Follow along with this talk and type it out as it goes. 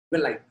but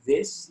like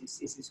this,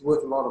 it's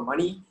worth a lot of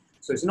money.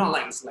 So it's not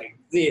like it's like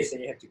this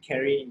and you have to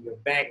carry it in your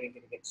bag and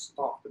it get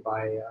stopped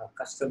by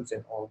customs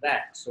and all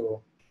that.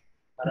 So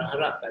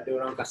harap-harap ada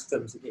orang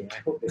customs ini. I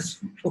hope there's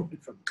someone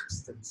from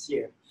customs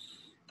here.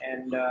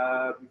 And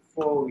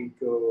before we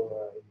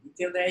go in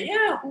detail there,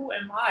 yeah, who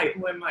am I?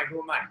 Who am I?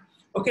 Who am I?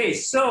 Okay,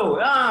 so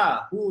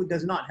who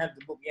does not have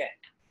the book yet?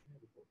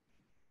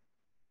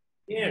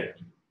 Here.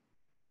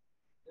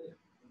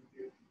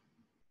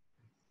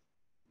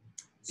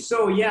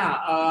 So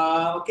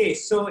yeah, okay,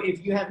 so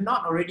if you have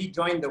not already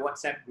joined the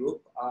WhatsApp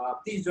group,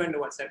 please join the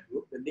WhatsApp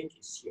group. The link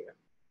is here.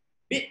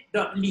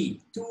 bit.ly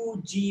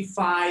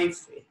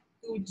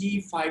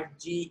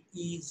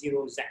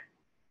 2G5Ge0Z.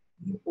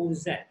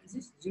 OZ. Is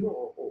this 0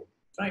 or O?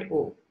 Try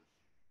O.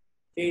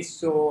 Okay,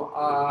 so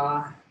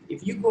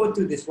if you go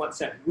to this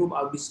WhatsApp group,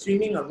 I'll be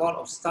streaming a lot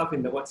of stuff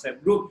in the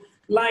WhatsApp group,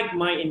 like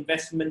my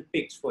investment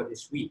picks for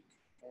this week.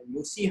 And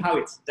you'll see how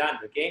it's done,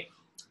 okay?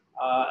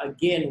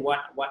 Again,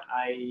 what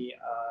I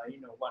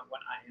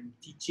am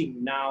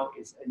teaching now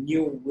is a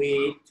new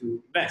way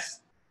to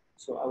invest.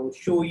 So I will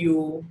show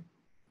you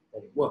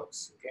that it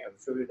works. Okay, I will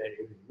show you that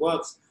it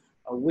works,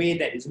 a way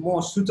that is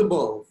more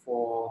suitable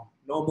for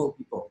normal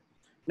people.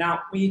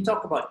 Now, when you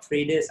talk about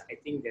traders, I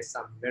think there's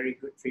some very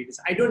good traders.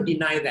 I don't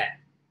deny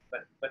that,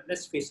 but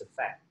let's face a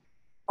fact.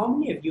 How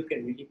many of you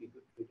can really be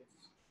good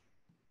traders?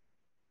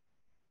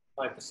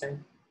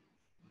 5%.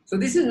 So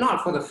this is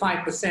not for the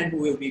 5% who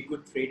will be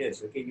good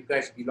traders, okay? You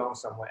guys belong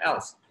somewhere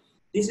else.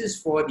 This is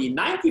for the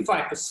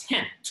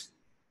 95%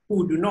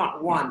 who do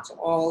not want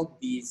all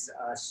these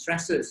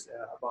stresses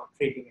about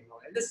trading and all.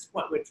 And this is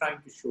what we're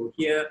trying to show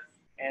here.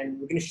 And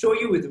we're going to show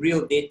you with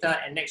real data.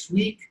 And next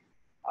week,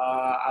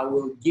 I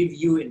will give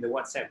you in the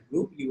WhatsApp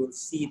group, you will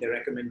see the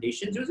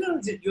recommendations.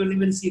 You'll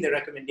even see the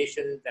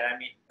recommendations that I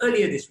made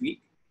earlier this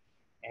week.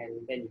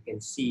 And then you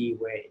can see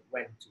where it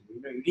went to.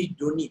 You know, you really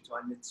don't need to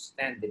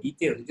understand the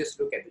details. You just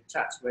look at the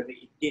charts, whether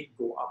it did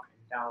go up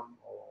and down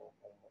or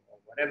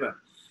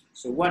whatever.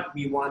 So what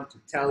we want to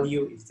tell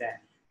you is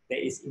that there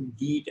is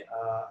indeed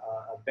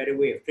a better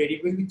way of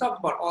trading. When we talk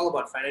about all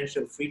about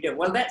financial freedom,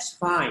 well, that's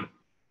fine.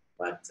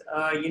 But,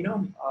 you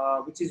know,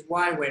 which is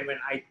why when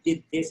I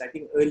did this, I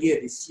think earlier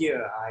this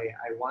year,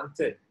 I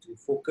wanted to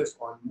focus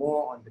on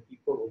more on the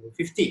people over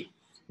 50.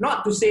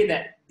 Not to say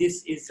that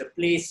this is a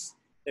place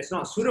that's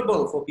not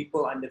suitable for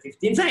people under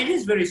 50. In fact, it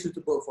is very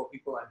suitable for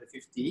people under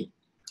 50.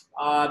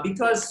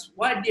 Because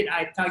why did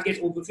I target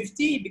over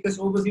 50? Because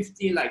over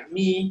 50, like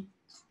me,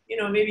 you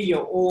know, maybe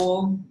you're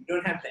old, you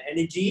don't have the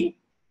energy.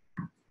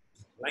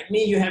 Like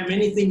me, you have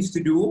many things to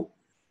do.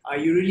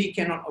 You really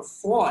cannot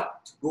afford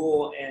to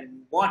go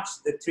and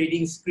watch the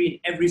trading screen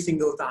every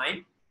single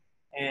time.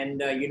 And,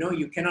 you know,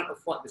 you cannot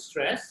afford the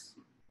stress.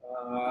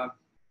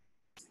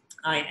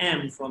 I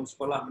am from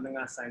Sekolah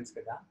Menengah Sains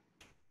Kedah.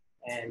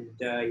 And,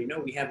 you know,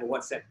 we have a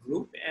WhatsApp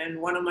group. And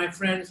one of my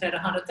friends had a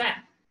heart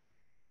attack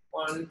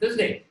on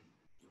Thursday.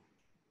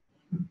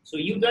 So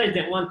you guys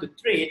that want to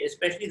trade,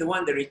 especially the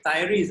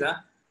retirees,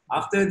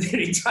 after they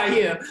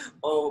retire,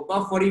 or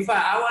above 45,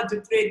 I want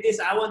to trade this,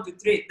 I want to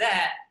trade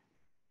that.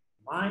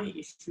 My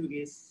issue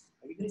is,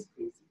 are you guys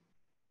crazy?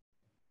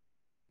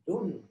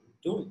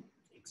 Don't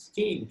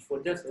exchange for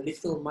just a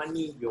little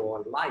money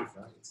your life.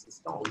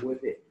 It's not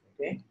worth it,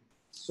 okay?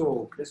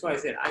 So that's why I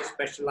said I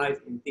specialize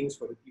in things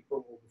for the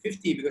people over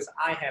 50 because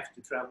I have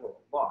to travel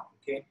a lot,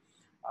 okay?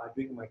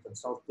 Doing my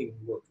consulting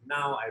work.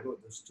 Now I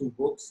wrote those 2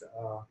 books.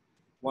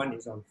 One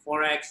is on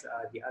Forex,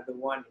 the other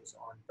one is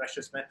on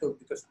precious metals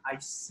because I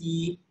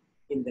see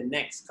in the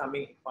next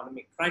coming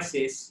economic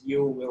crisis,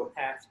 you will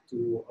have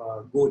to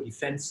go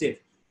defensive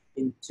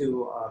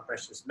into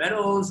precious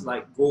metals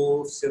like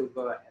gold,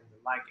 silver, and the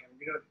like. And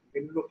we're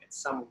going to look at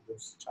some of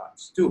those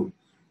charts too.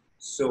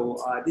 So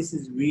this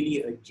is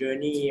really a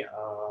journey.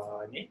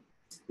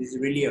 This is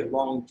really a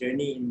long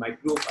journey in my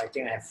group. I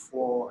think I have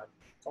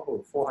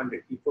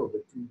 400 people over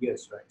 2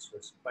 years, right? So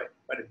it's quite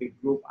a big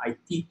group. I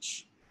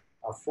teach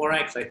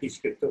Forex, I teach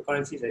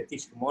cryptocurrencies, I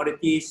teach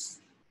commodities.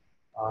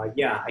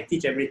 Yeah, I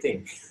teach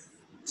everything.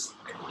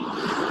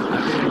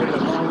 I've been a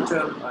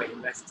long-term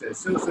investor.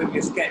 So if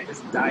you're scared,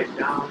 just dive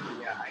down.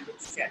 Yeah, I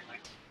get scared.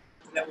 Like,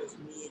 that was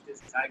me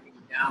just diving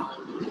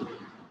down.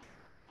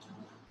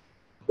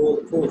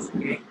 Gold Coast,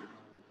 okay?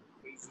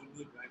 Crazy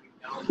me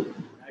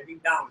diving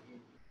down in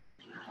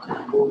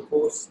Gold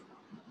Coast.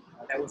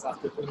 That was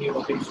after Tony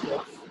Robbins'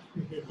 talk.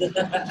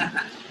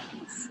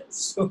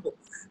 So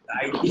the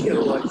idea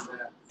was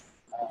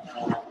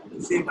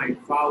to say my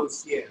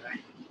vows here,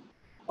 right?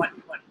 What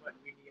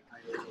really I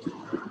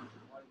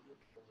want to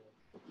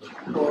do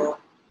for.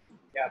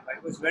 Yeah, but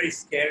it was very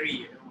scary,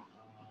 you know.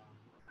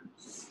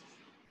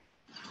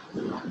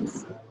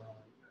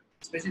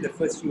 Especially the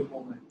first few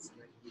moments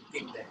when you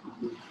think that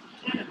you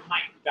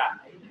might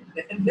die.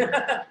 And then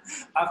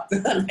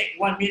after like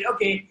 1 minute,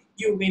 okay,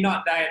 you may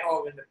not die at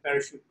all when the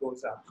parachute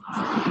goes up.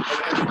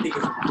 Everything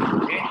is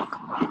okay.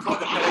 Before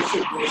the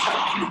parachute goes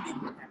up, anything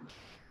can happen.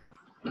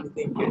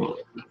 Anything can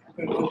happen.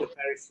 When the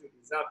parachute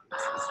is up,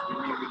 it's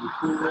really, really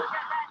cool. Look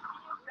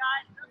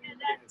at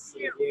that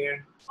view.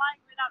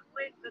 Flying without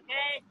wings,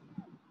 okay?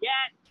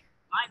 Yet,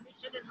 my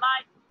mission in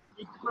life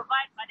is to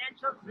provide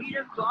financial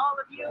freedom to all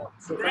of you.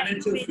 So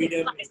financial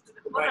freedom is to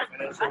provide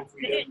financial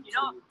freedom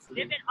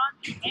living on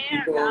the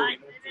air, people, guys.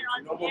 Living on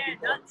the air.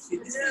 Nothing See,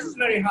 to this do. is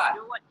very hard.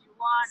 Do what you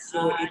want.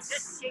 So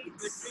Just chase your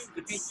dreams.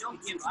 Okay,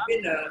 don't give it's up.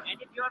 been And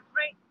if you're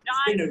afraid to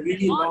die, been a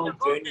really all long your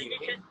goals journey. and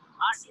Okay? missions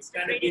are It's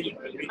kind of been a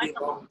really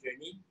long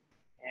journey,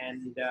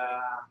 and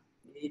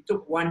it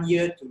took 1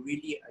 year to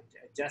really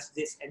adjust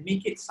this and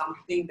make it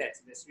something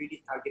that's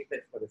really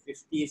targeted for the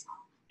 50s,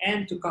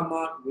 and to come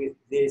out with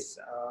this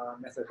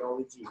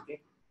methodology.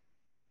 Okay,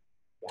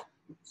 yeah.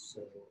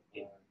 So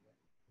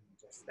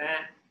just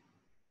that.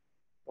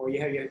 Oh,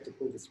 you have to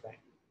pull this back.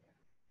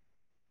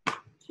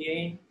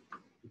 Okay.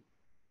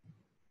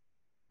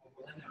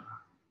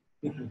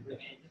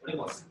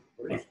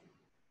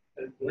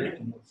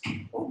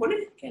 Oh,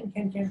 boleh? Can.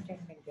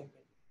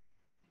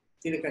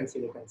 Silakan. So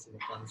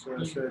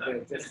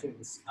the adjusting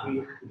the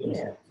screen.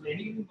 Yeah.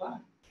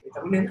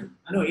 Tak boleh lah.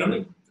 No,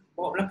 ini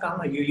bawa belakang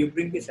lah. You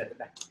bring this at the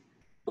back.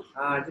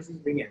 Just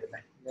bring it at the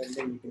back.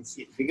 Then you can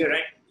see it bigger,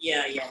 right?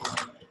 Yeah.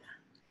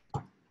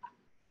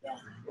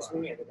 Just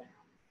bring it at the back.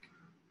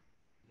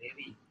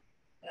 Maybe.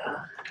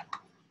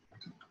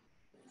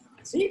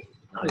 See?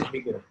 Now it's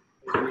bigger.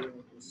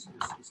 It's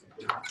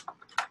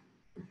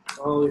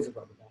always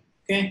about the back.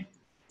 Okay.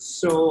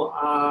 So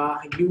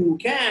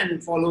you can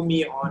follow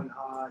me on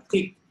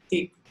take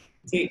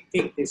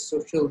this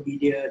social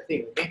media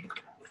thing. Okay.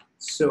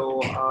 So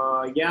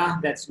yeah,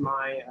 that's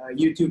my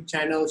YouTube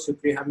channel,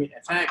 Shukri Hamid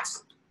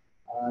FX.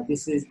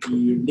 This is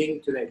the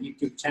link to that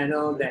YouTube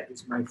channel. That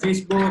is my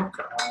Facebook,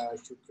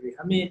 Shukri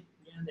Hamid.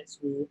 Yeah, that's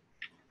me.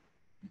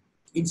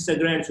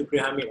 Instagram, Shukri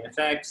Hamid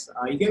FX.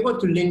 You can go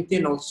to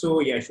LinkedIn also.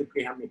 Yeah,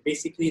 Shukri Hamid.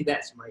 Basically,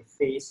 that's my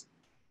face.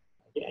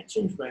 Did I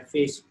change my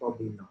face?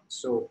 Probably not.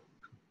 So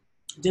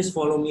just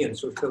follow me on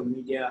social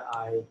media.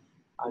 I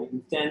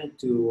intend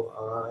to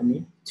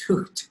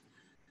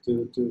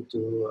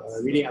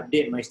really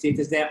update my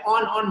status there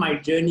on my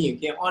journey.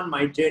 Okay, on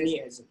my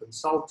journey as a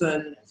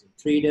consultant, as a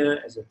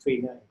trader,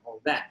 and all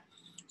that.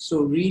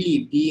 So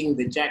really being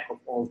the jack of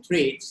all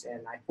trades,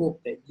 and I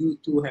hope that you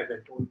too have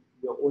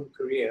your own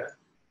career,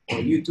 or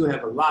you too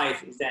have a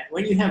life. Is that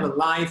when you have a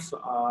life,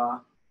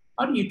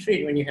 how do you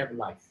trade when you have a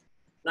life?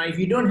 Now, if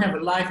you don't have a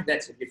life,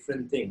 that's a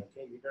different thing.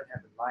 Okay, you don't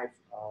have a life.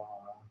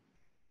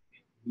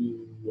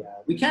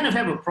 We kind of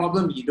have a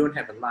problem. You don't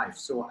have a life.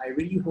 So I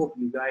really hope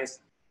you guys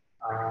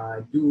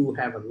do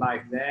have a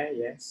life there.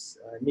 Yes,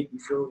 Nick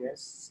Iso,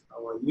 yes.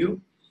 How are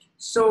you?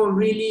 So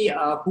really,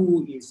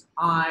 who is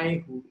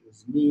I? Who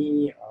is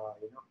me?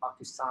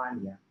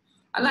 Pakistan. Yeah,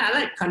 I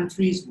like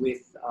countries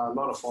with a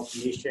lot of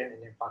population,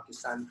 and then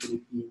Pakistan,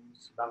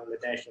 Philippines,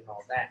 Bangladesh, and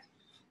all that,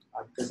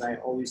 because I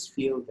always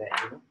feel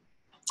that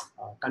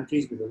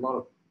countries with a lot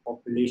of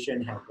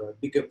population have a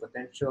bigger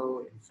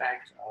potential. In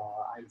fact,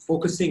 I'm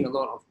focusing a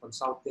lot of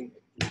consulting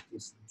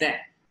activities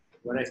there,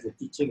 whereas the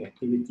teaching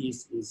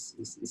activities is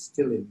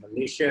still in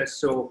Malaysia.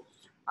 So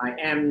I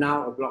am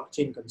now a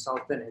blockchain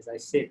consultant, as I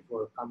said,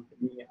 for a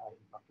company in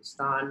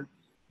Pakistan.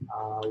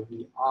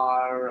 We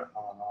are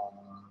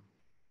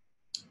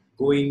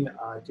going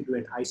to do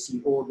an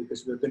ICO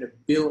because we're going to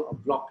build a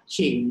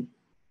blockchain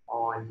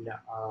on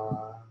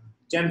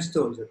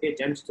gemstones, okay,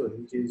 gemstone,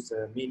 which is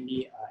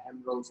mainly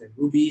emeralds and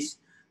rubies.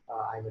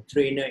 I'm a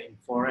trainer in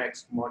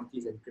Forex,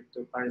 Commodities and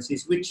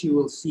Cryptocurrencies, which you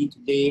will see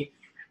today,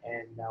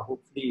 and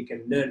hopefully you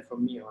can learn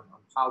from me on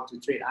how to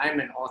trade. I'm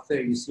an author.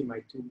 You see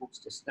my 2 books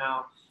just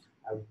now.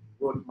 I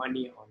wrote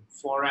money on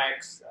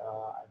Forex.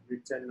 I've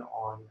written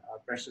on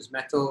precious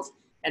metals.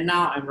 And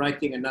now I'm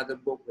writing another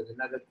book with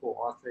another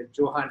co-author,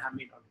 Johan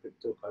Hamid, on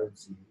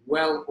cryptocurrency.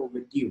 Well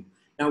overdue.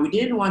 Now, we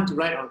didn't want to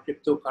write on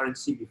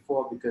cryptocurrency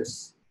before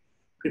because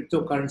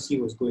cryptocurrency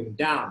was going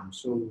down.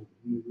 So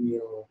we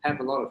will have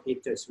a lot of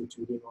haters, which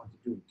we didn't want to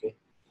do, okay?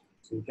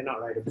 So you cannot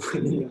write a book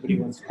and nobody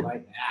wants to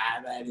write,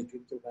 man, the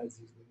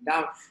cryptocurrency is going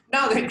down.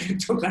 Now that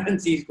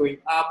cryptocurrency is going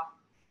up,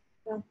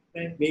 well,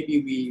 then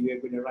maybe we are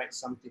going to write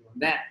something on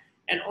that.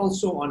 And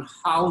also on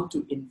how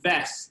to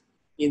invest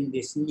in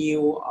this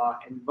new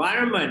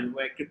environment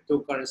where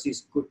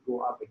cryptocurrencies could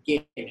go up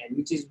again. And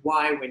which is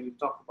why when you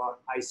talk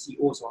about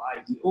ICOs or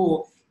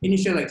IEO,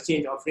 initial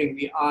exchange offering,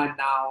 we are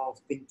now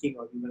thinking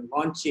of even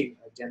launching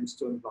a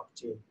gemstone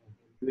blockchain and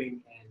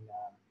doing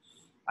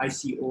an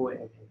ICO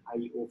and an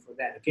IEO for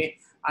that, okay?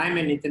 I'm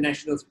an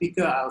international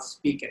speaker. I'll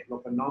speak at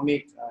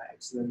Globonomic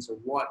Excellence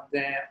Award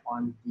there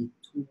on the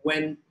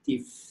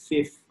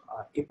 25th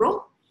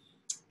April.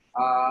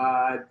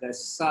 The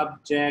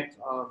subject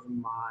of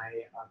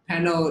my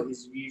panel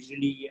is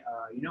usually,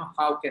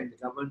 how can the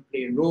government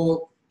play a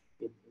role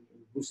in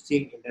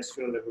boosting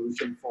Industrial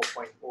Revolution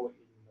 4.0 in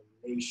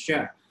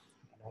Malaysia?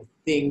 And I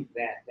think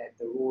that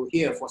the role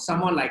here for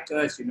someone like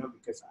us,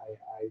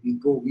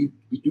 because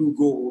we do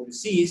go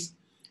overseas,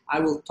 I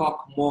will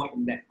talk more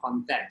in that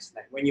context.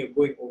 Like when you're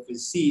going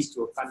overseas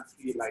to a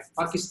country like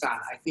Pakistan,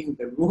 I think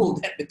the role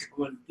that the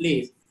government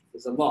plays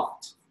is a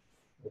lot.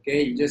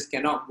 Okay, you just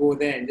cannot go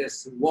there and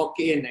just walk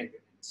in and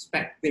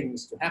expect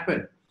things to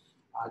happen.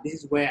 This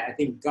is where I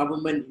think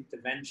government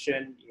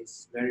intervention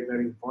is very,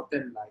 very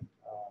important, like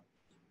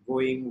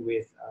going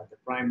with the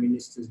Prime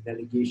Minister's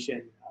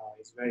delegation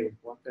is very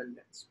important.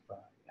 That's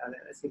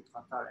let's say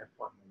Qatar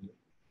Airport.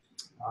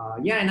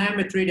 Yeah, and I'm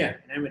a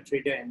trader,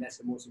 and that's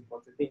the most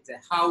important thing.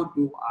 That how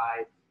do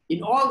I,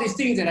 in all these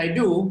things that I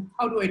do,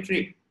 how do I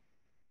trade?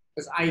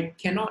 Because I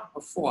cannot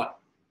afford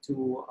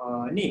to,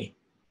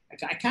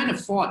 I can't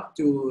afford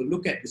to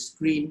look at the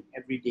screen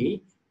every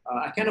day.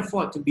 I can't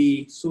afford to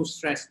be so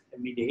stressed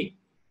every day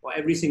or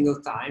every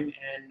single time.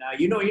 And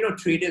you know,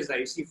 traders, like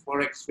you see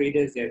Forex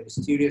traders, they're a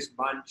mysterious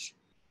bunch.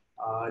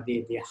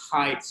 They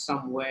hide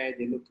somewhere,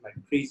 they look like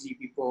crazy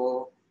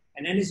people.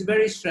 And then it's a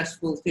very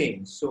stressful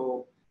thing.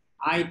 So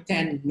I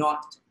tend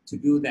not to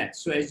do that.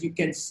 So as you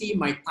can see,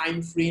 my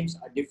time frames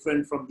are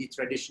different from the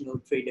traditional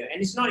trader.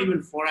 And it's not even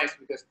Forex,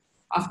 because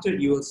after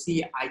you will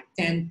see, I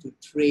tend to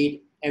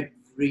trade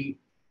everything,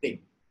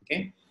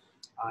 okay?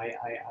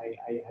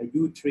 I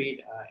do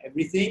trade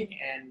everything,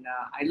 and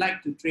I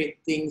like to trade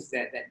things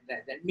that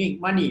make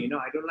money. You know,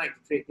 I don't like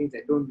to trade things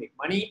that don't make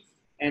money.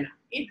 And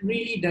it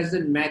really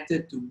doesn't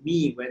matter to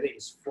me whether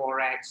it's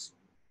Forex,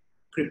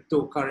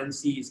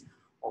 cryptocurrencies,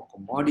 or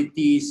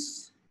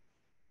commodities,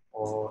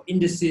 or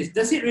indices.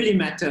 Does it really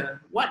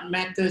matter? What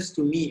matters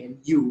to me and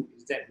you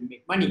is that we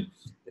make money.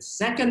 The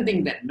second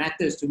thing that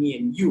matters to me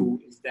and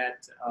you is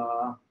that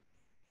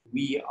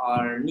we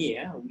are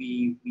near,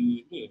 we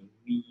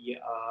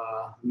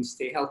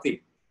stay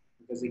healthy.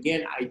 Because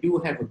again, I do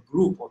have a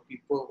group of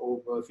people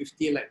over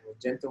 50, like the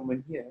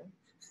gentleman here.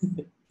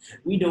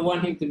 We don't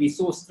want him to be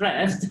so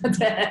stressed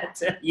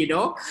that, you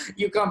know,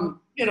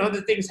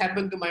 the things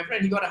happen to my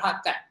friend, he got a heart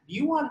attack. Do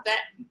you want that?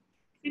 You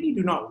really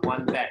do not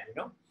want that, you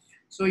know.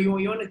 So you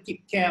want to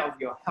take care of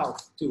your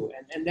health too.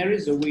 And there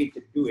is a way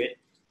to do it.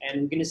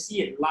 And we're going to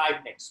see it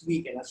live next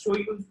week. And I'll show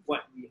you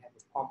what we have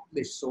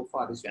accomplished so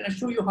far this year. And I'll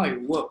show you how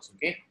it works,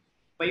 okay?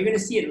 But you're going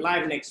to see it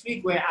live next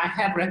week, where I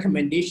have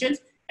recommendations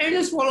and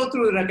just follow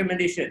through the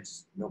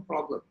recommendations. No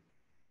problem.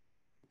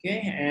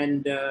 Okay,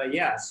 and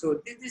yeah,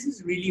 so this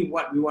is really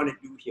what we want to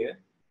do here.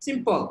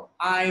 Simple.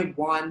 I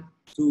want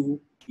to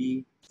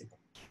be simple.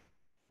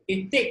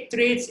 Okay, take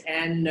trades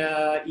and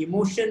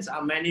emotions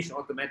are managed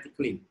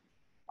automatically.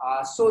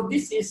 So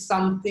this is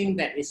something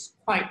that is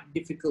quite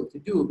difficult to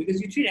do, because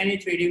you treat any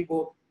trading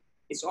book,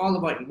 it's all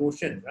about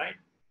emotion, right?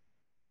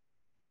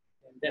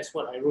 And that's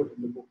what I wrote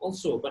in the book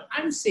also. But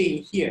I'm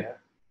saying here,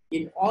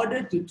 in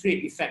order to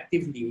trade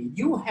effectively,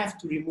 you have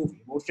to remove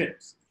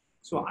emotions.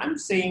 So I'm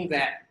saying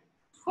that,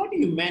 how do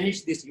you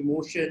manage these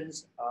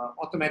emotions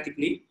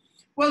automatically?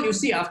 Well, you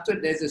see, after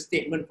there's a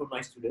statement from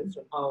my students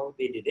on how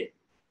they did it.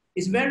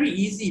 It's very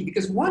easy,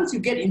 because once you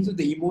get into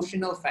the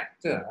emotional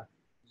factor,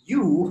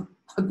 you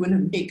are going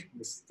to make a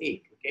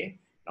mistake, okay?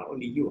 Not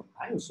only you,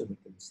 I also make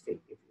a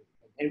mistake.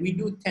 And we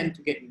do tend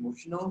to get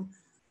emotional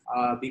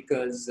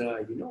because,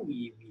 you know,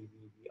 we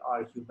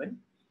are human.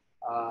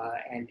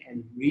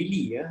 And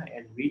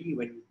really,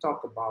 when you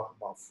talk about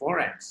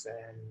Forex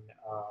and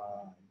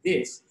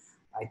this,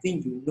 I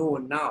think you know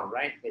now,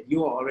 right, that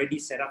you are already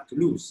set up to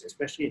lose,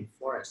 especially in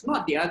Forex.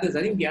 Not the others.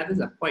 I think the others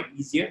are quite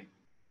easier.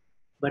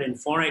 But in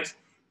Forex,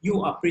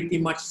 you are pretty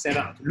much set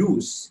up to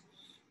lose.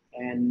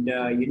 And,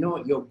 you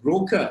know, your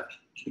broker,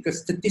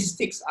 because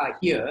statistics are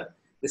here,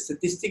 the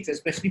statistics,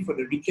 especially for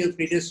the retail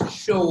traders,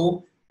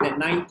 show that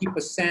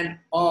 90%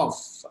 of,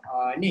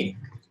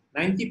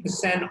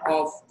 90%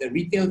 of the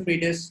retail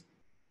traders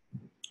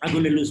are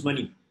going to lose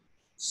money.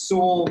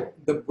 So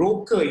the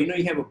broker, you know,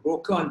 you have a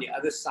broker on the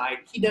other side,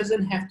 he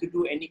doesn't have to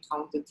do any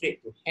counter trade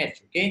to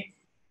hedge, okay?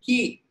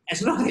 He,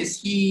 as long as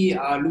he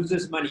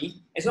loses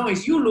money, as long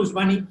as you lose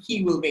money,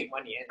 he will make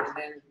money. And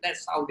then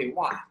that's how they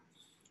want.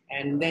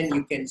 And then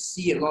you can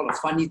see a lot of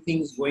funny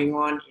things going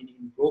on in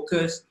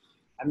brokers.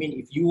 I mean,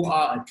 if you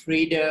are a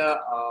trader,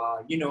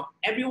 you know,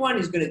 everyone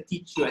is going to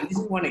teach you, and this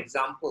is one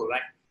example,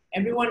 right?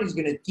 Everyone is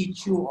going to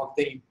teach you of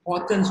the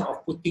importance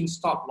of putting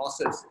stop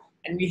losses.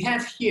 And we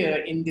have here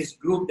in this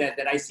group that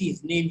I see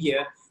his name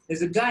here,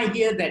 there's a guy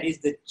here that is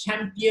the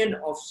champion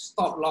of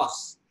stop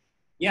loss.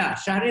 Yeah,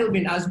 Shahril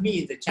bin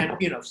Azmi is the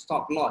champion of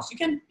stop loss. You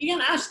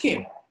can ask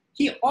him.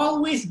 He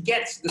always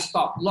gets the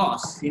stop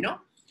loss, you know.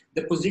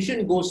 The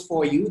position goes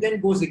for you,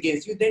 then goes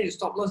against you, then you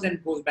stop loss,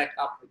 then goes back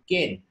up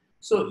again.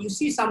 So you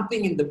see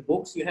something in the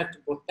books, you have to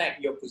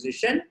protect your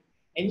position.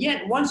 And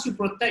yet, once you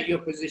protect your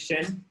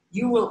position,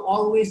 you will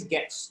always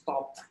get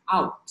stopped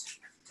out.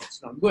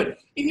 That's not good.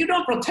 If you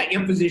don't protect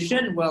your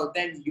position, well,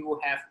 then you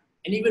have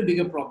an even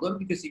bigger problem,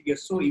 because if you're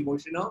so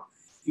emotional,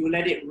 you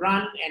let it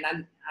run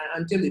and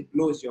until it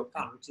blows your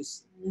account, which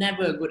is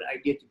never a good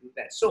idea to do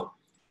that. So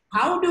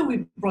how do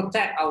we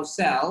protect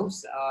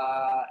ourselves?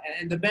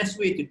 And the best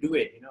way to do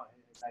it, you know,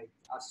 as I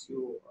ask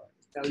you,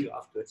 tell you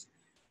afterwards,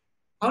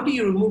 how do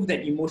you remove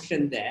that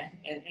emotion there?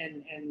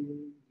 And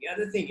the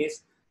other thing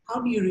is, how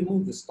do you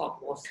remove the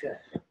stop loss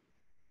there?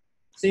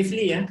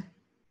 Safely, yeah?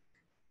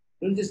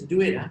 Don't just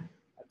do it, huh?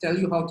 I'll tell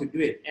you how to do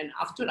it. And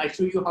after I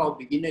show you how a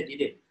beginner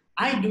did it,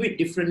 I do it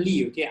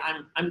differently, okay?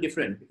 I'm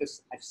different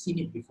because I've seen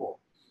it before.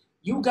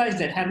 You guys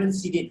that haven't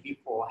seen it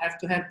before have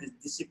to have the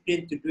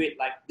discipline to do it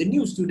like the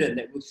new student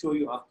that will show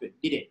you after it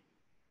did it.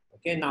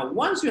 Okay, now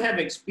once you have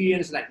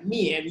experience like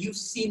me and you've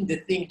seen the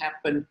thing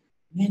happen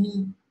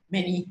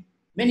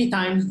many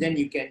times, then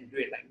you can do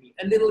it like me.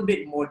 A little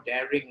bit more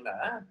daring,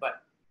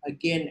 but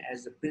again,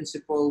 as a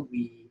principle,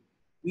 we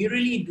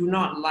really do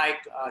not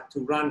like to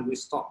run with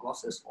stop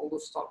losses, although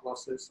stop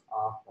losses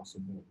are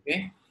possible,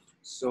 okay?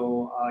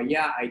 So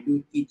yeah, I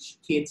do teach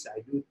kids, I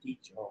do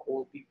teach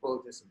old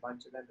people, there's a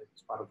bunch of them,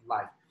 it's part of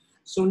life.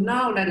 So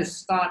now let us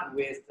start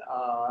with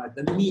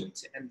the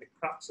meat and the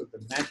crux of the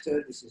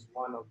matter. This is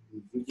one of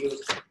the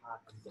videos that I'm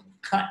going to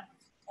cut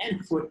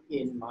and put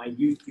in my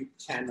YouTube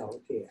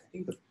channel. Okay, I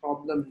think the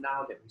problem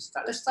now that we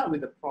start, let's start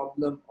with the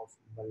problem of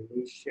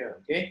Malaysia,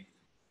 okay?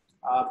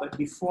 But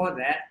before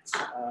that,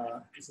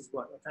 this is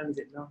what time is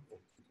it now?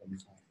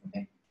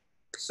 Okay,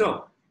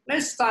 so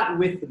let's start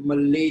with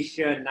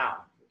Malaysia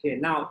now. Okay,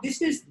 now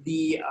this is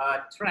the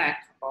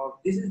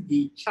this is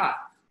the chart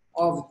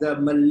of the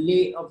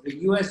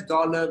US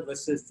dollar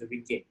versus the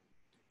ringgit.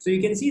 So you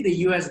can see the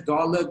US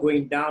dollar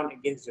going down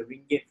against the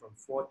ringgit from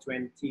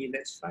 420.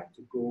 Let's try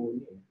to go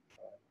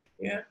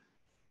here.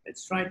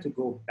 Let's try to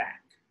go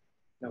back.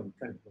 No, we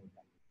can't go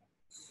back.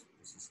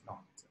 This is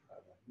not.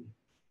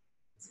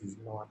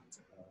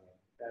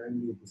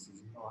 Apparently this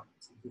is not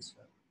this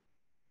one.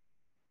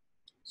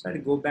 So to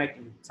go back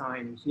in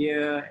time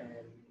here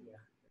and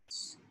yeah,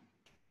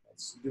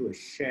 let's do a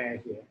share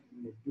here.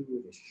 I'm going to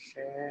do the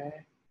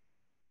share.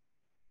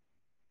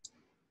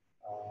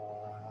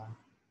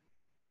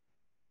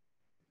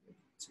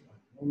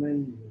 One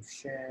moment, new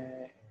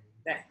share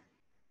and there.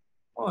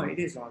 Oh, it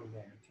is on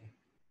there.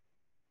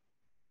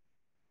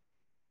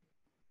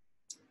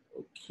 Okay.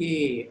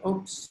 Okay.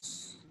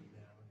 Oops.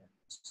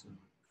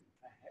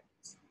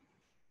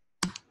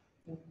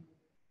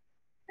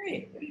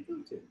 Hey, what are you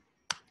doing to?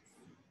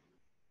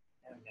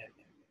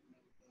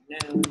 No,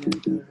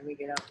 let me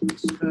get out of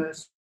this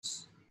first.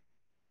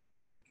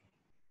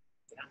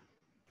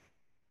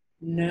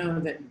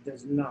 No, that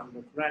does not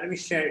look right. Let me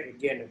share it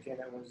again. Okay,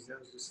 that was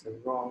just the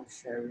wrong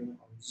sharing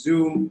on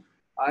Zoom.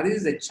 This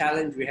is the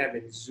challenge we have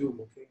in Zoom.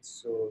 Okay,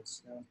 so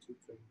it's now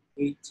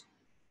 2:28.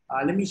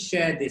 Let me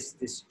share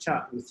this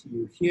chart with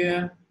you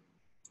here.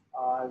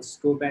 Let's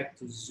go back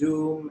to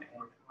Zoom,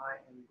 and I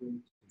am going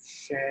to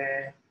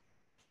share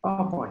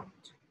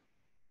PowerPoint.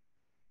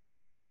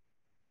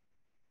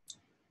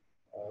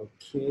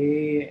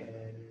 Okay,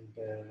 and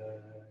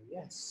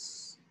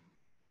yes.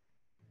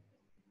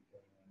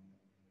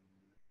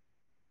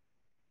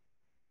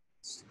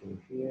 Let's go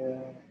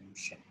here and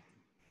share.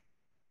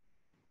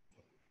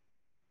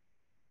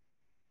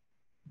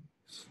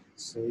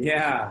 So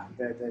yeah,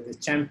 the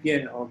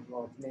champion of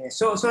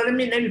so let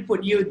me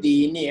put you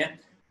the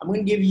I'm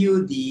going to give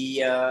you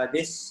the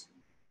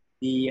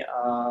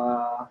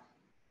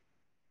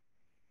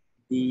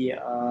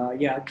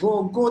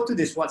go to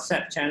this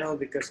WhatsApp channel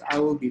because I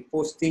will be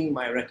posting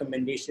my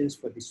recommendations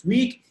for this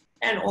week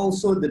and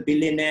also the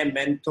billionaire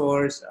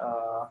mentors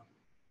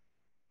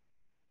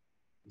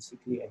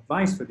basically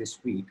advice for this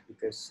week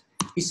because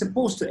he's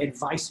supposed to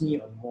advise me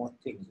on more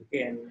things,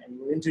 okay? And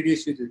we'll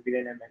introduce you to the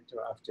billionaire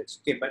mentor after,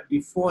 okay? But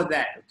before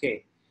that,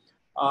 okay,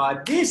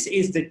 this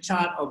is the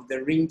chart of the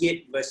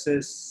ringgit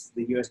versus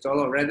the US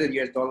dollar, or rather the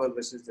US dollar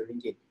versus the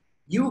ringgit.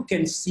 You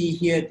can see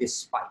here this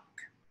spike.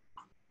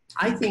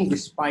 I think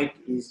this spike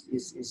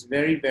is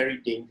very, very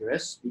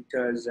dangerous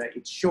because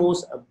it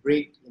shows a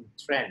break in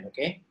trend,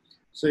 okay?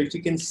 So if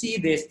you can see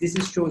this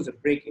shows a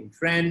break in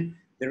trend.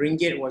 The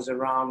ringgit was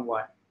around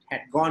what?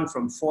 Had gone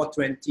from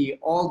 420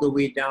 all the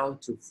way down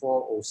to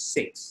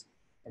 406.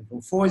 And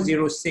from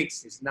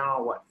 406 is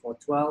now what?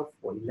 412,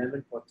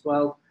 411,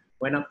 412,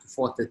 went up to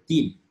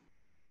 413.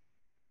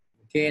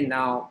 Okay,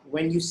 now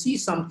when you see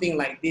something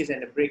like this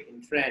and a break in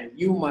trend,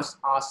 you must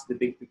ask the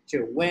big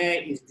picture. Where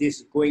is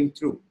this going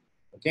through?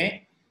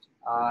 Okay,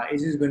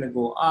 is this going to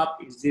go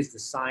up? Is this the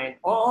sign?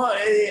 Or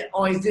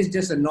is this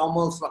just a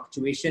normal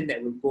fluctuation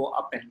that will go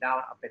up and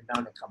down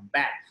and come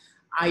back?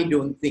 I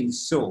don't think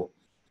so.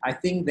 I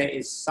think there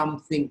is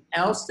something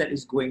else that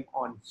is going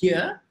on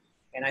here.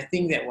 And I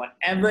think that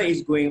whatever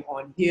is going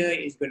on here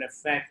is going to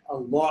affect a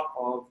lot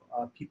of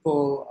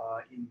people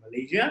in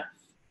Malaysia.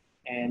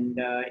 And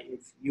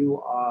if you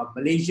are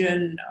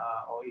Malaysian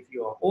or if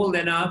you are old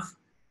enough,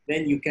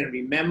 then you can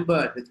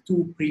remember the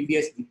two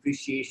previous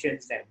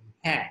depreciations that we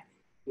had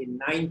in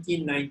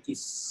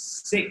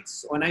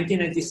 1996 or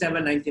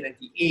 1997,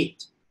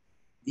 1998.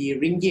 The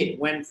ringgit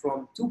went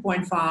from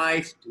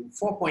 2.5 to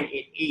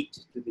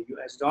 4.88 to the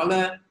US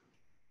dollar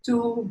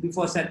to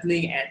before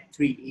settling at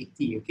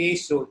 380. Okay,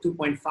 so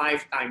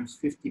 2.5 times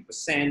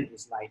 50%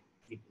 is like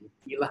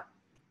 380 lah.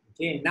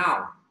 Okay,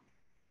 now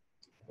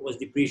that was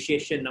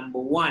depreciation number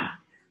one.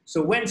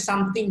 So when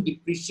something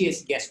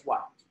depreciates, guess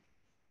what?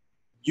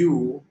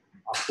 You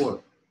are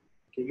poor.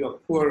 Okay, you're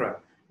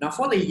poorer. Now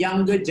for the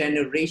younger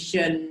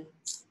generation,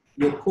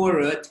 you're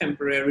poorer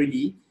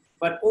temporarily.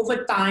 But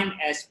over time,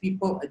 as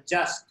people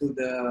adjust to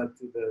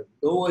the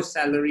lower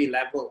salary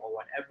level or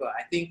whatever,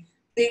 I think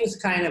things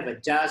kind of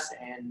adjust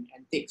and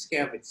takes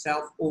care of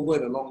itself over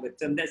the longer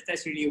term.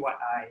 That's really what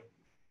I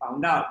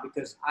found out,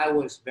 because I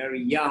was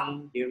very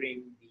young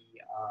during the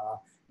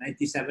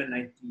 97,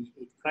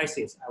 98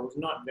 crisis. I was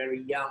not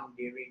very young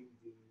during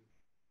the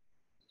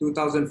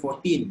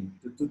 2014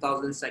 to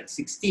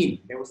 2016.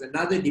 There was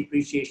another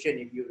depreciation,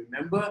 if you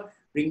remember.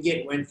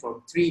 Ringgit went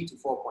from 3 to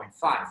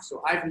 4.5.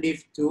 So I've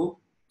lived to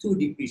 2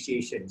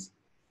 depreciations.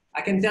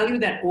 I can tell you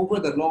that over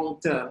the long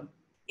term,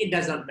 it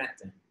doesn't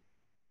matter.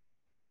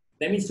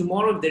 That means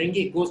tomorrow if the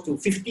ringgit goes to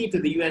 50 to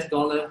the US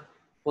dollar,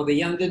 for the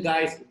younger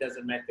guys, it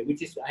doesn't matter,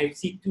 which is, I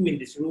see 2 in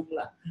this room.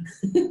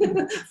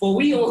 For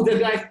we older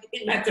guys,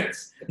 it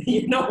matters.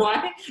 You know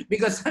why?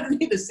 Because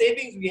suddenly the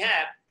savings we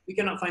have, we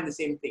cannot find the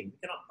same thing. We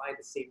cannot buy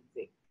the same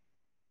thing.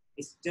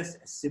 It's just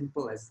as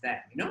simple as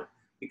that, you know?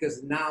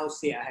 Because now,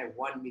 say I have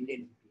 1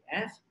 million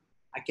EPF,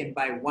 I can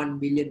buy 1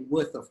 million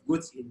worth of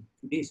goods in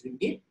today's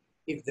ringgit.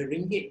 If the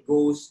ringgit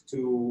goes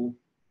to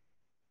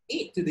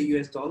 8 to the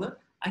US dollar,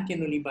 I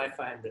can only buy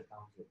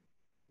 500,000,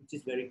 which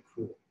is very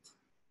cruel.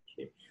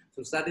 Okay.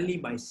 So suddenly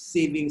my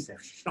savings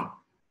have shrunk.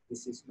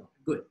 This is not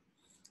good.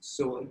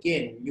 So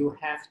again, you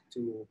have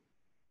to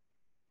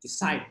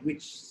decide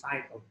which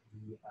side of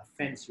the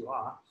fence you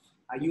are.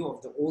 Are you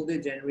of the older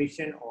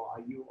generation or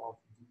are you of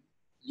the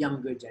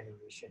younger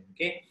generation?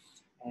 Okay.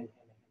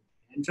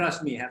 And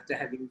trust me, after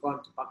having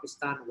gone to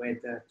Pakistan where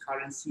the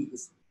currency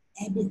is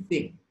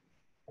anything,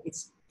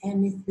 it's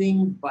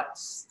anything but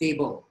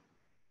stable,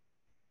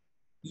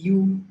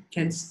 you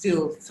can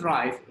still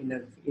thrive in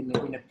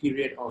a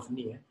period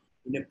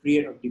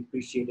of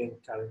depreciating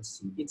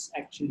currency. It's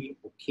actually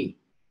okay.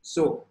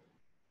 So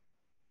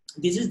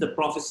this is the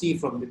prophecy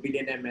from the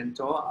billionaire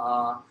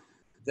mentor.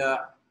 The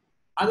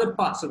other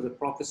parts of the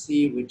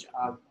prophecy, which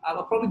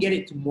I'll probably get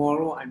it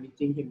tomorrow. I'm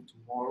meeting him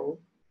tomorrow.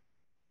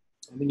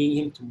 I'm meeting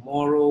him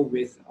tomorrow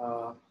with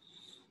a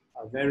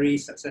very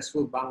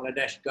successful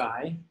Bangladesh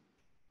guy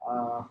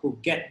who,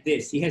 get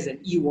this, he has an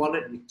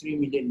e-wallet with 3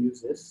 million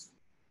users.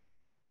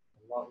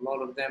 A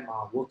lot of them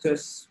are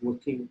workers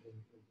working in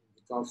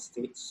the Gulf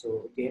states.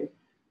 So again,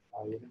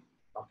 you know,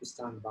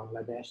 Pakistan,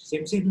 Bangladesh,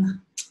 same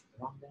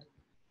around there.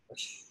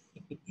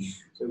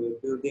 So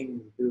we're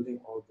building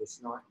all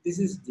this. Now, this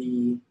is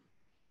the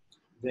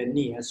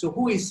NIA. So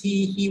who is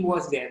he? He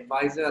was the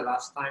advisor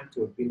last time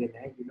to a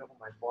billionaire. You know who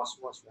my boss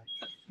was,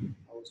 right?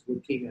 I was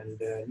working in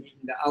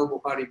the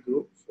Al-Bukhari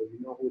group, so you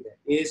know who that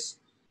is.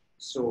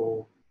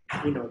 So,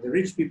 you know, the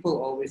rich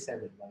people always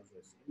have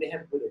advisors, and they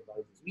have good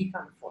advisors. We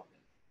can't afford them.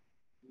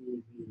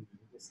 We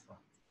just can't.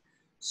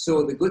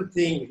 So the good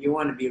thing, if you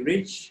want to be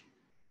rich,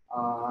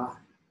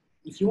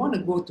 if you want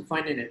to go to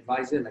find an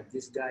advisor like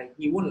this guy,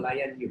 he won't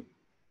layan you.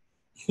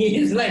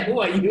 He's like, who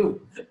are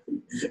you?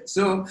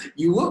 So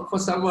you work for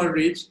someone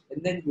rich,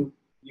 and then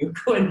you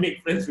go and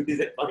make friends with his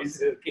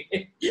advisor,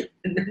 okay?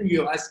 And then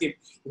you ask him,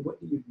 what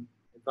do you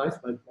advise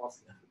my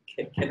boss?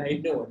 Can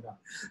I know or not?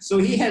 So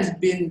he has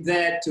been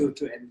there to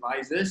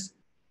advise us,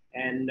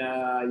 and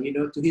you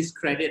know, to his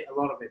credit, a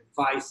lot of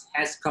advice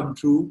has come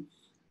true.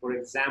 For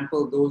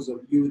example, those of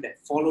you that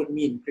followed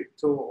me in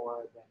crypto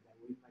or that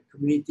were in my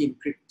community in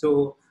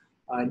crypto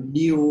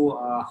knew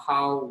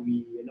how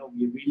we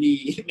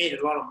really made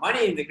a lot of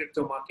money in the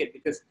crypto market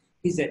because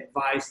his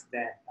advice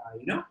that,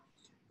 you know,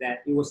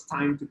 that it was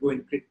time to go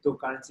in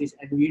cryptocurrencies,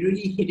 and we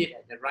really hit it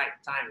at the right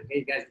time. Okay,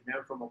 you guys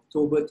remember from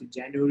October to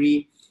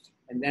January,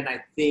 and then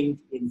I think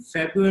in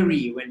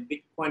February when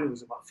Bitcoin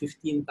was about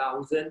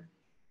 15,000,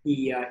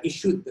 he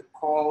issued the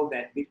call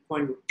that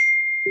Bitcoin would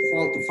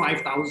fall to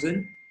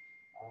 5,000.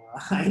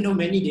 I know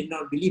many did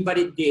not believe, but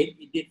it did.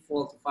 It did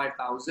fall to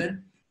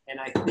 5,000. And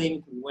I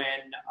think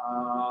when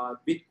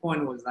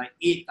Bitcoin was like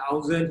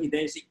 8,000, he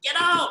then said, get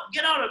out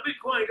of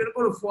Bitcoin, you're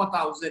gonna go to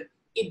 4,000.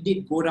 It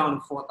did go down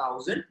to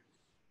 4,000,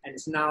 and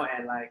it's now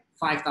at like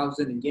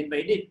 5,000 again, but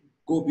it did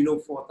go below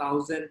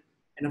 4,000.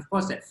 And of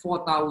course at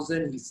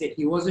 4,000, he said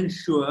he wasn't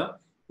sure.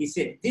 He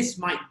said this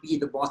might be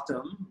the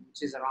bottom,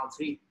 which is around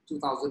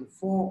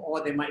 2004,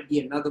 or there might be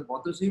another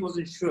bottom, so he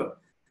wasn't sure.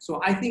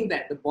 So I think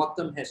that the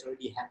bottom has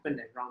already happened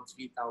at around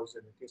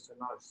 3,000. Okay, so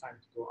now it's time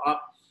to go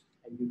up.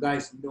 And you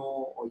guys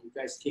know, or you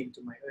guys came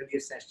to my earlier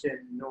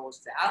session,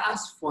 knows that I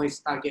asked for his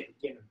target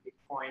again on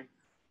Bitcoin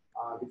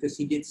because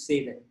he did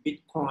say that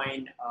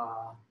Bitcoin,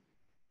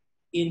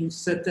 in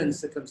certain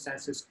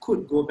circumstances,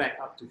 could go back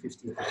up to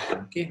 50,000.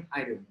 Okay, I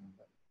don't know.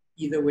 But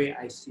either way,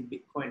 I see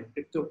Bitcoin and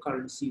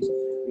cryptocurrencies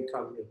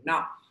recovering.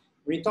 Now,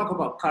 when you talk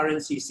about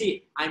currency,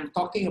 see, I'm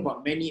talking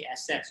about many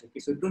assets, okay?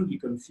 So don't be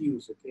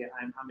confused, okay?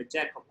 I'm a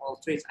jack of all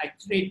trades. I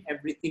trade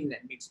everything that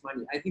makes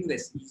money. I think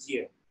that's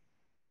easier.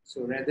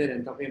 So rather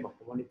than talking about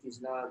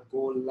commodities,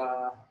 gold,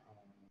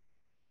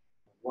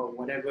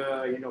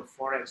 whatever, you know,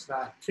 forex,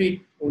 I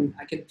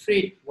can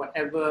trade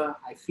whatever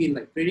I feel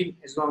like trading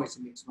as long as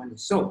it makes money.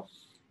 So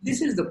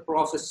this is the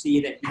prophecy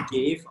that he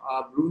gave.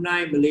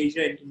 Brunei,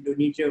 Malaysia, and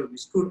Indonesia will be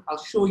screwed.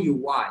 I'll show you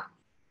why.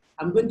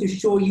 I'm going to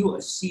show you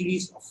a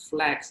series of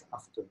flags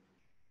after.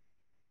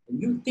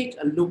 And you take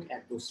a look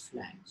at those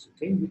flags,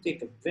 okay? You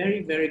take a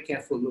very, very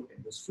careful look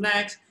at those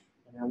flags,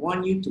 And I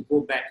want you to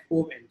go back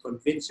home and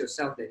convince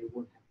yourself that it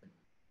won't happen.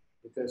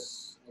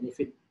 Because, and if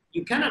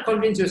you cannot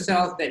convince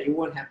yourself that it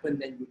won't happen,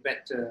 then you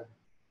better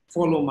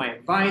follow my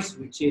advice,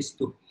 which is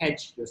to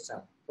hedge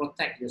yourself,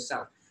 protect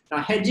yourself.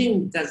 Now,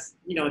 hedging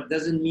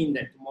doesn't mean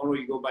that tomorrow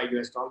you go buy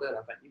US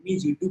dollar, but it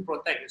means you do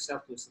protect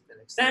yourself to a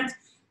certain extent.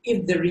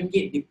 If the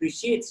ringgit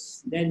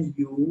depreciates, then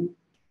you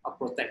are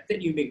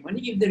protected, you make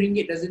money. If the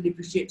ringgit doesn't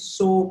depreciate,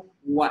 so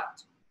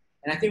what?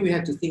 And I think we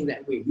have to think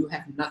that way. You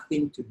have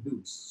nothing to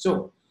lose.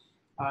 So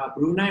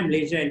Brunei,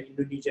 Malaysia, and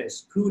Indonesia is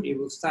screwed. It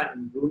will start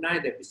in Brunei.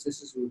 Their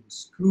businesses will be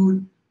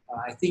screwed.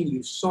 I think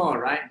you saw,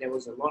 right? There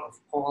was a lot of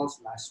calls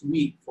last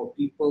week for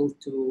people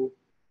to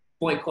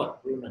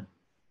boycott Brunei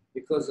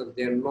because of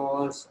their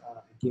laws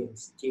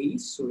against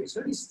gays. So it's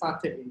already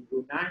started in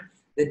Brunei.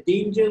 The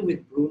danger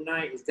with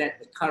Brunei is that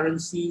the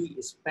currency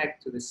is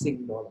pegged to the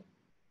Sing dollar.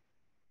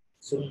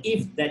 So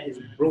if that is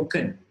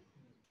broken,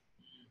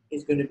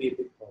 it's going to be a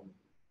big problem.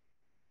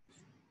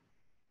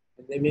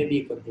 And there may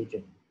be a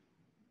contagion.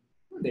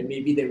 Well, there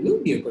will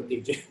be a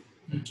contagion.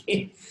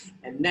 Okay.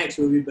 And next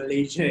will be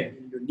Malaysia and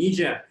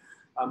Indonesia.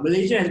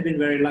 Malaysia has been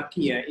very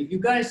lucky. If you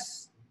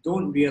guys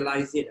don't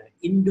realize it,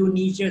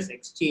 Indonesia's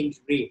exchange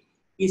rate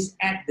is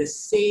at the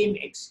same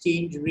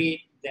exchange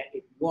rate that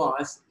it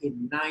was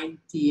in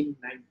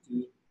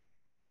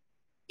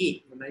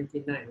 1998 or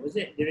 99, was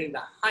it? During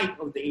the height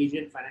of the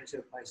Asian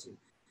financial crisis.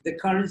 The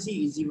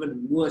currency is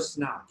even worse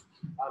now.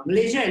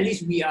 Malaysia, at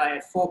least we are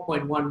at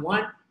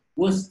 4.11,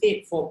 worst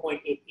state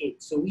 4.88.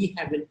 So we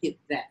haven't hit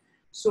that.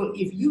 So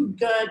if you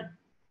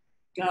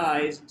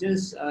guys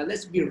just,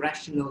 let's be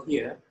rational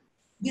here.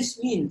 This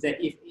means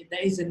that if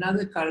there is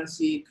another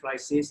currency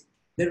crisis,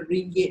 the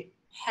ringgit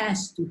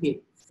has to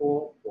hit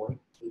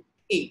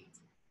 4.88.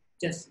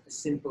 Just as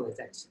simple as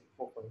that,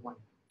 4.1,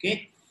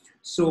 okay?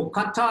 So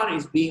Qatar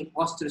is being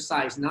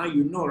ostracized now.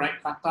 You know, right?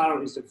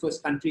 Qatar is the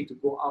first country to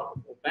go out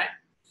of OPEC.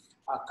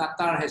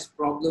 Qatar has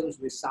problems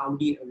with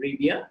Saudi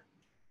Arabia,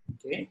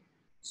 okay?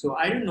 So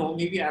I don't know,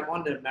 maybe I'm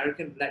on the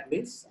American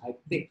blacklist. I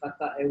take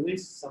Qatar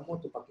Airways somewhere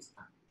to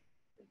Pakistan.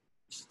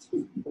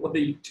 What are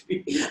you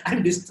doing?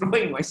 I'm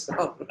destroying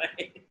myself,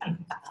 right?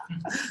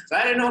 So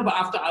I don't know, but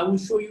after I will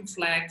show you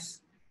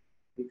flags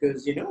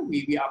because, you know,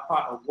 we are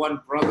part of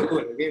one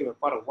brotherhood, okay? We're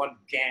part of one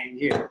gang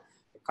here.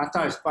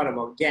 Qatar is part of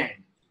our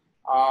gang.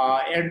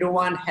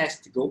 Erdogan has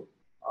to go.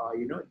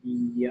 You know,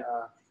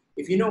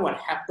 if you know what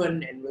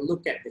happened, and we'll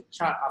look at the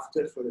chart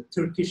after for the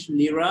Turkish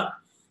lira,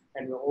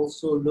 and we'll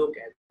also look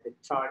at the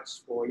charts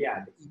for,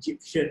 the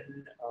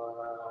Egyptian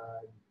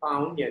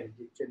pound, the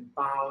Egyptian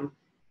pound,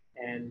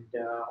 and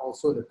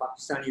also the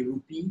Pakistani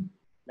rupee.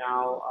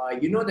 Now,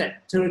 you know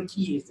that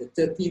Turkey is the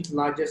 13th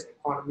largest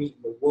economy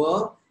in the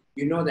world.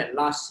 You know that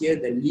last year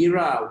the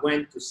lira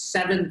went to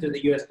 7 to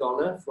the US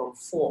dollar from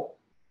 4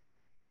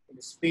 in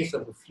the space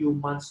of a few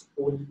months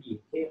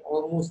only, okay?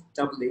 Almost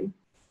doubling.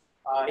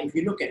 If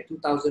you look at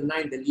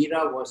 2009, the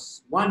lira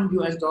was, $1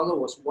 US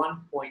was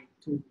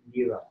 1.2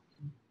 lira.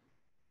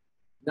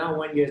 Now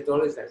 $1 US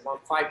is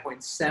like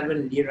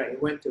 5.7 lira.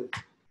 It went to a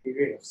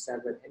period of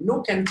 7. And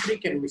no country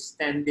can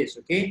withstand this,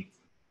 okay?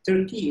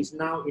 Turkey is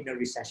now in a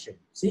recession,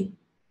 see?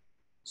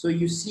 So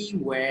you see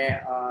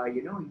where,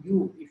 you know,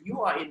 if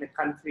you are in a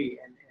country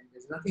and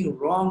there's nothing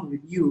wrong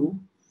with you,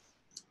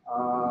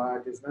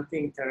 there's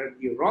nothing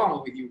terribly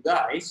wrong with you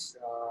guys,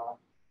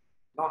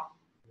 don't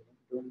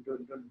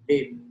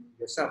blame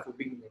yourself for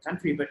being in the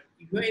country, but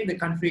if you're in the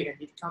country and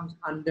it comes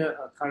under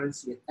a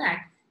currency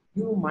attack,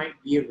 you might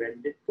be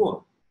rendered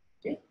poor,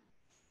 okay?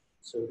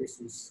 So this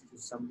is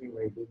something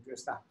very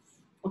dangerous stuff.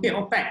 Okay,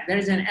 OPEC, there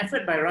is an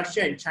effort by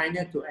Russia and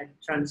China to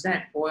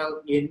transact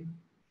oil in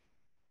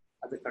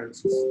other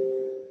currencies.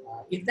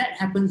 If that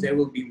happens, there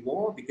will be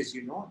war because,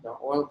 you know, the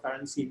oil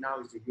currency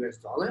now is the US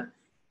dollar.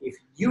 If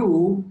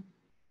you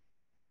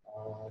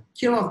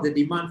kill off the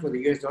demand for the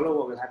US dollar,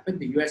 what will happen?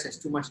 The US has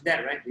too much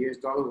debt, right? The US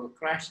dollar will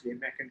crash, the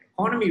American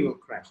economy will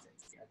crash.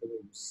 That's the other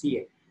way you see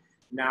it.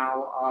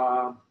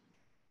 Now,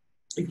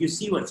 if you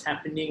see what's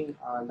happening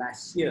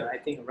last year, I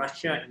think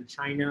Russia and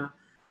China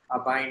are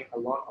buying a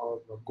lot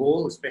of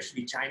gold,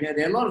 especially China.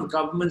 There are a lot of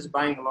governments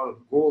buying a lot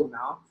of gold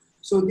now.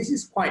 So this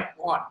is quite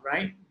odd,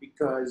 right?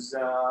 Because,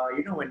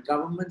 you know, when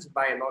governments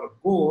buy a lot of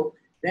gold,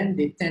 then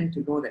they tend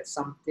to know that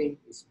something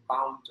is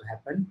bound to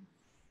happen.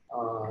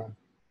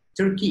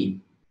 Turkey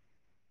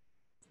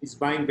is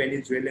buying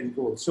Venezuelan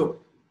gold. So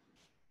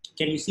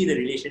can you see the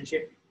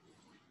relationship?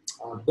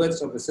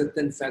 Birds of a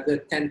certain feather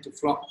tend to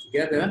flock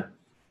together.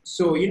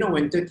 So, you know,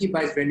 when Turkey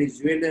buys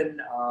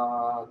Venezuelan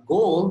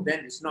gold,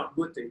 then it's not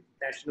good to the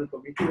international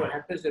community. What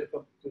happens to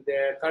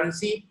their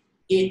currency?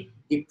 It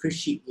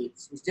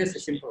depreciates. It's just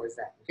as simple as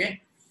that,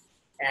 okay?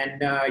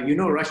 And, you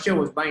know, Russia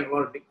was buying a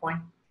lot of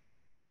Bitcoin.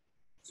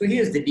 So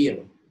here's the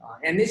deal.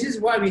 And this is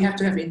why we have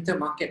to have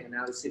intermarket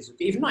analysis,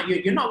 okay? If not,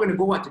 you're not going to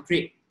go out to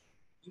trade.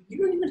 You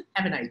don't even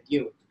have an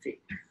idea what to trade.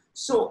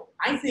 So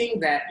I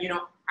think that, you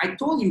know, I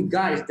told you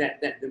guys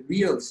that the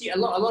real, see, a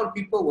lot of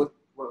people were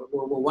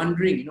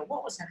wondering, you know,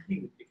 what was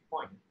happening with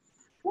Bitcoin?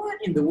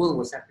 What in the world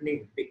was happening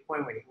with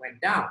Bitcoin when it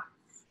went down?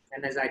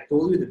 And as I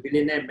told you, the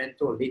billionaire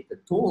mentor later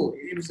told,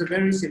 it was a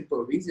very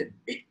simple reason.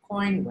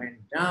 Bitcoin went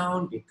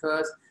down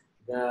because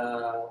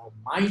the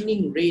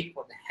mining rate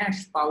or the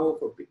hash power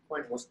for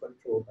Bitcoin was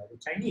controlled by the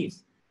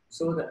Chinese.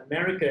 So the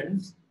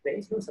Americans, there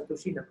is no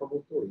Satoshi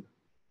Nakamoto.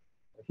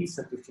 He's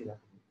Satoshi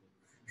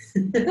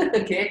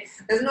Nakamoto. Okay,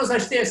 there's no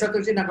such thing as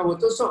Satoshi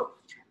Nakamoto. So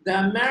the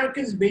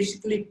Americans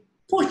basically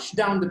pushed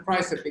down the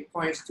price of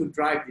Bitcoins to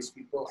drive these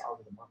people out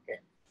of the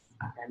market.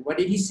 And what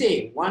did he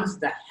say? Once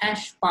the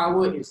hash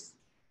power is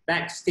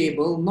back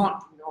stable,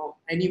 not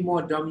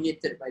anymore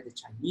dominated by the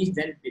Chinese,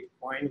 then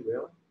Bitcoin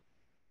will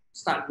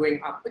start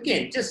going up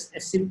again. Just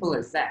as simple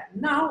as that.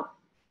 Now,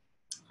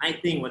 I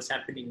think what's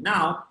happening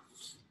now,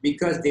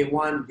 because they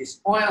want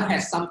this oil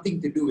has something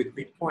to do with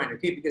Bitcoin,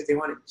 okay? Because they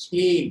want to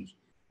change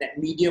that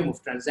medium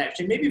of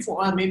transaction. Maybe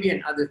for oil, maybe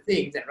in other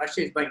things, that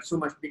Russia is buying so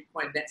much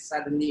Bitcoin that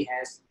suddenly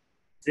has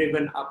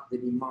driven up the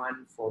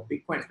demand for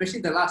Bitcoin,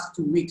 especially the last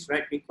 2 weeks,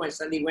 right? Bitcoin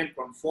suddenly went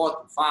from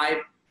 4 to 5.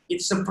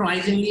 It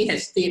surprisingly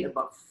has stayed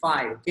above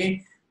 5,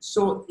 okay?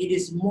 So it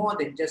is more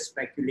than just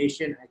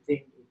speculation. I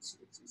think it's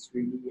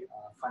really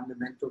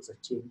fundamentals are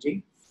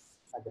changing.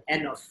 The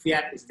end of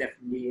fiat is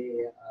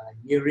definitely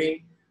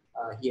nearing.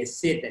 He has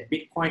said that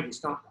Bitcoin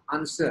is not the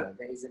answer.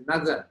 There is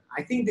another.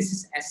 I think this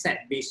is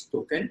asset-based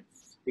token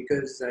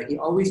because he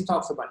always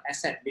talks about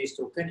asset-based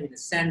token in the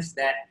sense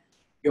that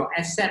your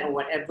asset or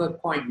whatever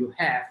coin you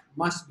have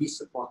must be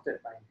supported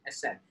by an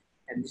asset.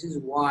 And this is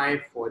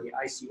why for the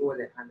ICO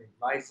that I'm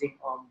advising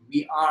on,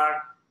 we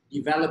are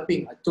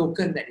developing a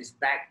token that is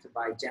backed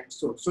by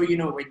gemstone. So, you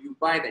know, when you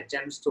buy that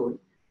gemstone,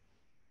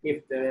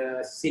 if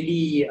the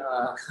silly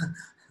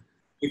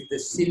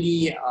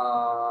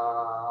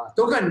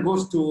token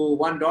goes to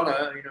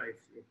 $1, you know,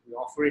 if you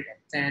offer it at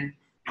 10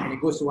 and it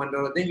goes to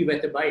 $1, then you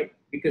better buy it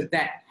because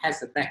that has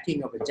the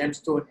backing of a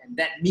gemstone, and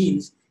that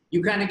means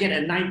you kind of get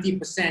a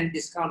 90%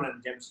 discount on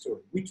a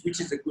gemstone, which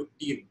is a good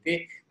deal,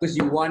 okay? Because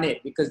you want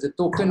it, because the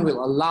token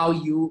will allow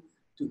you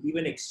to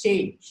even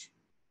exchange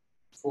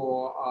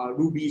for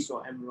rubies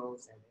or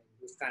emeralds and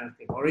this kind of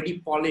thing. Already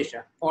polished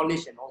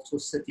and also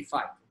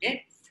certified,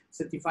 okay?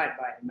 Certified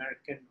by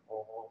American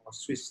or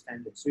Swiss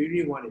standards. So you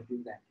really want to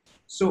do that.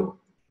 So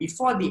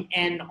before the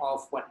end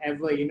of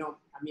whatever, you know,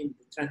 I mean,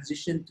 the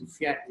transition to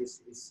fiat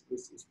is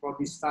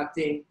probably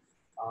starting.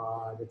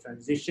 The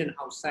transition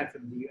outside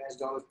from the US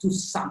dollar to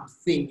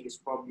something is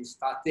probably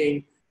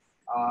starting.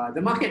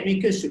 The market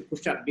makers should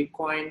push up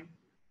Bitcoin,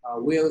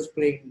 whales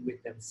playing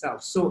with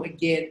themselves. So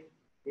again,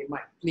 they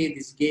might play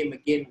this game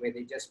again where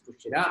they just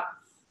push it up.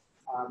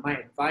 My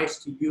advice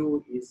to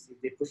you is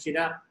if they push it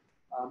up,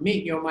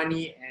 make your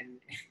money and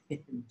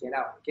get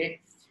out,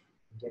 okay?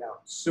 Get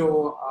out.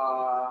 So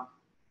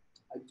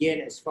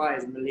again, as far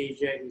as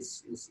Malaysia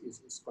is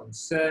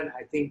concerned,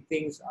 I think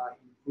things are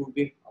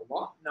improving a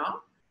lot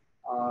now.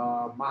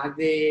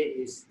 Mahathir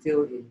is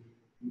still in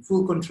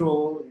full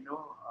control, you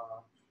know.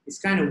 It's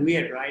kind of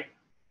weird, right?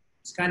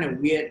 It's kind of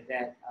weird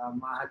that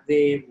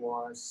Mahathir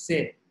was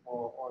said,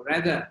 or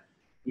rather,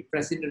 the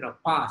president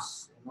of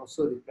PAS and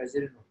also the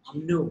president of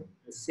UMNO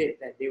has said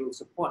that they will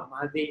support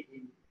Mahathir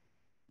in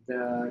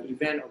the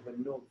event of a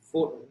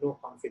vote of no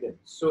confidence.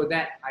 So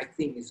that, I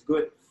think, is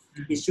good.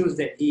 It shows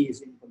that he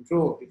is in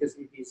control, because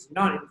if he's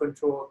not in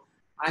control,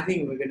 I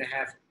think we're going to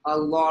have a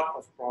lot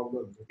of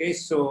problems, okay?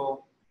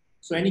 So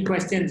any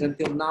questions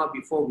until now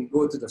before we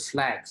go to the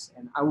flags?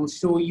 And I will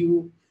show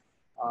you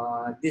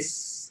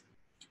this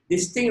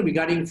thing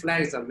regarding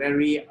flags are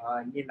very,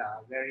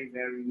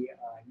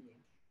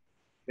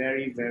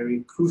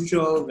 very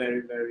crucial,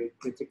 very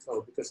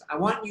critical, because I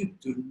want you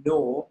to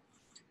know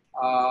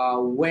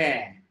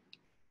where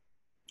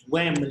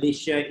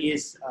Malaysia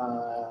is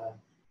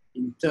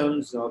in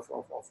terms of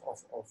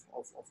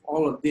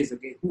all of this,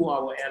 okay, who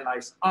our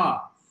allies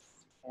are.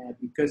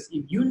 Because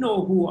if you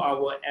know who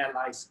our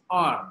allies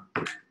are,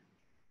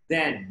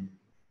 then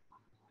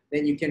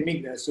you can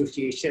make the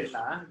association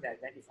that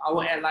if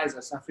our allies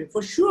are suffering,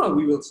 for sure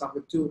we will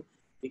suffer too,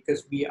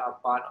 because we are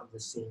part of the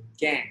same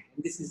gang.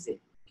 And this is it,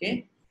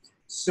 okay?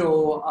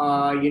 So,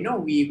 you know,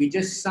 we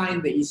just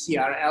signed the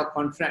ECRL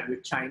contract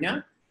with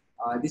China.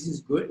 This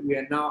is good. We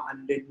are now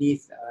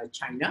underneath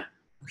China.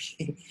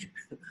 Okay,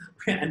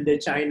 we're under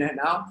China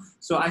now.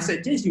 So I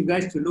suggest you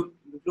guys to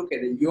look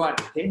at the yuan.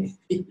 Okay,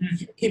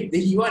 if the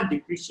yuan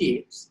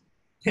depreciates,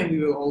 then we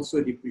will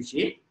also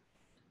depreciate.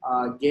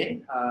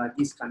 Again,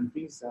 these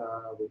countries,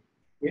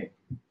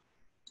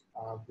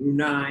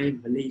 Brunei,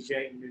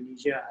 Malaysia,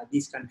 Indonesia,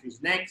 these countries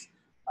next.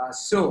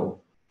 So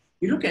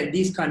you look at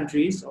these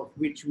countries of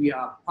which we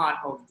are part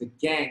of the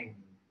gang.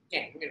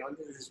 You know,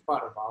 this is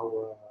part of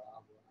our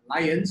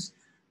alliance.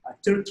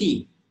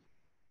 Turkey.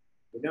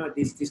 You know,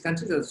 these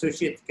countries are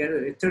associated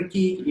together.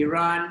 Turkey,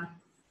 Iran,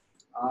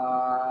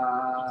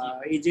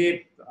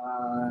 Egypt,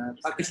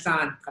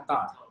 Pakistan,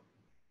 Qatar,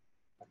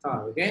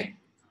 okay?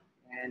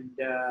 And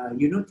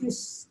you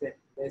notice that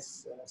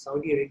there's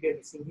Saudi Arabia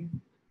missing here.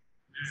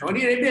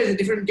 Saudi Arabia is a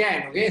different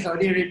gang, okay?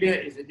 Saudi Arabia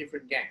is a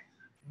different gang.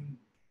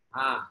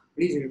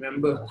 Please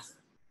remember,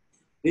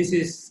 this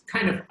is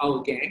kind of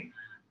our gang.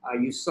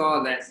 You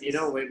saw that, you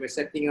know, we're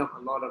setting up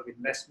a lot of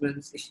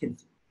investments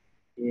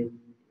in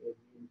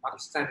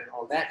Pakistan and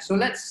all that. So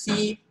let's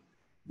see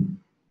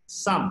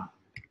some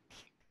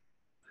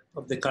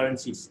of the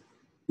currencies.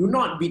 Do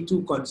not be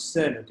too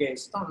concerned, okay?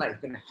 It's not like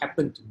it's going to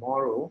happen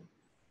tomorrow.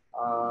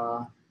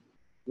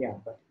 Yeah,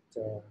 but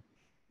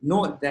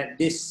note that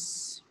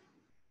this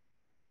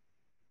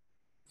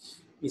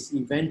is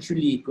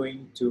eventually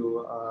going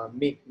to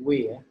make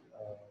way,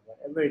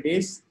 whatever it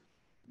is.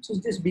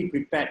 Just be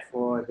prepared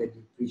for the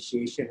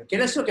depreciation. Okay,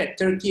 let's look at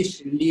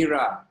Turkish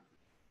lira.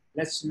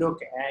 Let's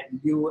look at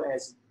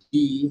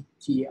USD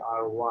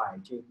TRY.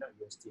 Okay, not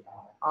USD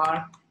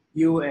RR,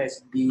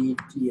 USD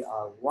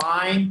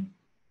TRY.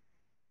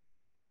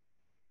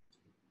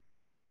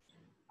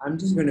 I'm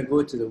just going to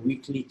go to the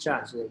weekly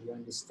chart so that you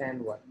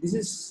understand what this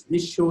is.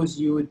 This shows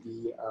you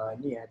the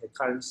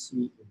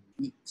currency in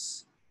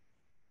weeks.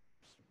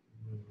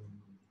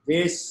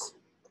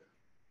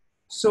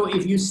 So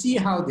if you see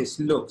how this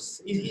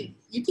looks, you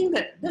think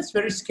that that's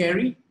very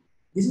scary?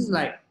 This is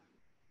like,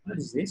 what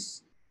is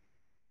this?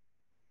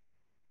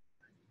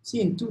 See,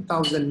 in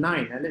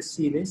 2009, let's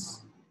see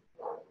this.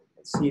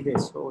 Let's see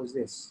this. What was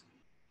this?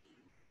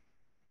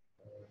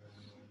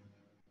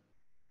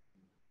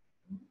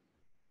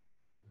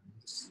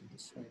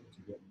 Just trying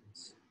to get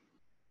this.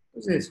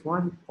 What's this?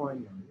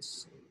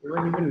 1.9. It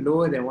went even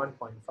lower than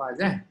 1.5.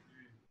 There,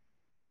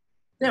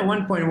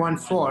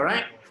 1.14,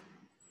 right?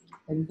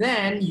 And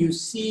then you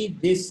see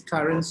this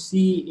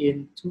currency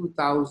in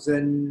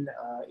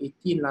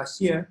 2018,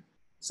 last year,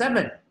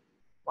 7.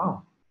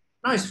 Wow.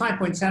 Now it's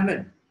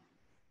 5.7.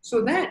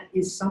 So that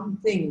is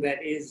something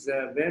that is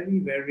very,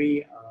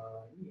 very,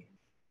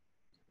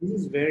 this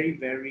is very,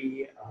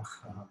 very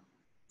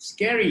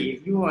scary.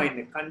 If you are in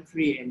a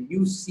country and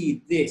you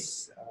see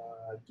this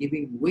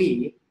giving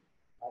way,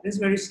 that's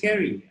very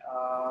scary.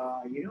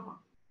 You know,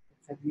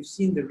 have you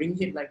seen the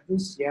ringgit like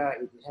this? Yeah,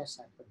 it has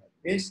happened like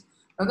this.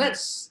 Now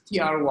that's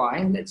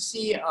TRY. Let's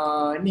see,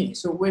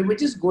 so we're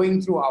just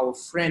going through our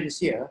friends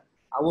here,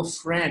 our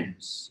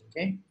friends,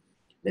 okay?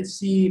 Let's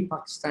see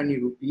Pakistani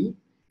rupee,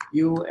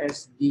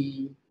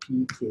 USD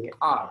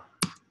PKR.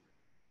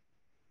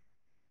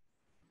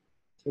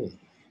 Okay,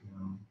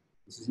 now,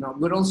 this is not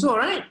good also,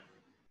 right?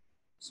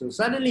 So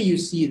suddenly you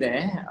see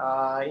there,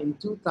 in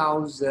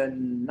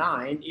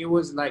 2009, it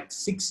was like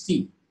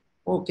 60.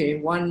 Okay,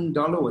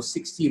 $1 was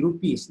 60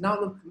 rupees.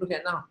 Now look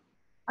at now,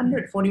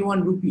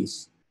 141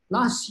 rupees.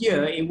 Last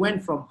year, it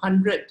went from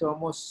 100 to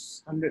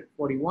almost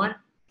 141,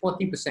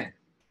 40%.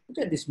 Look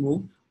at this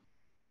move.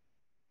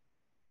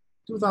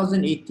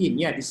 2018,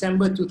 yeah,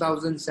 December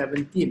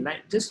 2017,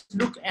 right? Just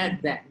look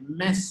at that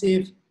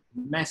massive,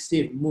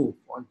 massive move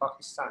on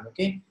Pakistan,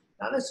 okay?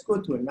 Now let's go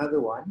to another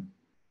one.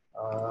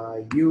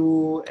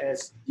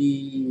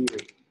 USD,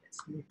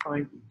 let me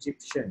find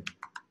Egyptian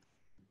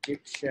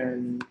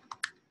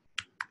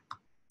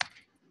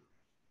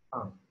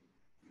pound.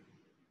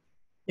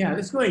 Yeah,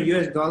 let's go to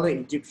US dollar,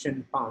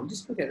 Egyptian pound.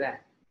 Just look at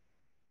that.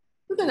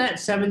 Look at that,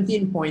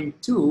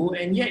 17.2,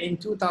 and yet in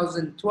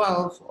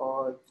 2012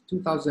 or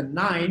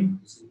 2009,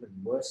 this is even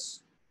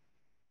worse,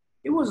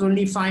 it was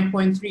only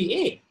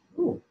 5.38.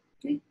 Oh,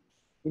 okay.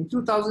 In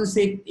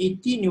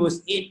 2018, it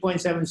was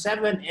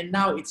 8.77, and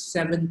now it's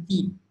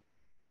 17.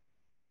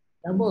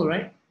 Double,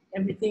 right?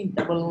 Everything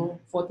double,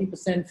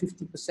 40%,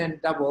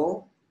 50%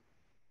 double.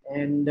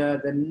 And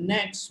the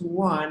next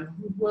one,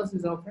 who was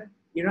this, our friend?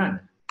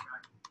 Iran.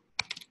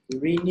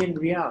 Iranian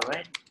Rial,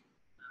 right?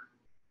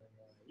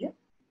 Yep.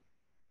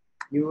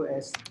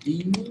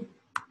 USD,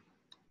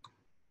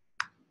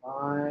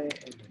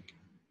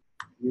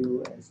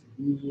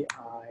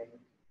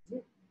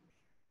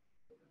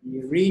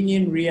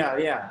 Iranian Rial,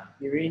 yeah.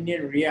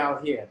 Iranian Rial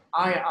here.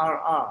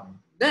 IRR.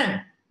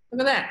 There, look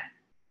at that.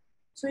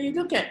 So you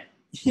look at,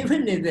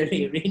 even in the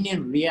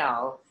Iranian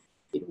Rial,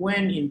 it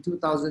went in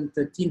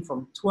 2013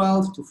 from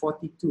 12 to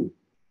 42.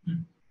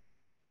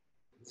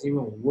 It's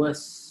even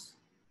worse.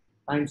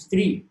 Times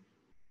 3,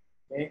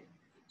 okay?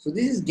 So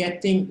this is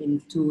getting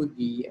into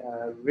the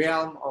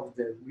realm of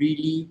the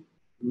really,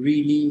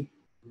 really,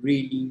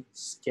 really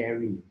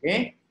scary,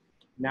 okay?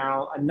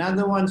 Now,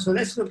 another one, so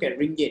let's look at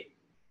ringgit.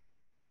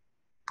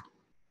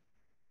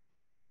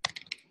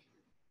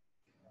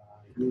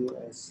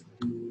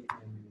 USD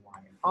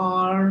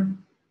NYR.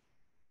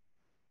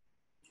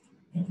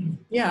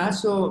 Yeah,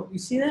 so you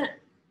see that?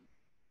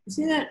 You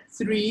see that?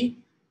 3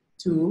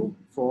 to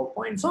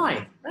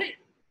 4.5, right?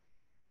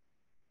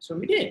 So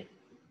we did.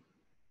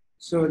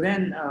 So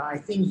then I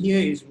think here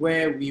is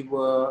where we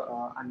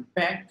were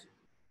unpacked.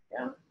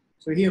 Yeah.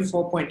 So here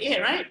 4.8,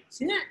 right?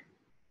 See that?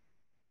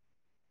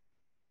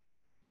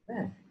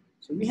 Yeah.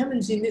 So we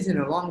haven't seen this in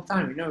a long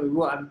time. You know, we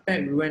were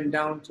unpacked. We went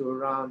down to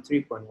around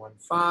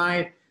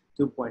 3.15,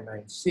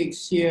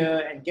 2.96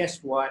 here, and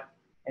guess what?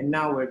 And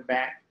now we're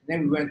back.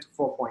 Then we went to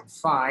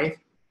 4.5,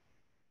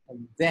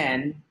 and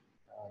then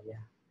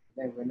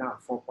then we're now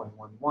at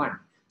 4.11.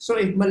 So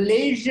if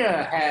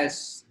Malaysia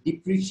has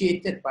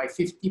depreciated by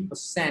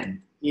 50%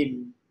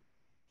 in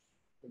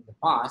the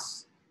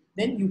past,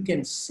 then you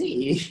can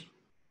say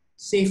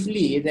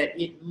safely that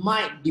it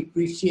might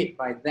depreciate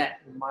by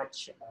that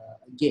much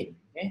again.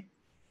 Okay?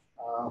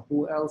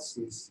 Who else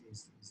is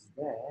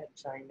there?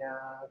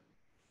 China.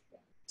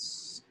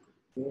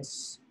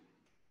 This.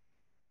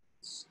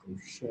 Let's go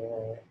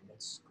share.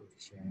 Let's go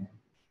share.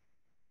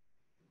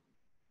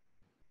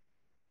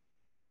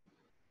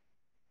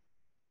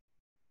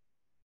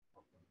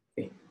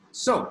 Okay.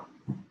 So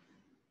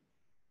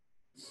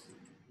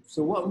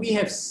what we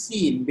have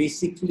seen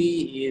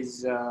basically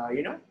is,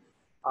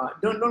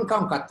 don't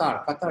count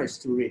Qatar. Qatar is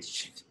too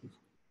rich.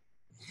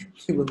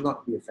 It will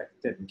not be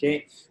affected,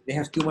 okay? They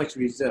have too much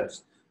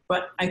reserves.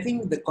 But I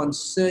think the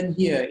concern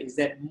here is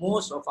that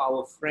most of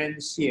our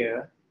friends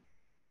here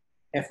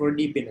have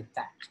already been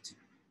attacked.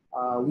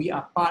 We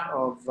are part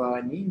of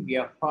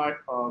the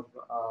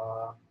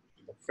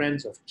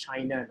Friends of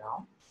China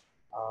now.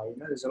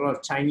 There's a lot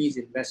of Chinese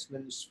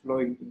investments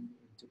flowing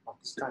into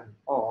Pakistan and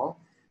all.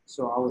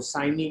 So our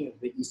signing of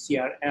the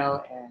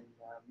ECRL and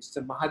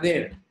Mr.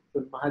 Mahathir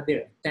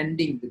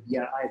attending the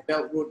BRI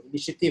Belt Road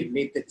Initiative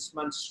later this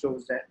month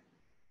shows that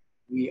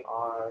we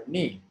are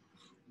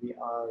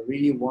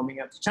really warming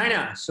up to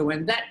China. So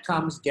when that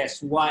comes,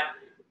 guess what?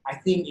 I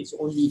think it's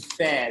only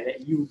fair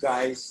that you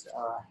guys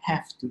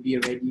have to be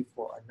ready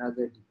for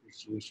another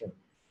depreciation,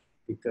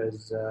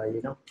 because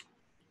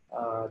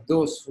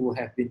those who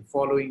have been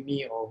following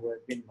me or who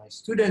have been my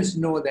students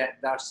know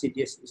that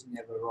Darcidius is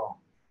never wrong.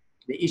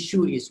 The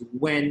issue is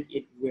when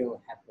it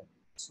will happen.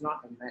 It's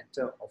not a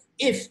matter of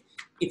if,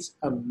 it's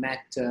a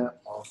matter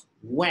of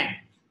when.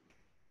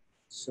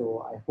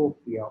 So I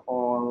hope we are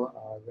all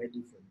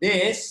ready for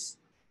this.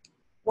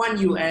 1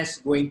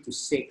 US going to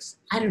 6.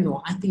 I don't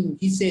know. I think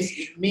he says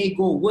it may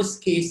go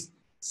worst case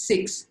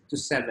 6 to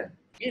 7.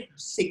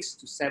 6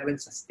 to 7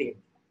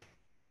 sustained.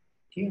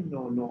 Okay,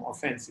 no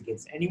offense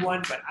against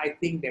anyone, but I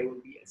think there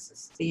will be a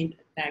sustained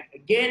attack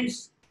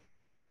against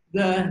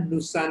the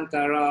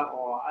Nusantara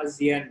or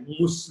ASEAN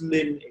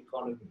Muslim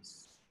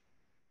economies.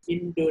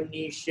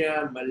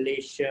 Indonesia,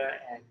 Malaysia,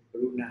 and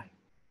Brunei.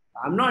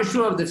 I'm not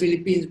sure of the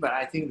Philippines, but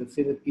I think the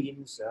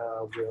Philippines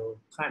will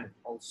kind of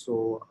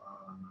also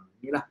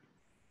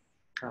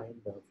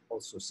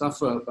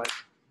suffer. But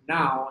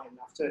now and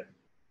after,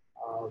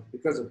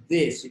 because of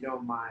this,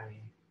 my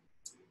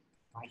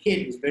head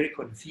is very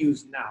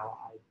confused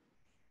now.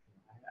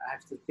 I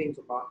have to think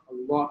about a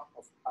lot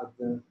of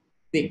other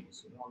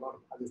things. A lot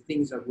of other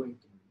things are going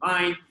to my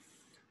mind.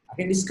 I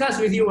can discuss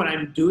with you what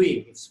I'm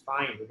doing. It's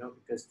fine,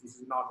 because this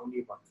is not only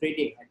about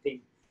trading. I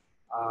think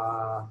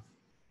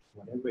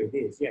whatever it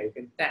is, you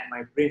can tap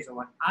my brains on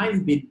what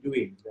I've been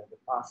doing the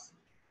past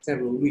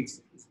several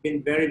weeks. It's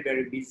been very,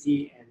 very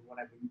busy, and what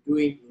I've been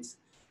doing is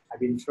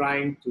I've been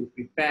trying to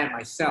prepare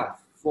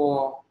myself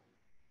for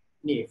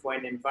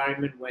an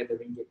environment where the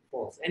ringgit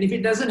falls. And if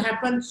it doesn't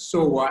happen,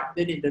 so what?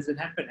 Then it doesn't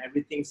happen.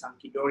 Everything's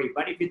hunky-dory.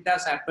 But if it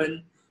does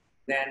happen,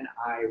 then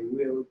I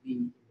will be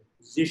in a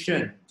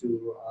position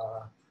to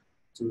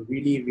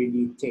really,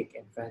 really take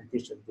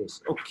advantage of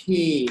this.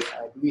 Okay,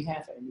 do we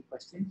have any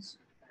questions?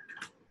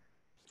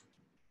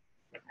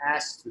 You can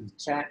ask to the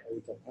chat, or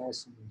you can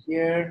ask me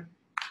here.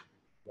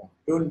 Yeah,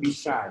 don't be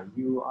shy.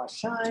 You are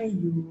shy,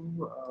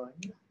 you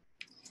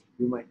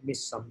might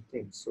miss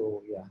something.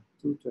 So yeah,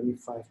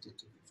 225 to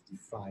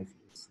 255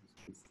 is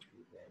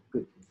basically there.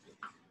 Good.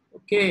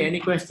 Okay, any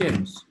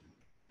questions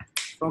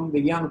from the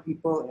young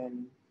people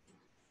and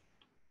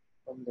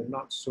from the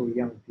not so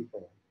young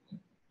people?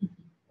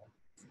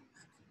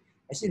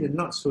 I see the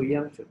not so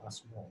young should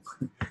ask more.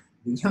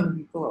 The young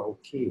people are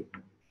okay.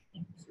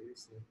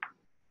 Seriously.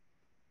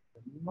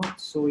 The not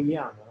so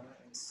young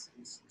is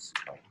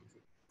quite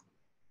difficult.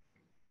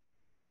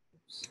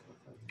 Oops,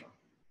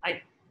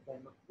 I'm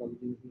not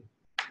plugged in here.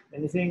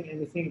 Anything?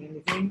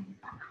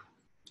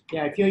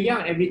 Yeah, if you're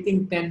young,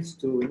 everything tends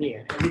to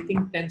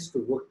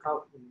work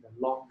out in the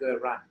longer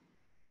run.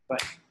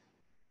 But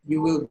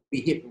you will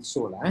be hit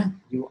also.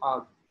 You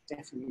are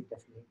definitely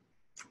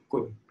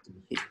going to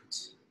be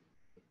hit.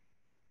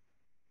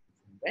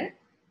 Okay?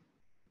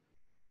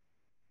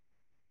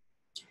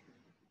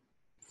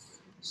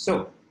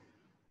 So,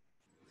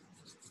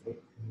 let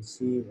me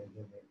see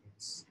whether there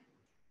is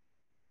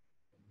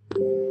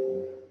anything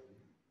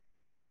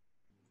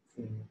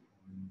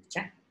on the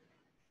chat.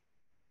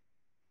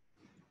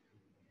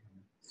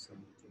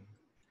 Something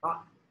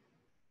hot.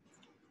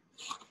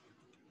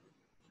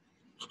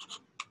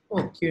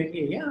 Oh,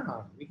 Q&A.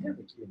 Yeah, we have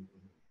a Q&A.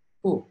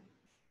 Oh,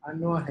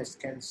 Anwar has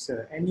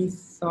cancer. Any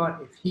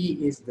thought if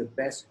he is the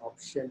best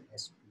option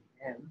as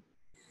PM?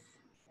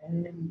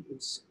 And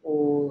it's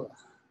all...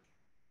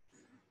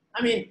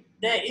 I mean,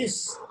 there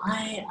is...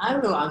 I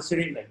will answer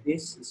it like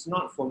this. It's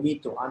not for me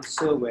to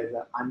answer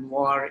whether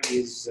Anwar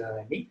is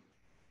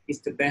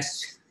the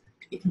best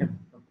PM.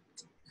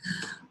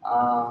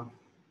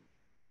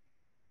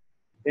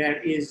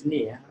 There is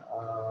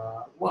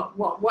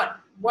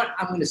what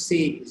I'm going to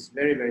say is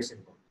very, very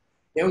simple.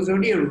 There was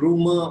already a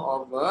rumor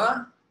of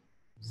a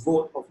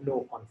vote of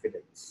no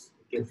confidence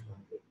against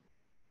Mahathir.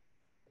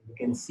 You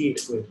can see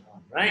it going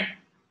on, right?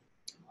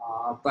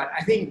 But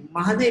I think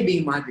Mahathir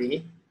being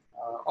Mahathir,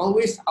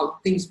 always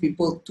outthinks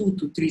people 2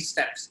 to 3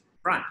 steps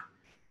in front.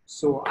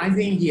 So I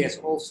think he has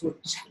also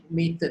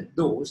checkmated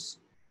those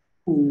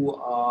who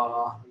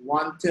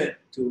wanted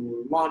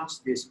to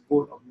launch this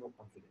vote of no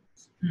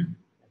confidence.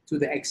 To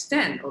the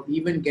extent of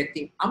even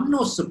getting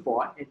UMNO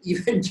support and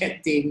even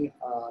getting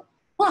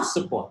PAS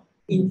support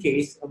in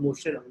case a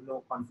motion of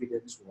no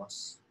confidence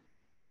was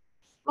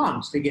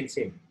launched against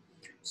him.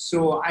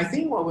 So I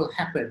think what will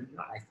happen,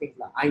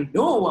 I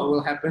know what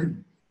will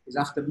happen is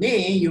after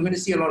May, you're going to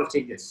see a lot of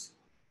changes.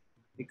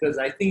 Because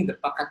I think the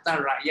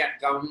Pakatan Rakyat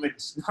government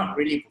is not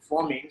really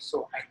performing.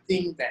 So I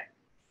think that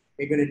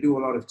they're going to do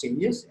a lot of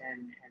changes.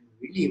 And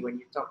really, when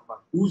you talk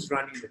about who's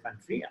running the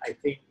country, I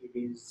think it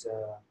is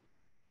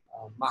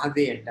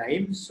Mahathir and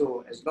Daim.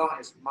 So as long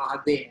as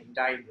Mahathir and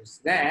Daim is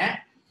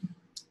there,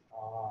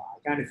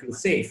 I kind of feel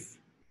safe.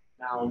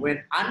 Now,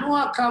 when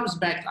Anwar comes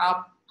back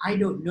up, I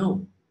don't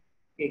know.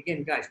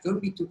 Again, guys, don't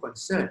be too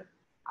concerned.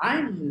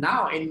 I'm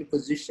now in a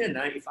position,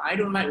 if I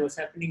don't like what's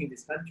happening in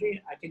this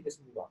country, I can just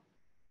move on.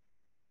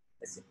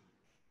 That's it.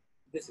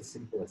 This is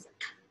simple as that.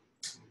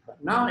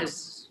 But now,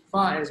 as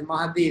far as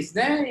Mahathir is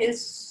there,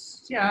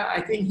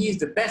 I think he's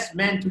the best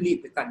man to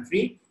lead the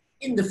country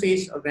in the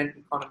face of an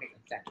economic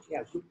attack.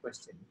 Yeah, good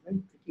question.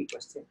 Very tricky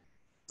question.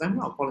 I'm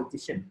not a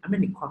politician. I'm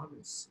an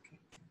economist. Okay?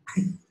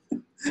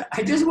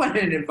 I just want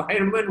an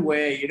environment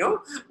where,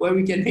 where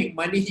we can make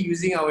money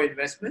using our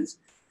investments,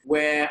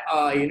 where,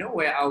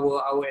 where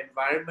our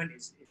environment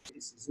is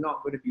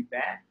not going to be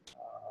bad.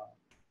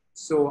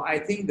 So I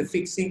think the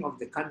fixing of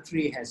the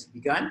country has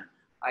begun.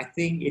 I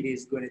think it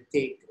is going to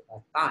take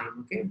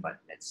time, okay? But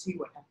let's see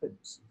what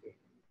happens. Okay,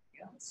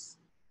 yes.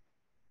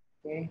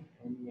 Okay,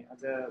 any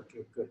other?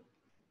 Okay, good.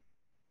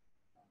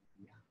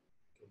 Yeah,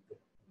 okay, good.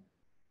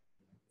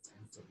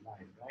 Answer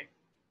live, right?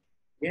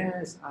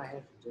 Yes, I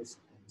have just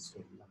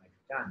answered live.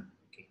 Done.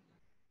 Okay.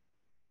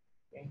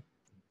 Okay.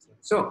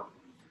 So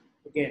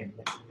again,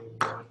 let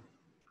me.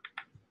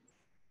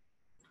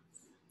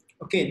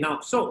 Okay, now,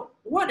 so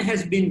what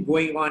has been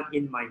going on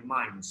in my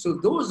mind? So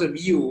those of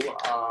you,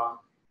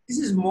 this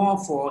is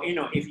more for,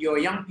 if you're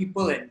young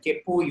people and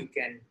kepo, you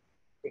can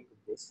think of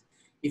this.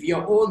 If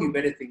you're old, you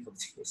better think of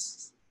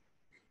this.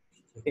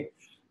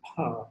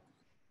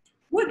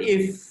 What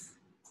if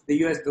the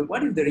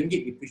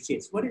ringgit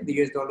depreciates? What if the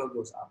US dollar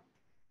goes up?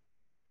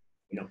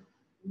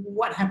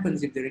 What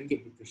happens if the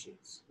ringgit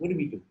depreciates? What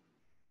do?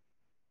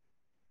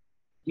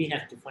 We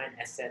have to find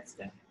assets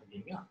that are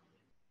going up.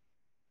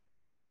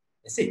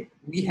 That's it.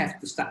 We have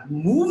to start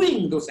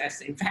moving those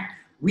assets. In fact,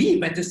 we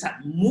better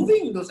start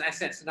moving those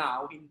assets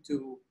now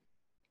into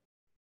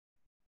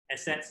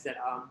assets that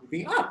are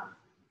moving up.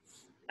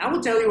 I will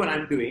tell you what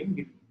I'm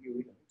doing.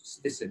 You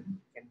just listen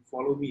and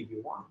follow me if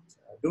you want.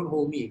 Don't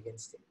hold me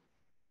against it.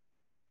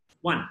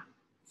 1,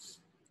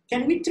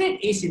 can we trade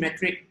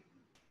asymmetric,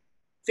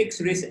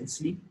 fixed risk and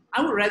sleep?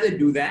 I would rather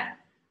do that.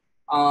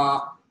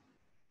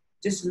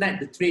 Just let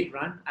the trade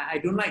run. I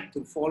don't like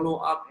to follow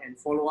up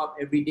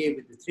every day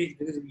with the trades,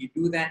 because if you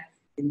do that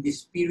in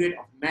this period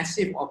of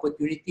massive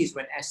opportunities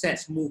when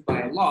assets move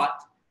by a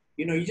lot,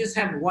 you just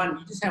have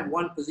one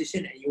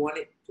position and you want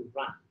it to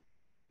run.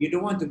 You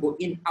don't want to go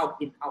in, out,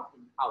 in, out,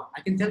 in, out.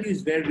 I can tell you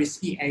it's very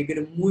risky and you're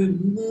going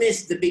to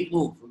miss the big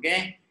move,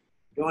 okay?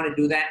 You don't want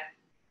to do that.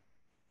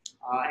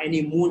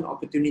 Any moon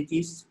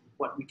opportunities,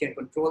 what we can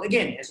control.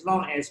 Again, as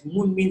long as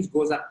moon means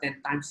goes up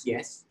 10 times,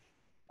 yes.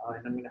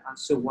 And I'm going to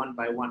answer one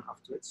by one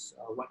afterwards.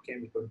 What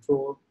can we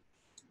control?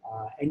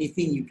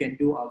 Anything you can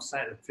do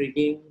outside of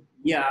trading?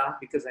 Yeah,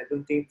 because I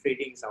don't think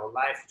trading is our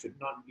life, should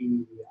not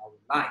be our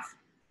life.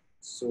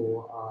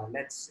 So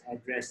let's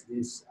address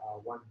this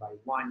one by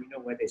one.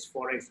 Whether it's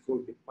Forex,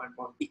 gold, Bitcoin,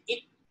 bond,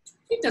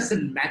 it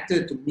doesn't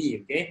matter to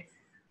me, okay?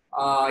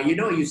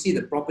 You see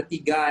the property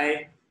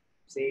guy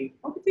say,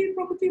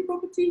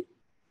 property.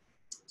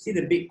 See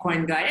the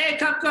Bitcoin guy, hey,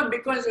 come,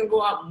 Bitcoin's going to go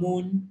up,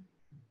 moon.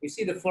 You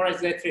see the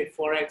Forex guy trade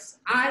Forex.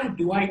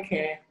 Do I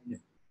care? No.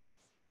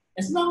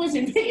 As long as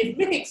it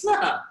makes,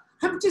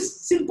 I'm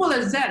just simple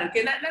as that,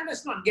 okay?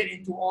 Let's not get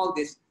into all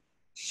this.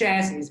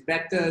 Shares is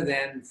better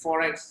than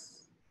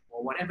Forex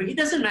or whatever. It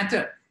doesn't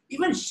matter.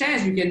 Even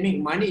shares, you can make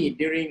money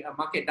during a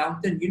market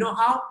downturn. You know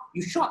how?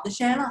 You short the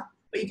share,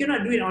 but you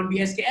cannot do it on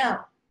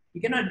BSKL.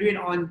 You cannot do it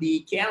on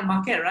the KL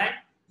market, right?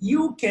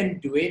 You can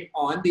do it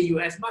on the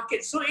US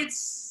market. So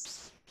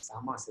it's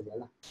sama saja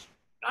lah.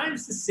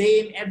 It's the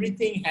same.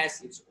 Everything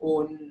has its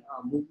own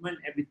movement.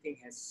 Everything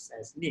has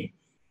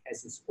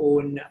its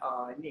own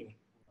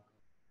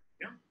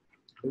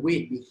the way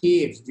it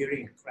behaves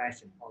during a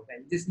crash and all that.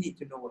 You just need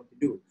to know what to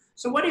do.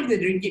 So what if the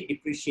ringgit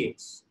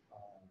depreciates?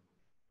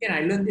 Again,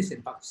 I learned this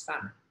in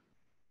Pakistan.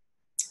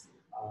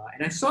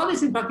 And I saw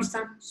this in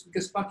Pakistan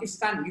because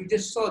Pakistan, you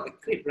just saw the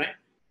clip, right?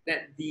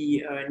 That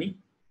the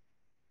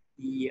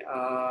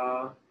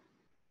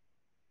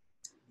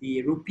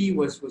rupee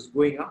was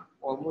going up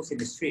almost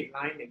in a straight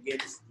line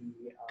against the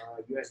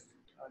US.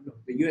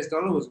 The US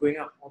dollar was going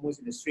up almost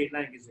in a straight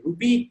line against the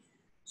rupee.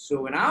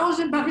 So when I was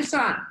in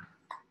Pakistan,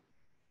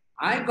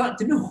 I got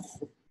to know.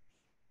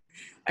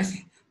 I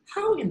said,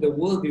 how in the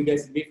world do you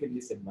guys live in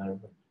this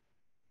environment?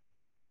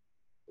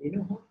 You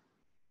know how?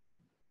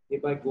 They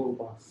buy gold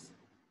bars.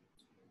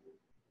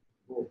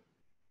 Gold.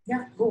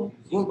 Yeah, gold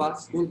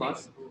bars, gold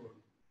bars.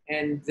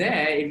 And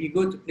there, if you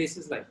go to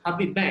places like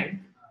Habib Bank,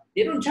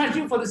 they don't charge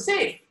you for the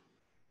safe.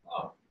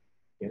 Oh,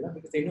 yeah,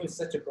 because they know it's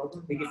such a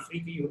problem, they give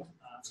free to you.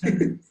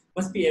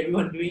 Must be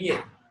everyone doing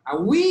it.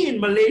 Are we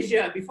in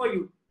Malaysia, before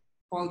you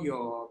call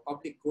your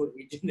public gold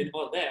agent and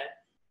all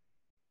that,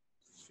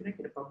 should I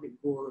get a public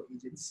gold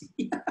agency?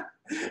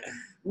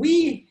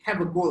 We have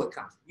a gold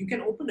account. You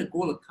can open a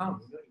gold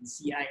account, you know, in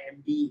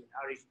CIMB, in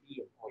RHB,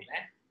 and all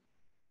that.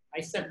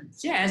 I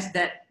suggest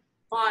that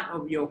part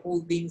of your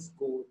holdings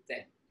go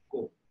there,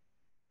 gold.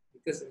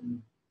 Because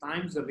in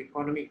times of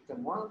economic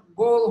turmoil,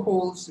 gold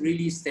holds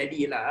really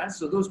steady.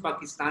 So those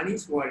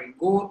Pakistanis who are in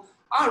gold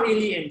are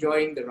really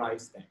enjoying the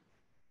rise there.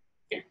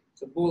 Okay,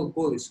 so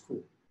gold is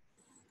cool.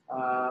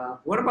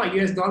 What about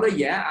US dollar?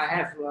 Yeah, I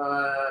have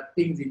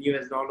things in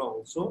US dollar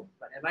also.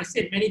 But as I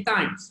said many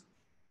times,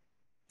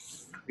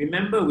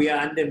 remember we are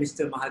under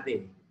Mr.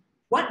 Mahathir.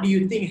 What do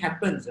you think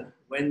happens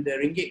when the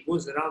ringgit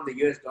goes around the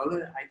US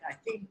dollar? I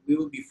think we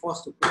will be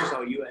forced to close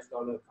our US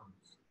dollar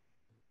accounts.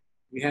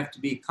 We have to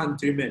be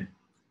countrymen.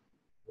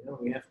 You know,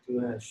 we have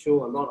to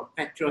show a lot of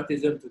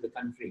patriotism to the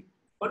country.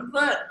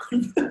 Convert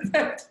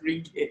that to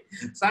ringgit.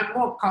 So I'm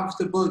more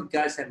comfortable you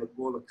guys have a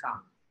gold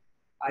account.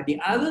 The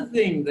other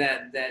thing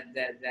that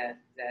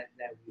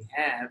we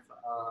have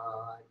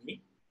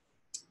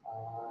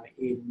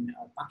in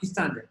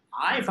Pakistan that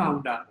I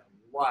found out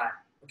what.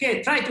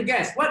 Okay, try to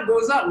guess what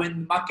goes up when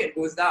the market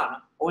goes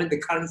down or when the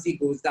currency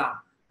goes down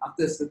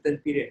after a certain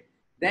period.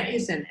 There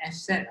is an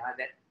asset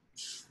that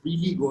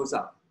really goes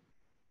up,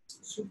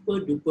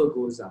 super duper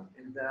goes up,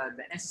 and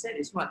the asset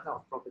is what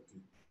now?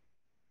 Property.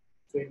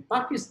 So in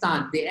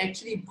Pakistan, they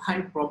actually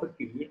buy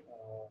property.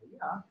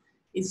 Yeah,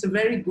 it's a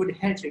very good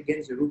hedge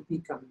against the rupee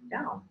coming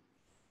down.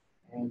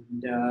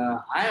 And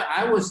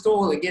I was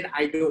told, again,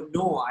 I don't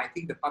know, I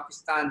think the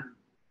Pakistan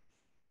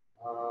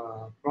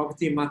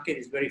property market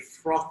is very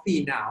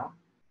frothy now,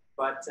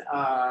 but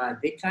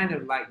they kind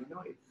of like, you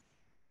know,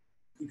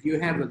 if you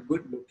have a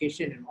good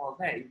location and all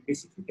that, you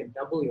basically can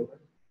double your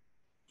money.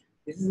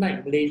 This is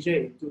like Malaysia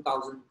in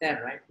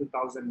 2010, right?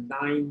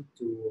 2009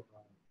 to,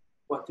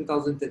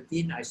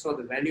 2013, I saw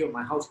the value of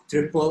my house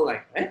triple,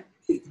 like, eh?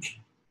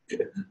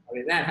 I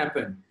mean, that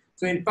happened.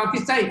 So in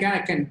Pakistan, you kind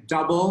of can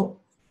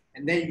double,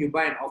 and then you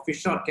buy an office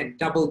shop, can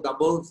double.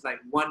 It's like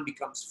one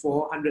becomes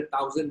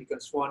 400,000,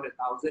 becomes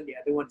 400,000. The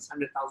other one is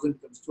 100,000,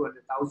 becomes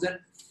 200,000.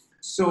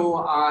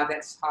 So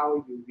that's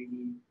how you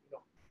really, you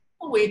know,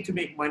 a way to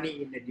make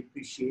money in a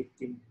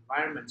depreciating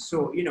environment.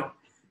 So, you know,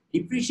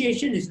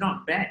 depreciation is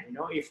not bad. You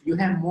know, if you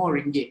have more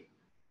ringgit,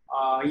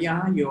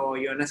 yeah,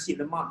 your nasi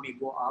lemak may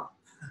go up.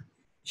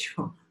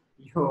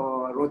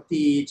 Your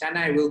roti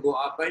canai will go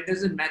up, but it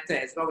doesn't matter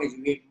as long as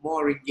you get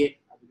more ringgit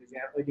because you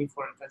are earning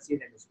foreign currency,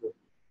 then it's good.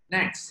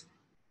 Next,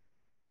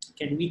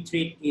 can we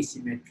trade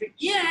asymmetric?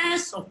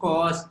 Yes, of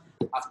course.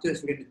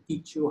 Afterwards, we're going to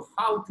teach you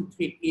how to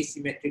trade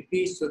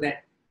asymmetrically so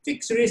that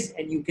fixed risk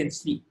and you can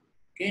sleep.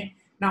 Okay.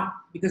 Now,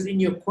 because in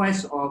your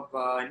quest of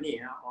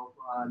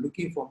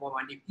looking for more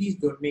money, please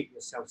don't make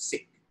yourself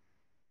sick.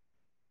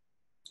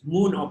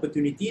 Moon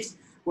opportunities.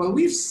 Well,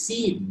 we've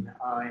seen,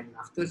 and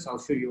afterwards I'll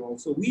show you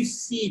also, we've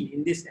seen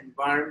in this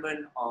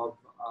environment of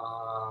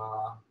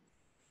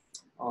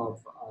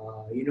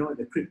you know,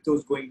 the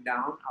cryptos going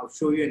down. I'll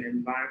show you an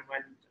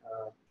environment.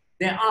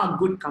 There are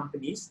good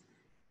companies.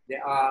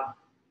 There are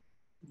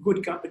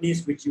good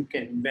companies which you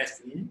can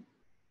invest in.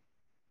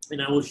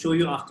 And I will show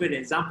you after an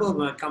example of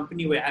a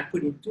company where I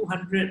put in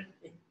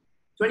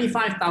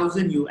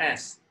 25,000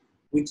 US,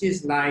 which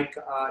is like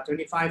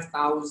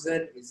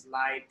 25,000 is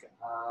like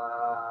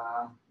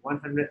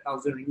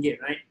 100,000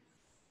 ringgit, right?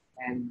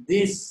 And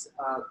this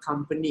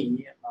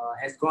company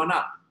has gone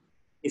up.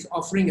 It's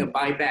offering a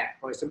buyback,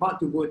 or it's about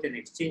to go to an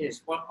exchange.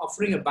 It's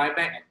offering a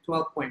buyback at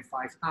 12.5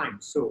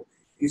 times. So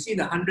you see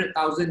the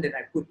 100,000 that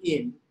I put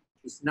in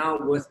is now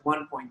worth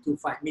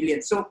 1.25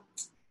 million. So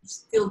you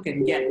still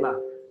can get lah.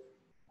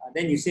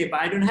 Then you say, but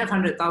I don't have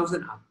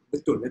 100,000.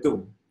 Betul.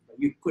 But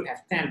you could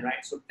have 10,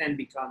 right? So 10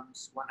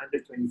 becomes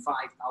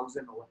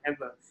 125,000 or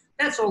whatever.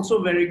 That's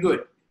also very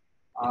good.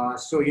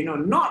 So, you know,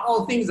 not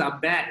all things are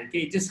bad, okay?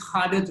 It's just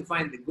harder to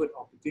find the good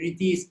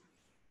opportunities.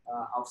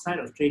 Outside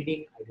of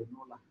trading, I don't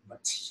know,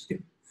 but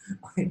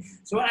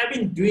so what I've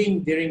been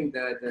doing during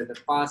the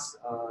past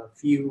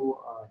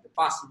the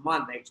past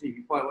month actually,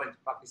 before I went to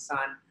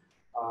Pakistan,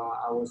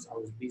 I was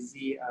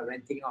busy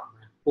renting out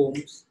my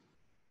homes.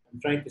 I'm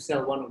trying to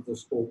sell one of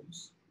those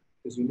homes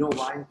because you know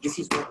why? This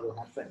is what will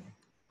happen.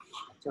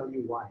 I'll tell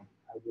you why.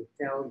 I will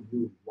tell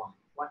you why.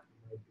 What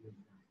am I doing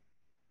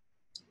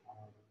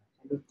now?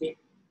 Annotate.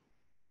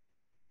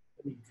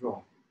 Let me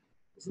draw.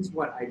 This is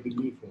what I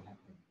believe will happen.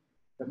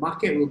 The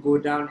market will go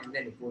down and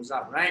then it goes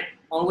up, right?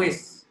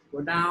 Always go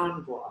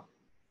down, go up.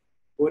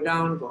 Go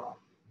down, go up.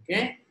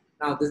 Okay?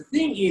 Now the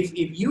thing is,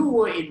 if you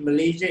were in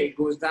Malaysia, it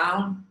goes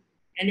down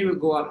and it will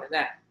go up like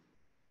that.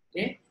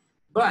 Okay?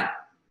 But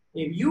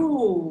if you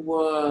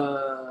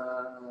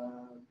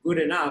were good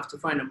enough to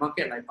find a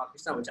market like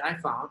Pakistan, which I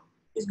found,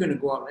 It's going to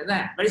go up like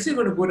that, but it's still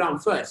going to go down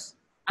first.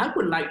 I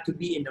would like to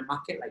be in a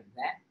market like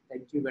that.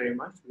 Thank you very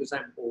much, because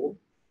I'm old.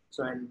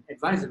 So I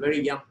advise a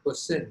very young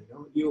person,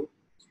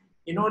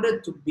 in order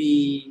to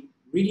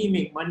really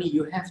make money,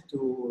 you have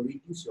to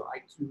reduce your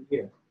IQ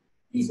here.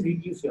 Please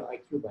reduce your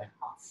IQ by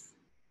half.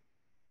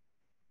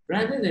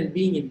 Rather than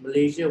being in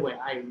Malaysia where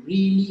I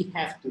really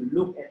have to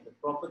look at the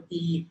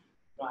property,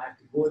 I have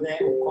to go there,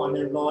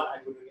 corner lot,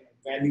 I go to get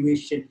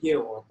valuation here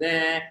or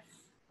there.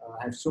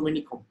 I have so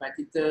many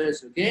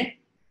competitors, okay?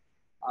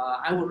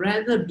 I would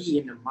rather be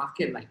in a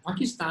market like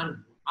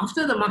Pakistan.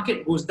 After the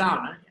market goes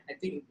down, I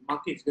think the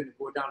market is going to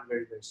go down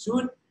very, very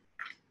soon,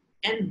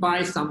 and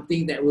buy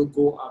something that will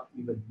go up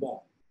even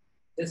more.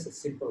 Just as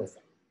simple as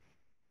that.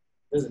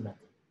 Doesn't matter.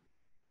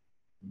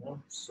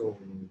 So,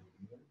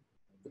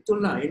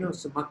 betul lah,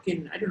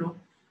 semakin, I don't know,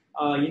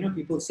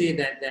 people say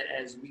that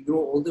as we grow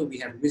older, we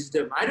have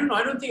wisdom. I don't know,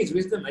 I don't think it's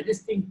wisdom. I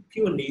just think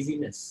pure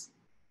laziness.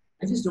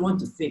 I just don't want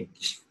to think.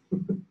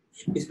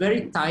 It's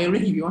very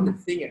tiring if you want to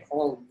think at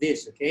all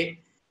this, okay?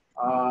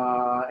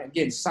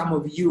 Again, some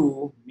of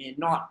you may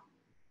not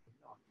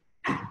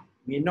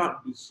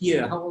be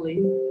here. How old are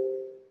you?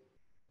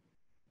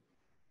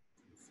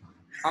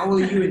 How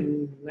old are you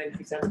in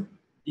 97?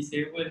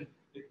 57,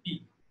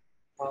 50.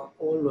 How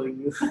old are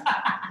you?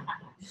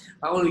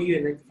 How old are you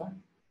in 95?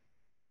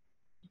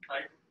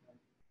 55.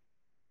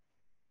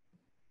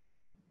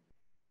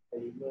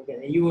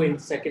 And you were in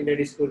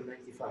secondary school in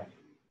 95.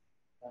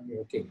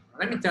 Okay,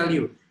 let me tell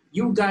you,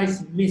 you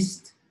guys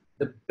missed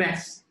the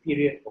best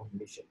period of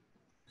Malaysia.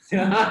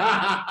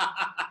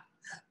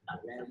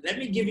 Let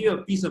me give you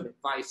a piece of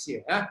advice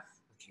here.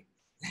 Okay.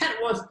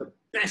 That was the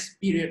best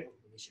period of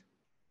Malaysia.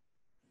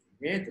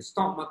 Okay, the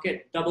stock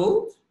market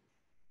doubled.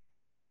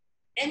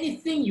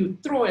 Anything you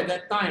throw at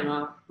that time,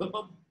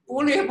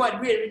 boleh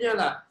buat duit je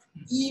lah.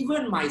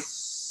 Even my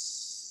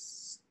stupidest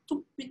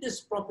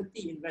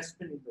property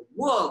investment in the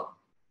world,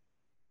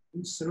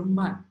 in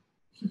Seremban,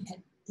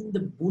 in the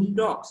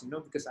boondocks,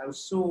 because I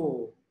was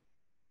so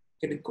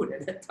good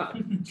at that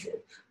time.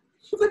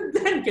 Even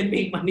then can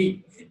make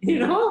money,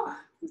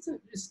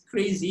 It's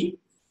crazy.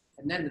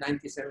 And then the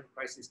 97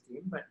 crisis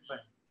came, but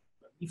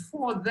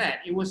before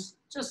that, it was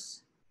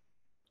just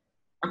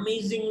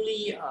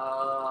amazingly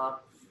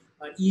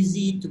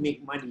easy to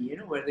make money,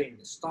 whether in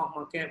the stock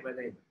market,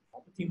 whether in the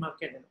property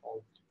market, and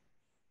all.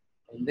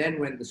 And then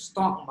when the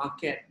stock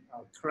market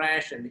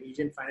crashed and the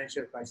Asian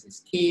financial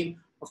crisis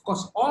came, of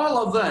course, all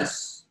of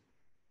us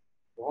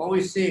were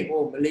always saying,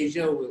 oh,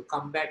 Malaysia will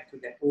come back to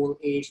that old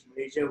age.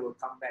 Malaysia will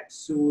come back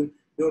soon.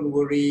 Don't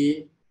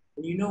worry.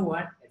 And you know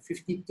what? At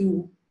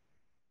 52,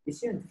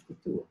 this year I'm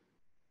 52,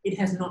 it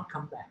has not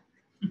come back.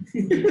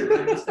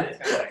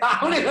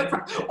 Only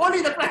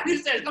the Prime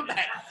Minister has come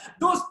back.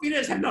 Those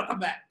periods have not come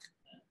back.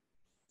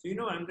 So you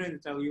know what I'm going to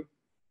tell you?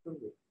 Don't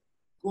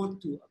go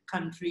to a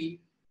country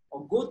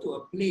or go to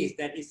a place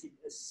that is in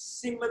a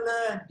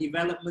similar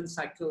development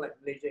cycle like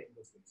Malaysia in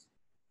those days.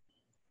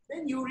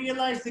 Then you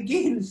realize the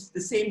gains, the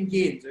same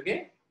gains,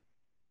 okay?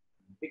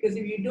 Because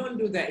if you don't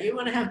do that, you're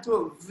going to have to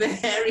work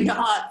very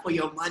hard for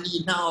your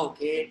money now,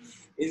 okay?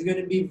 It's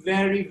going to be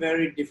very,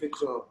 very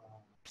difficult.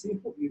 So I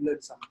hope you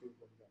learned something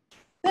from that.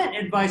 That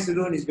advice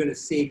alone is going to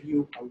save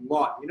you a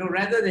lot.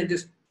 Rather than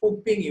just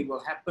hoping it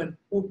will happen,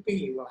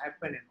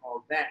 and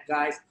all that,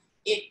 guys,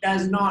 it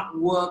does not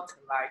work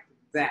like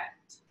that.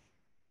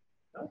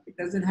 No, it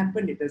doesn't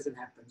happen, it doesn't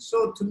happen.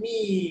 So to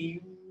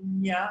me,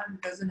 yeah,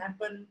 it doesn't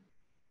happen.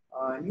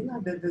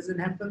 That doesn't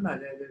happen.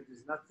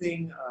 There's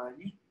nothing.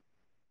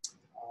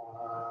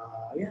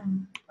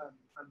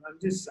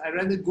 I'd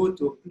rather go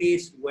to a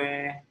place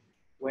where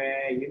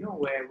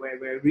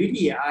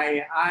really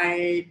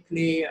I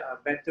play a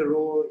better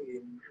role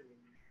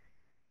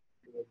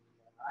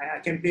I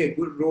can play a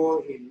good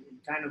role in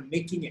kind of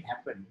making it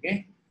happen,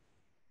 okay?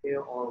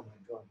 They're all my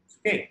drawings.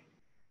 Okay.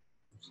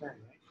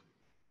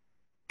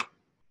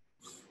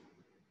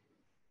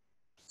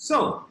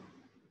 So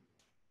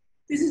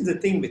this is the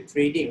thing with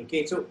trading,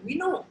 okay? So we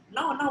know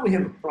now we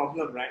have a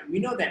problem, right? We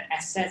know that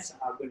assets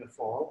are going to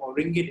fall, or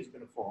ringgit is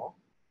going to fall.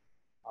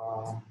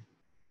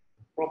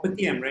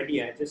 Property, I'm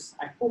ready. I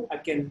hope I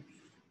can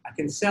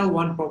sell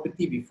one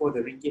property before the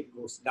ringgit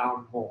goes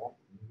down more.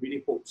 I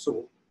really hope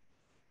so.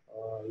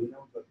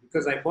 But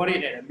because I bought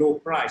it at a low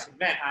price. In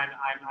fact,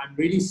 I'm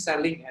really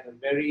selling at a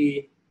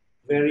very,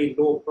 very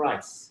low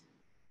price.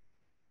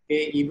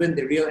 Okay, even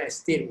the real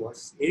estate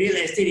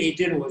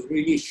agent was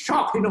really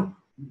shocked,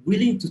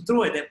 willing to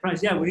throw at that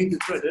price. Yeah, willing to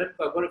throw at that.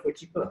 I got it for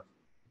cheaper.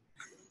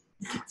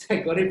 So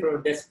I got it from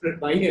a desperate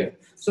buyer.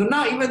 So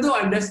now, even though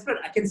I'm desperate,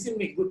 I can still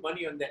make good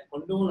money on that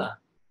condo.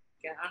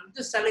 Okay, I'm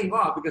just selling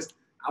off because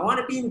I want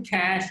to be in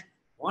cash,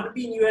 I want to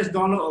be in US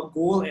dollar or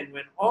gold, and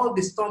when all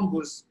this storm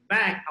goes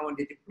back, I want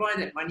to deploy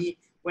that money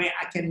where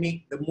I can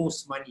make the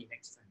most money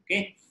next time.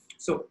 Okay,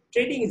 so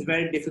trading is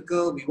very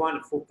difficult. We want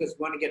to focus,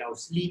 we want to get our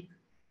sleep,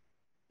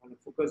 we want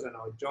to focus on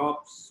our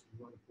jobs, we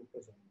want to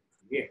focus on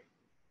our career.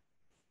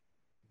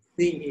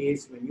 The thing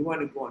is, when you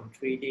want to go on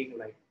trading,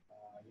 like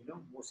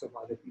most of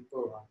other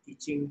people are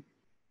teaching,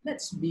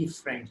 let's be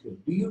frank here.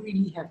 Do you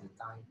really have the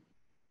time?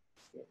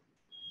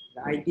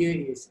 The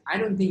idea is, I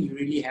don't think you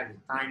really have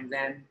the time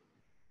then.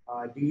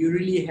 Do you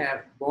really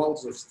have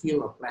balls of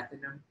steel or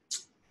platinum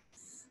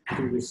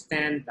to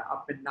withstand the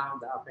up and down,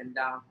 the up and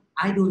down?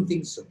 I don't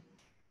think so.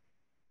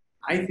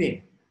 I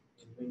think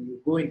when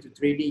you go into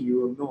trading,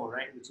 you will know,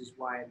 right? Which is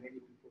why many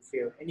people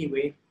fail.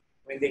 Anyway,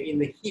 when they're in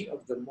the heat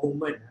of the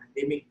moment,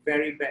 they make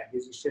very bad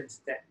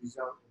decisions that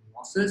result in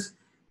losses.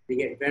 They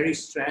get very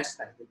stressed,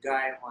 like the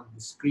guy on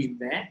the screen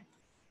there.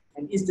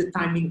 And is the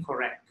timing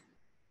correct?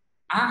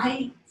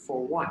 I,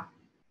 for one,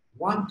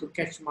 want to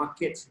catch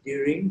markets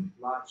during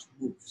large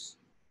moves.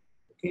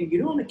 Okay, you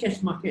don't want to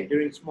catch market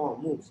during small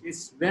moves.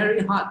 It's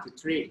very hard to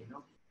trade, you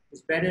know.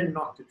 It's better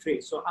not to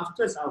trade. So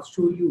afterwards, I'll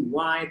show you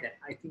why that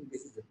I think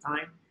this is the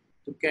time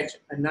to catch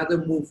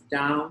another move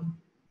down,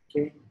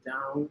 okay,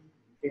 down,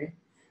 okay.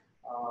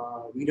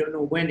 We don't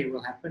know when it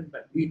will happen,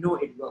 but we know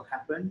it will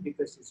happen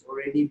because it's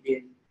already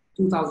been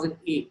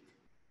 2008.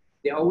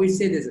 They always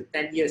say there's a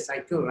 10-year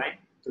cycle, right?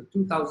 So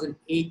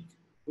 2008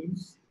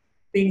 means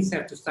things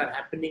have to start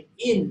happening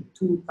in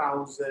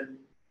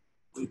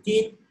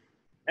 2018.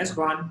 That's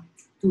gone.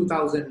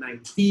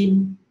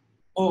 2019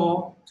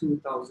 or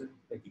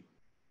 2020.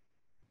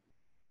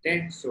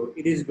 Okay, so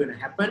it is going to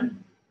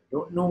happen.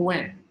 Don't know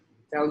when.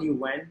 I'll tell you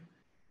when.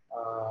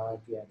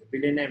 Yeah, the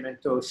billionaire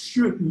mentor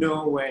should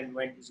know when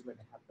it's going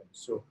to happen.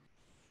 So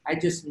I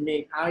just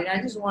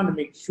want to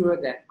make sure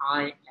that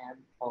I am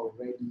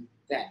already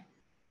there.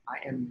 I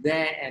am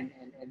there and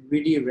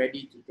really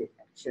ready to take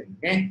action.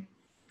 Okay.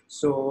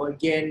 So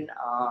again,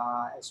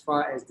 as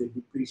far as the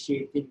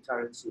depreciating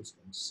currency is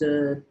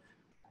concerned,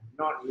 I'm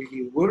not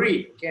really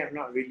worried. Okay, I'm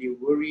not really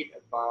worried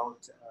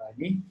about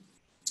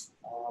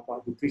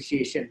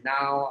depreciation.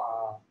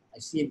 Now, I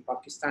see in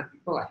Pakistan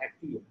people are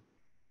happy.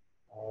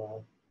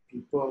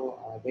 People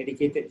are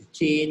dedicated to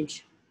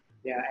change.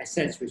 There are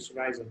assets which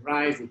rise and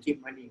rise. They keep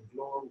money in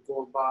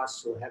gold bars.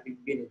 So having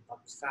been in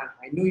Pakistan,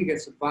 I know you can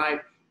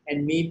survive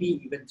and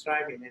maybe even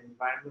thrive in an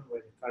environment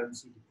where the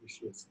currency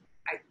depreciates.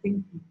 I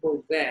think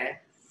people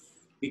there,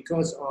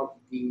 because of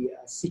the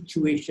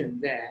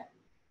situation there,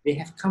 they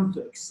have come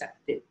to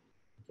accept it.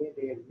 Okay?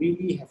 They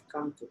really have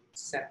come to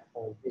accept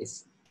all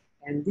this.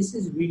 And this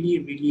is really,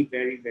 really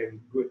very, very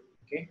good.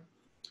 Okay?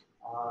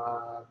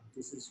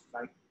 This is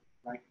like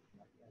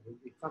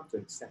we come to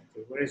accept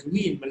it. Whereas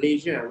we in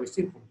Malaysia, we're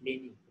still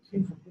complaining.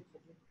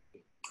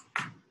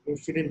 You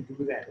shouldn't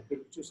do that.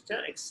 Okay? Just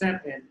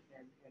accept and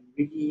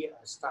really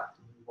start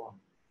to move on.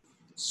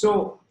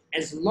 So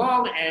as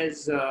long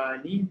as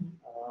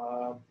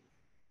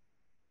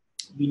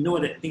we know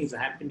that things are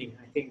happening,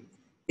 I think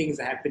things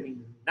are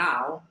happening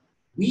now.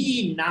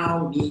 We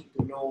now need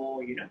to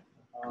know,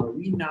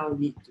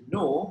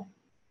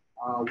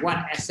 what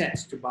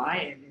assets to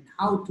buy and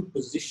how to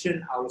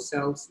position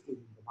ourselves in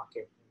the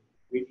market.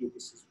 Really,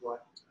 this is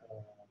what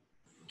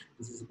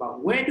this is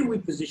about. Where do we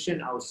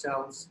position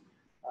ourselves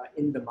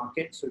in the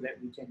market so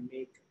that we can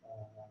make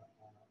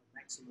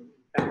maximum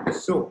impact?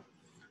 So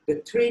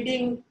the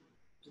trading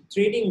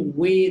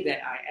way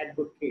that I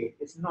advocate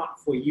is not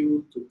for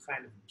you to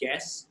kind of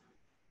guess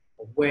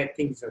of where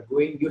things are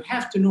going. You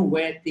have to know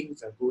where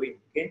things are going,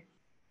 okay?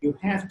 You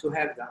have to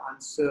have the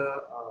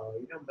answer,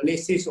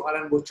 Malaysia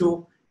soalan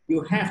bocor,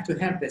 you have to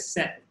have the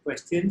set of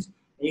questions,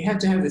 and you have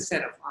to have the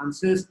set of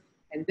answers,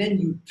 and then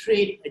you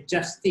trade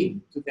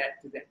adjusting to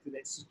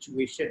that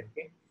situation,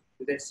 okay?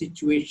 To that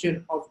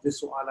situation of the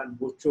soalan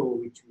bocor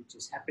which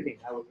is happening.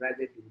 I would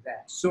rather do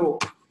that. So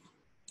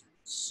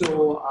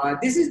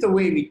this is the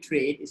way we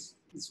trade.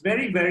 It's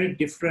very, very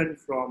different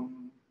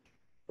from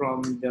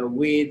the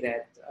way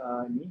that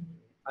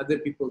other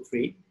people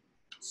trade.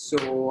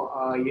 So,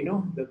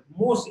 the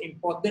most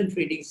important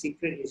trading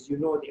secret is the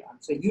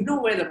answer. You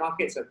know where the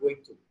markets are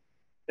going to.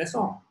 That's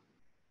all.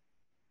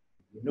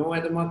 You know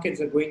where the markets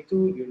are going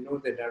to. You know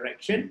the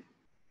direction.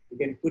 You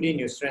can put in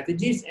your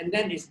strategies, and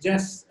then it's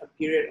just a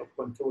period of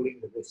controlling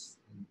the risk.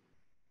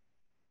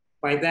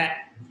 By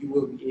that, you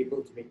will be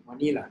able to make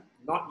money.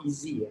 Not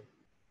easy,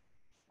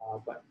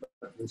 but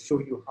we'll show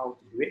you how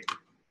to do it.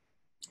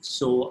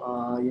 So,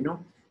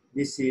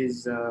 this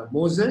is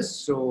Moses.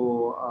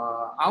 So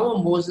our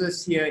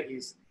Moses here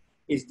is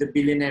the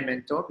billionaire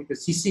mentor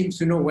because he seems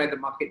to know where the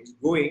market is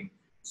going.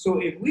 So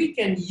if we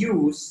can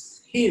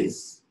use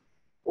his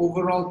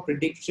overall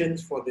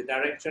predictions for the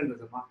direction of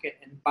the market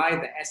and buy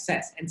the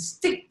assets and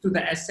stick to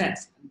the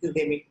assets until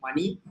they make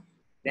money,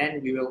 then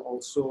we will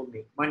also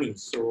make money.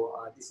 So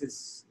this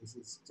is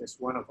just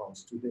one of our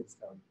students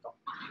that will talk.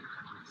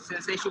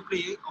 Sensei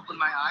Shukri opened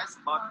my eyes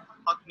about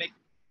how to make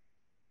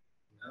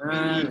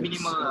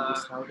minimal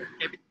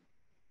capital.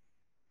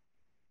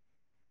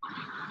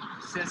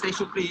 Sensei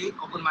Shukri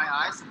opened my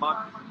eyes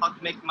about how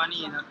to make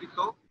money in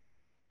crypto.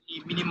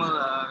 Minimal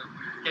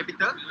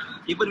capital.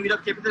 Even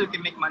without capital, you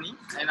can make money.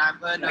 And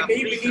I've earned. Can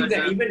you believe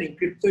that even in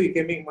crypto, you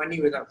can make money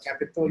without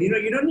capital?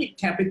 You don't need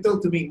capital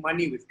to make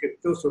money with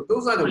crypto. So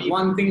those are the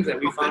one things that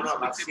we found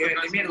out last year. And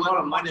they made a lot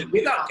of money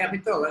without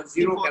capital,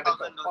 zero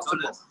capital,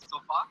 possible.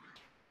 So far.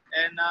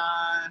 And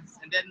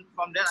then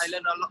from there, I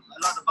learned a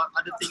lot about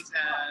other things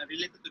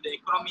related to the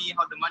economy,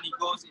 how the money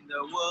goes in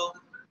the world.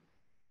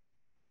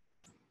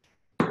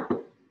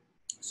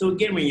 So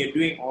again, when you're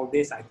doing all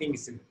this, I think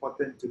it's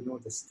important to know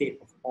the state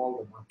of all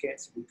the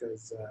markets,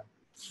 because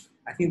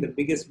I think the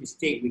biggest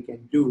mistake we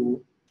can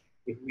do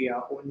if we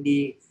are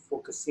only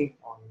focusing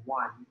on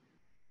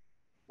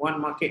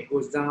one market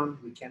goes down,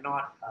 we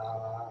cannot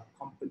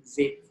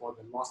compensate for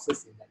the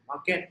losses in that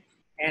market,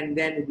 and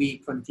then we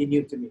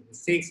continue to make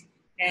mistakes,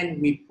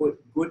 and we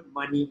put good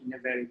money in a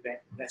very bad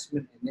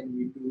investment, and then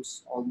we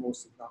lose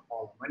almost, if not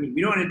all, the money.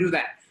 We don't want to do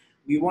that.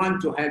 We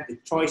want to have the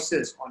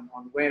choices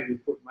on where we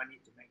put money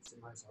to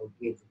maximize our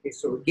gains. Okay,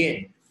 so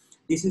again,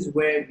 this is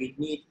where we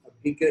need a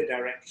bigger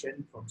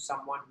direction from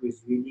someone who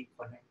is really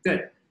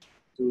connected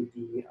to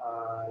the,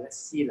 let's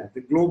see, like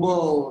the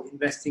global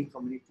investing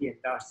community, and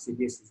Darsh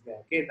Sidious is there,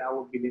 okay,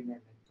 our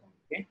billionaire mentor,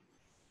 okay.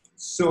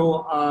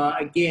 So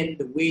again,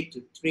 the way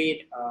to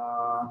trade,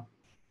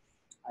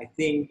 I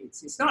think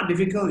it's not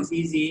difficult, it's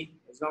easy,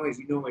 as long as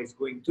you know where it's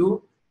going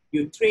to.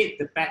 You trade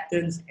the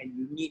patterns and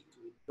you need to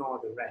ignore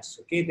the rest,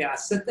 okay. There are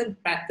certain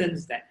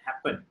patterns that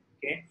happen,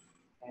 okay.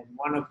 And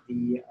one of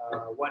the,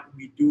 what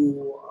we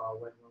do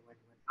when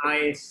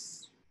I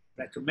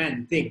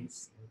recommend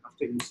things,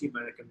 after you see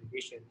my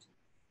recommendations,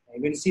 you're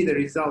going to see the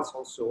results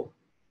also,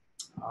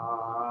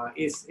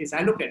 is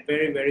I look at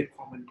very, very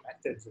common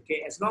patterns,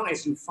 okay? As long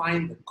as you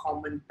find the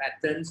common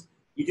patterns,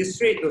 you just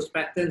trade those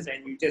patterns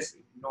and you just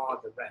ignore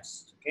the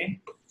rest, okay?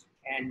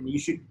 And you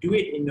should do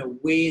it in a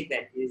way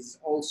that is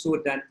also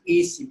done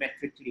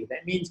asymmetrically.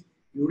 That means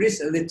you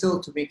risk a little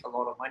to make a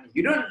lot of money.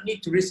 You don't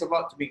need to risk a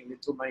lot to make a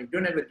little money.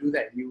 Don't ever do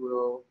that.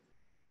 You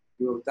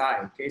will die,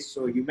 okay?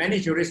 So you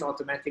manage your risk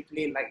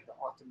automatically like the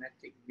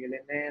automatic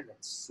millionaire.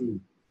 Let's see.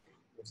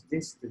 Was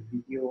this the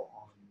video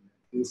on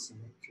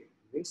asymmetric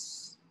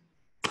risk?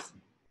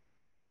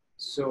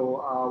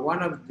 So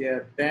one of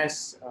the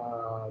best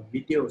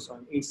videos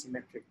on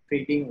asymmetric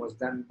trading was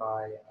done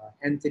by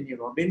Anthony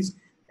Robbins.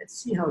 Let's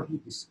see how he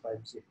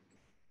describes it.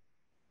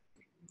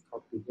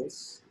 Copy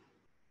this.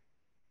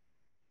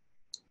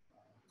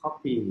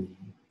 Copy.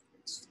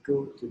 Let's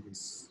go to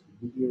this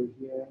video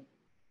here.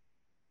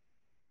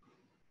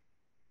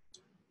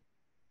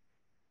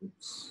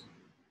 Oops.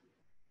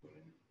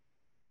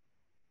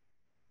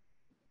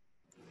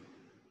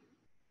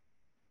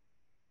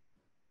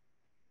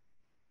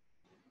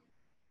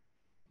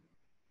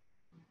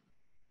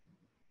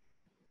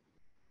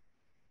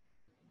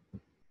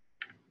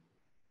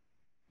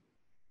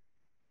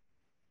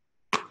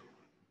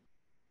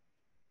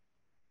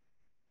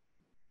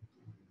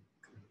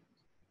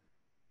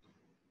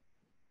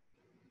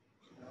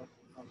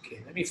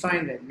 Okay, let me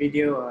find that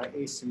video,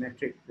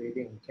 asymmetric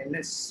trading. Okay,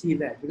 let's see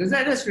that, because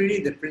that is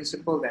really the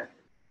principle that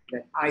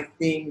I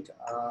think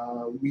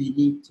we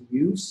need to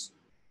use.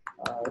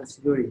 Let's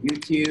go to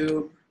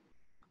YouTube.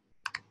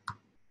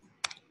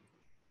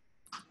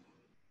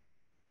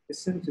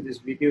 Listen to this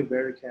video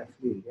very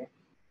carefully, okay?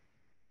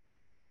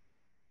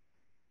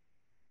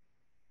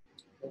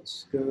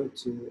 Let's go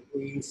to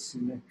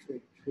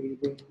asymmetric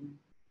trading.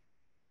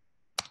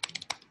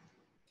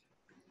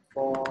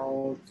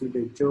 Fall to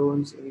the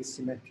Jones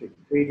asymmetric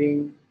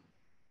trading.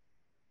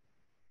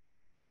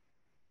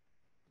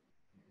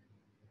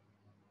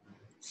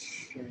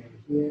 Share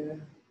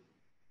here.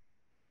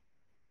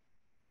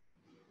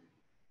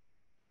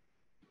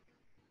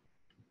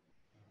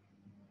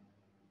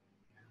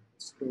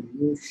 Let's go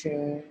new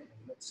share, and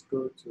let's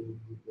go to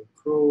Google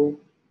Chrome.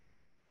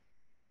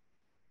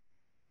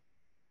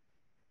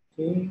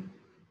 Okay.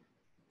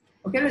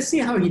 Okay, let's see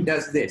how he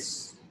does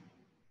this.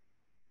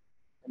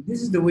 And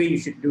this is the way you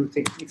should do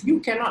things. If you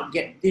cannot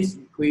get this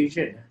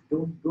equation,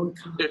 don't.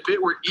 If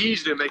it were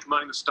easy to make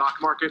money in the stock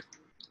market,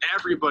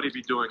 everybody'd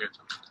be doing it.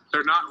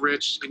 They're not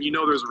rich, and you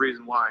know there's a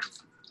reason why.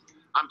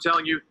 I'm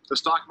telling you, the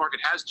stock market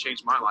has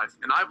changed my life,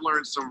 and I've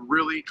learned some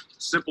really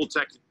simple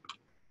techniques.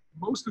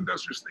 Most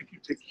investors think you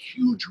take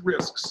huge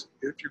risks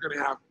if you're going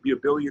to be a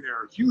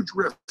billionaire, huge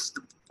risks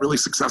to be really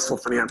successful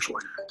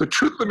financially. The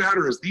truth of the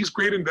matter is these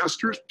great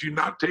investors do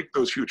not take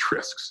those huge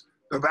risks.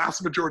 The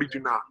vast majority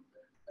do not.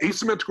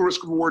 Asymmetrical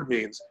risk reward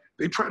means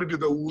they try to do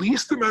the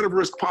least amount of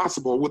risk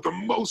possible with the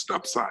most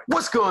upside.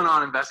 What's going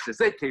on, investors?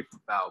 AK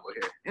from Falvo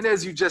here. And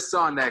as you just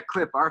saw in that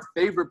clip, our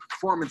favorite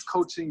performance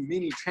coaching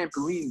mini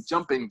trampoline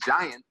jumping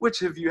giant,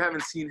 which if you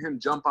haven't seen him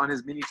jump on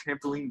his mini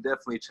trampoline,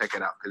 definitely check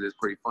it out because it's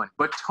pretty funny.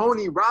 But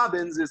Tony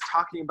Robbins is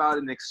talking about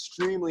an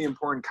extremely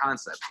important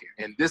concept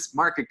here. And this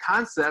market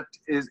concept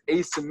is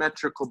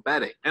asymmetrical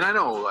betting. And I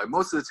know, like,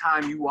 most of the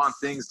time you want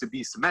things to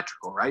be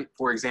symmetrical, right?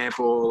 For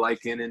example,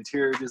 like in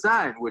interior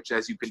design, which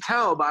as you can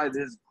tell by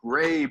this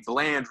gray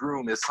bland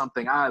room is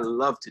something I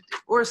love to do.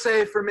 Or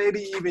say for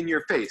maybe even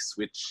your face,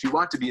 which you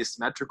want to be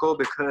asymmetrical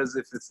because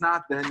if it's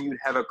not, then you'd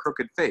have a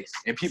crooked face.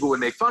 And people would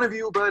make fun of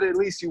you, but at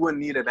least you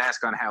wouldn't need a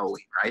mask on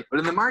Halloween, right? But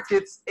in the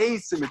markets,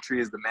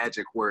 asymmetry is the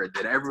magic word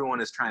that everyone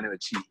is trying to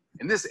achieve.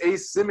 And this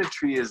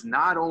asymmetry is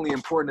not only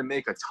important to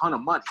make a ton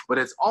of money, but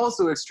it's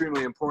also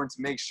extremely important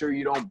to make sure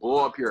you don't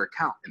blow up your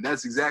account. And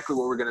that's exactly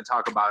what we're going to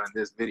talk about in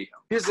this video.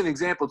 Here's an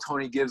example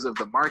Tony gives of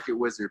the market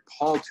wizard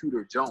Paul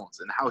Tudor Jones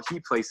and how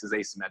he places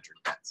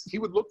asymmetric bets. He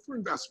would look for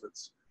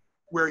investments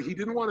where he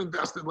didn't want to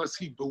invest unless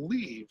he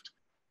believed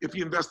If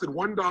he invested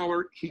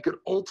 $1, he could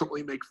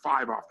ultimately make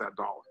 5 off that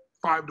dollar,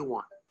 5 to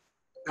 1.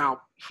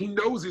 Now, he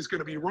knows he's going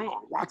to be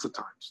wrong lots of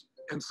times.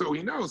 And so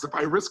he knows if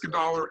I risk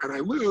 $1 and I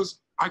lose,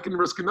 I can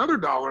risk another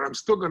 $1 and I'm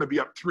still going to be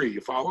up 3,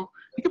 you follow?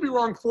 He could be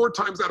wrong 4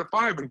 times out of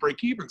 5 and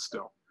break even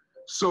still.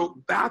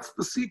 So that's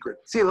the secret.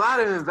 See, a lot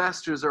of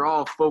investors are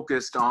all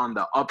focused on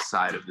the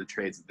upside of the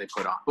trades that they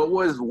put on. But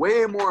what is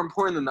way more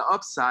important than the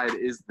upside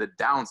is the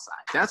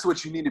downside. That's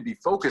what you need to be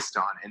focused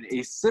on, and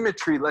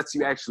asymmetry lets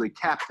you actually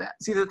cap that.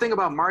 See, the thing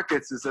about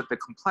markets is that the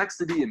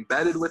complexity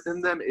embedded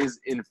within them is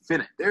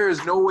infinite. There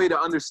is no way to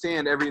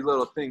understand every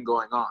little thing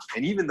going on.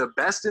 And even the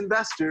best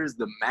investors,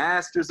 the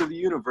masters of the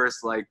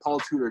universe like Paul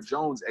Tudor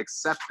Jones,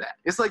 accept that.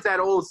 It's like that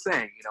old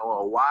saying, you know,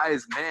 a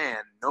wise man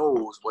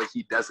knows what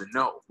he doesn't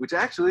know, which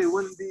actually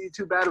wouldn't be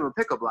too bad of a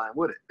pickup line,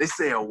 would it? They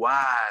say a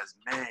wise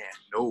man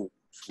knows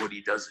what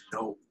he doesn't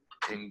know.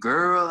 And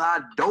girl,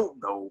 I don't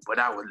know, but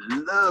I would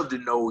love to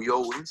know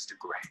your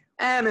Instagram.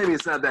 And maybe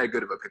it's not that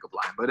good of a pickup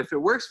line, but if it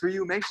works for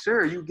you, make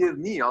sure you give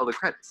me all the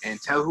credit. And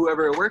tell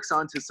whoever it works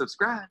on to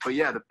subscribe. But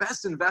yeah, the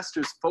best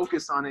investors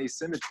focus on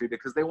asymmetry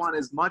because they want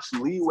as much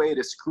leeway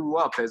to screw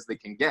up as they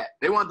can get.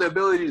 They want the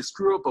ability to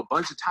screw up a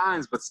bunch of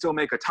times, but still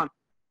make a ton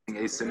of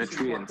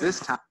asymmetry, and this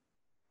time.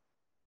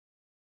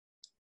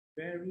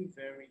 Very,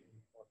 very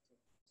important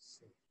to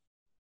say.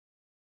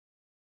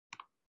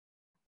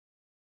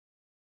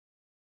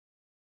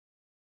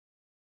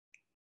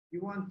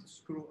 You want to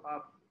screw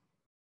up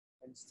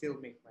and still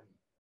make money.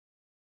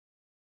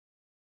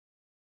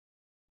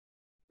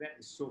 That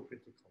is so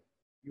critical.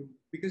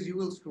 Because you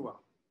will screw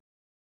up.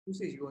 Who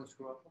says you won't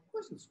screw up? Of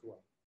course you'll screw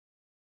up.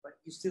 But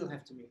you still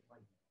have to make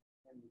money.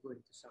 And we'll go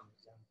into some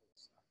examples.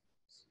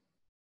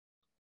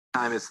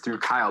 Time is through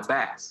Kyle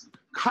Bass.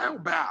 Kyle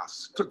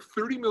Bass took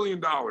 $30 million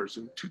in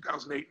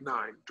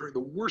 2008-9 during the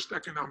worst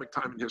economic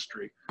time in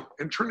history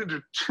and turned it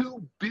into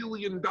 $2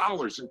 billion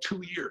in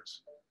 2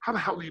 years. How the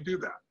hell do you do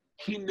that?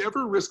 He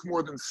never risked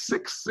more than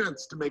 6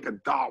 cents to make $1.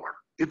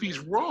 If he's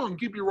wrong,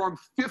 he'd be wrong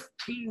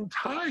 15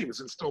 times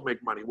and still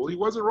make money. Well, he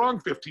wasn't wrong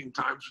 15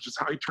 times, which is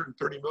how he turned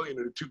 30 million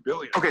into 2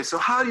 billion. Okay, so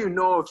how do you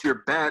know if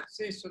your bet?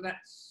 So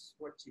that's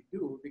what you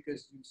do,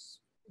 because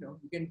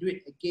you can do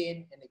it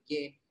again and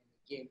again and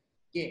again.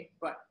 Okay,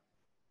 but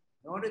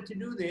in order to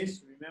do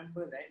this,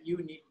 remember that you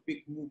need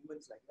big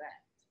movements like that,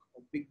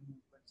 or big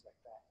movements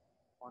like that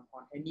on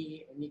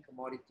any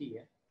commodity. Yeah?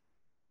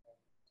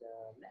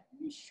 And, let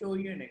me show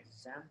you an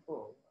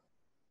example.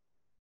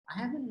 I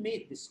haven't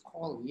made this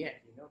call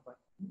yet, but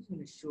I'm just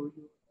going to show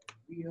you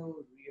a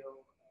real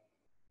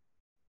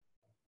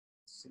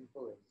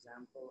simple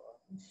example.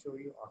 I'll show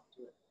you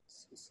after.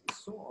 It's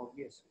so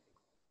obvious.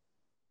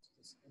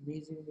 It's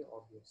amazingly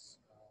obvious.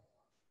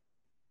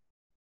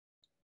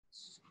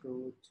 Let's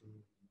go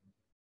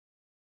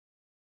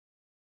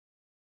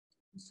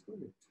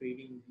to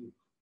trading view.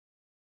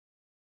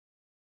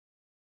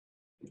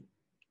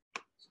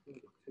 Let's go to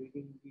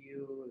trading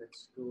view.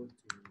 Let's go to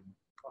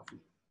Copyu.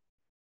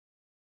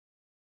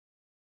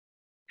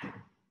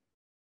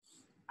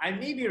 I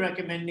may be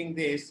recommending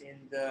this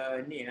in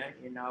our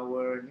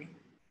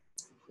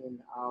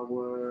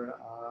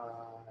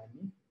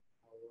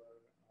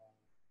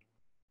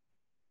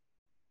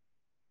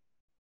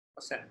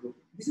WhatsApp group.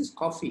 This is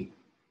coffee.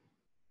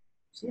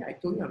 See, I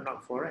told you I'm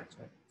not Forex,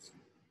 right?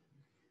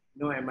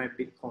 No, am I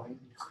Bitcoin?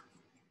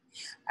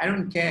 I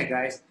don't care,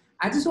 guys.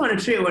 I just want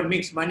to trade what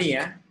makes money,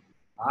 yeah?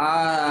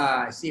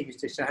 I see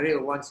Mr.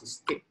 Shahril wants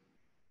his tip.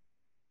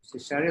 Mr.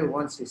 Shahril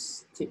wants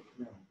his tip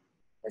now.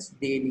 That's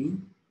daily.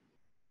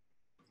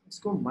 Let's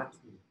go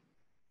monthly.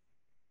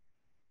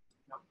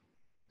 Now,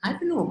 I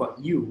don't know about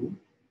you,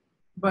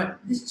 but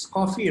this is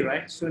coffee,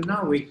 right? So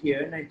now we're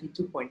here,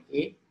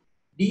 92.8.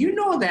 Do you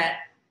know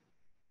that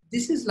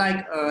this is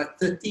like a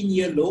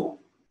 13-year low?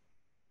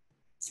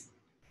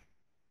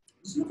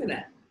 Just look at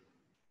that.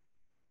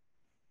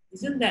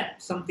 Isn't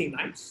that something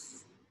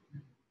nice?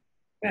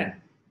 Yeah.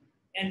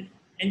 And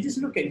just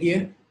look at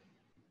here.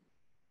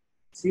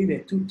 See, there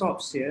are two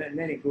tops here, and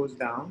then it goes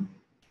down,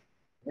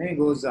 then it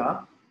goes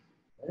up,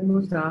 then it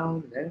goes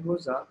down, then it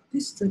goes up.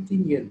 This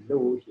 13-year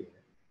low here.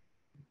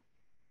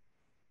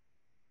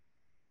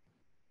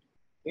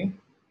 Okay.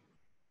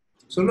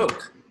 So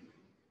look.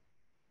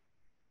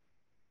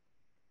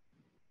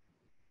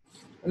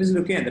 I'm just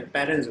looking at the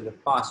patterns of the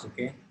past,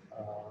 okay?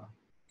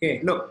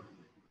 Okay, look.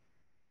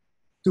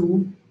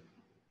 2,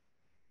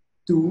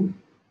 2,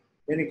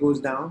 then it goes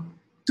down.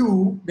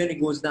 2, then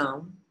it goes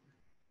down.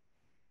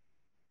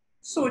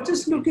 So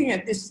just looking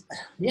at this,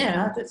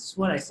 yeah, that's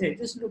what I said.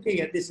 Just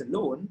looking at this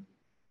alone,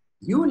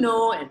 you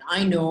know and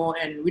I know,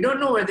 and we don't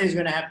know whether it's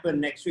going to happen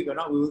next week or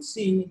not. We will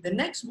see. The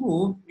next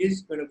move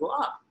is going to go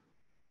up.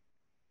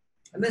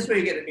 And that's where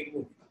you get a big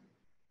move.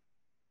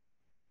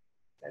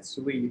 That's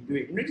the way you do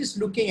it. Just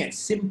looking at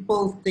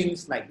simple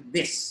things like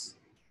this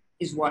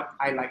is what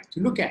I like to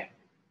look at.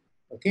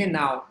 Okay,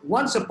 now,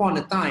 once upon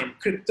a time,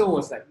 crypto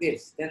was like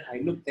this. Then I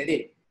looked at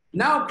it.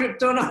 Now,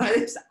 crypto, not like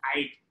this.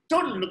 I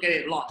don't look at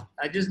it a lot.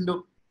 I just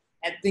look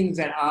at things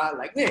that are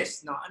like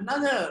this. Now,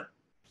 another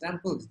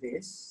example is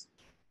this.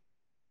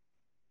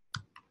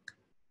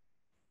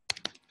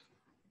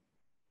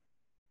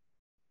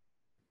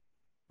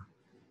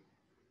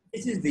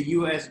 This is the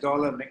US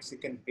dollar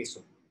Mexican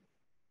peso.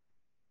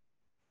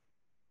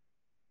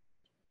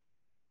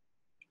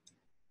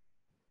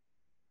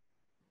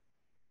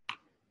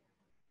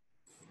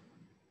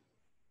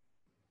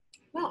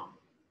 Now,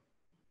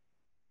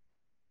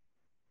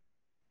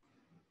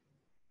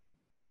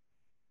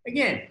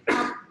 again,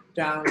 up,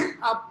 down,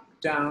 up,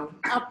 down,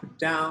 up,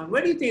 down.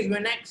 Where do you think is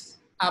going next?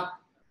 Up,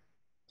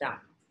 down.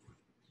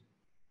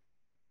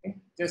 Okay?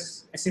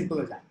 Just as simple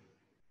as that.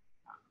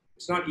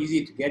 It's not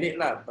easy to get it,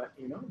 but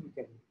you know, you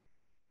can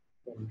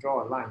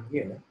draw a line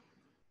here.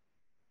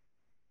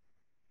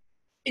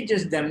 It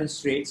just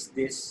demonstrates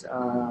this,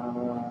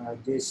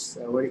 what do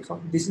you call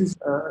it? This is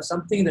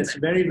something that's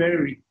very,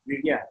 very,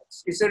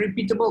 it's a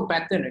repeatable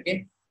pattern,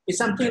 okay? It's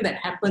something that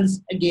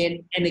happens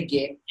again and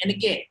again and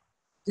again.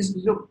 Just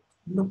look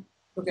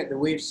at the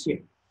waves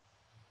here.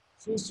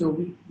 See, so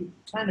we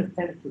kind of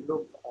tend to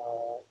look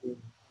in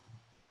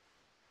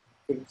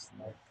things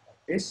like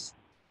this.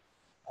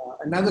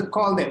 Another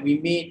call that we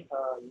made,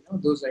 you know,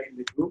 those are in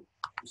the group.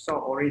 You saw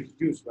orange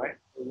juice, right?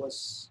 It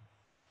was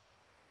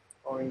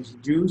orange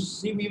juice.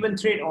 See, we even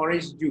trade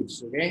orange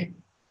juice, okay?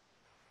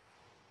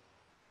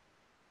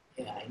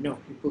 Yeah, I know.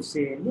 People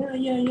say,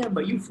 yeah,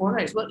 but you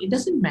Forex. Well, it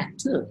doesn't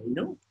matter, you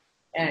know?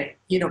 And,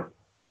 you know,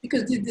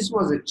 because this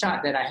was a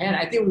chart that I had.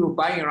 I think we were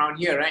buying around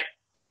here, right?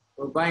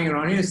 We're buying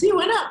around here. See,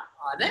 went up.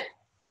 There.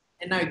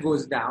 And now it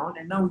goes down.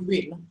 And now we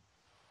wait. No?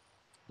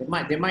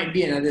 There might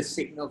be another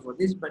signal for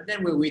this, but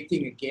then we're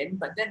waiting again.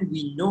 But then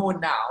we know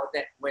now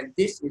that when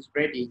this is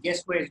ready,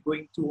 guess where it's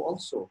going to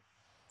also?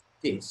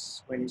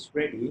 This, when it's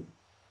ready,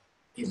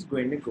 is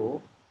going to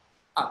go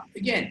up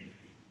again.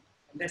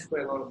 And that's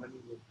where a lot of money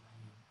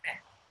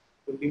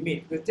will be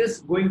made. Because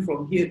just going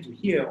from here to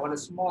here on a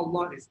small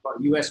lot is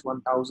about US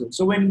 1,000.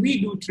 So when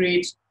we do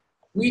trades,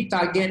 we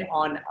target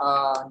on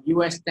a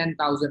US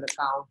 10,000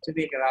 account to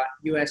make around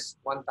US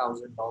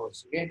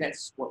 $1,000. Okay,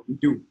 that's what we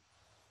do.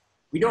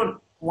 We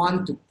don't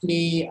want to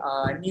play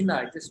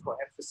Nila just for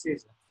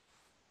emphasis.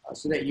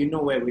 So that you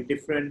know where we're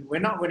different. We're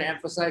not going to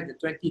emphasize the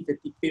 20,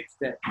 30 pips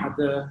that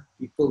other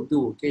people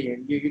do, okay?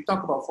 And you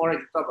talk about Forex,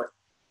 you talk about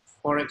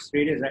Forex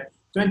traders, right?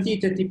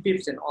 20, 30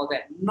 pips and all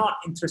that. Not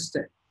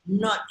interested.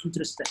 Not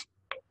interested.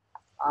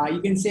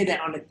 You can say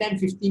that on a 10,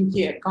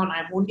 15K account,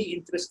 I'm only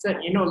interested,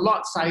 you know,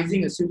 lot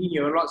sizing, assuming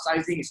your lot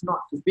sizing is not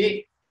too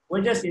big.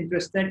 We're just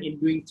interested in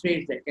doing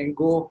trades that can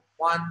go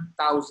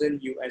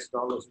 1,000 US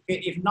dollars, okay?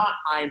 If not,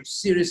 I'm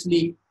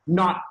seriously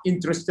not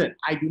interested.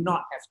 I do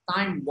not have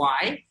time.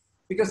 Why?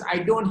 Because I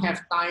don't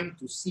have time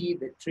to see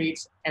the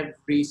trades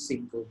every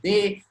single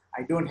day.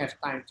 I don't have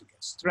time to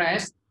get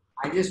stressed.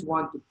 I just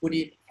want to put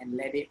it and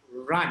let it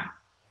run,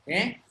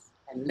 okay?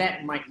 And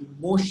let my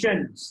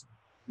emotions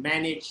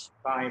manage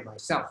by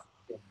myself.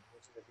 Okay?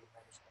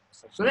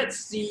 So let's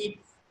see,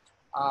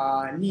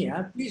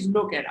 Nia, please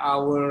look at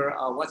our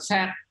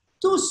WhatsApp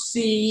to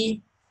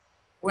see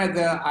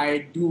whether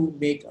I do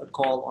make a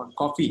call on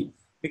coffee.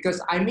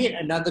 Because I made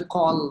another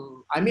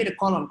call. I made a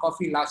call on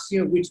coffee last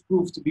year, which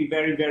proved to be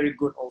very, very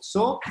good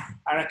also.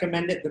 I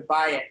recommended the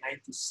buy at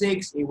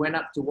 96. It went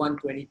up to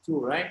 122,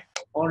 right?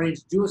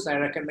 Orange juice, I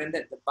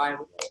recommended the buy.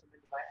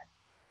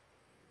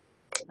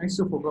 I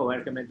still forgot what I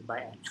recommended the buy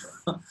at.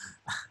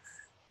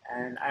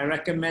 And I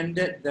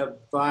recommended the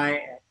buy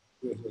at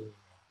here.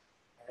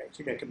 I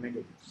actually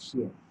recommended it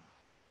here.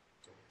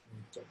 Let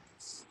me check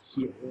this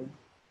here.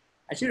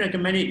 I should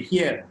recommend it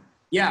here.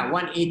 Yeah,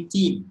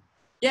 118.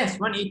 Yes,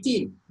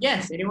 118.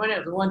 Yes, anyone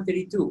else?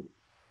 132.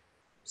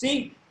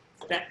 See,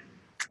 that's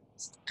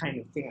the kind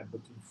of thing I'm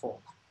looking for.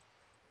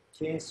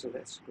 Okay, so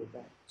let's go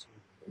back to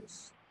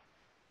this.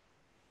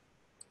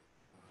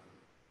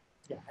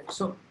 Yeah,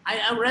 so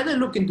I'd rather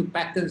look into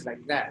patterns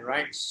like that,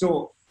 right?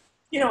 So,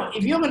 you know,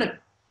 if you're going to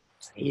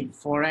play in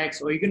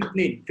Forex or you're going to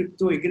play in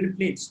crypto, you're going to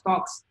play in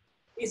stocks,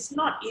 it's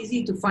not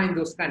easy to find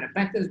those kind of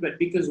patterns, but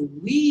because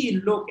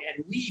we look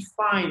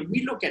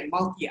at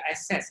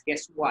multi-assets,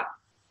 guess what?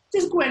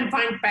 Just go and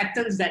find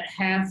patterns that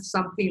have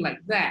something like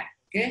that,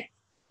 okay?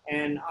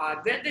 And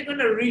they're going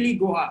to really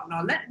go up.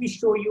 Now, let me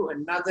show you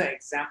another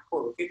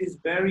example, okay? This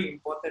very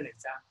important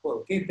example,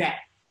 okay?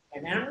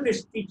 And I'm going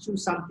to teach you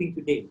something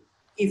today.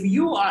 If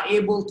you are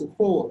able to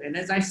hold, and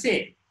as I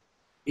said,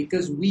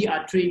 because we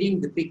are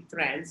trading the big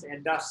trends,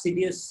 and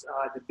Sidious,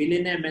 the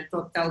billionaire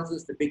mentor, tells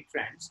us the big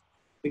trends,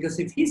 because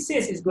if he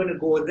says it's going to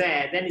go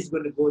there, then it's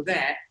going to go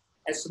there.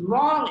 As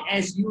long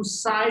as you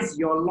size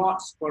your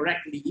lots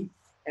correctly,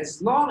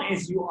 as long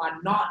as you are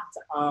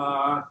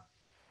not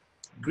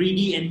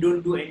greedy and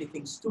don't do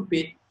anything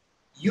stupid,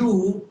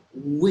 you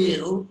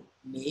will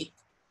make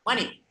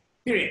money,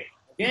 period.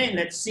 Okay,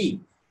 let's see.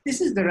 This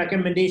is the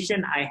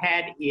recommendation I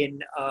had in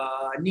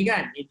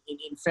Nigan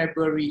in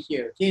February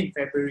here, okay, in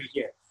February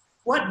here.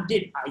 What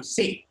did I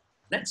say?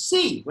 Let's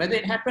see whether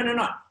it happened or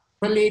not.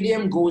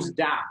 Palladium goes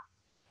down.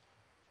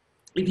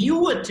 If you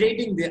were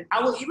trading this,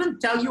 I will even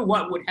tell you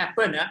what would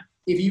happen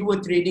if you were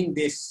trading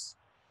this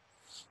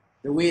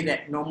the way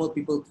that normal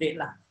people trade.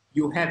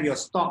 You have your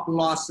stop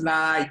loss,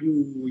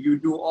 you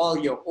do all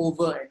your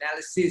over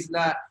analysis,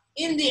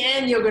 in the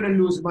end, you're going to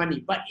lose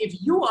money. But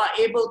if you are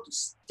able to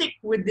stick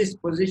with this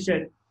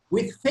position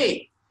with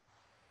faith,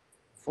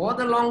 for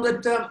the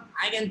longer term,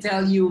 I can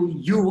tell you,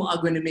 you are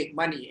going to make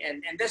money.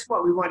 And that's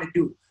what we want to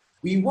do.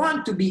 We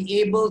want to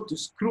be able to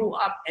screw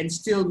up and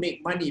still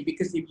make money,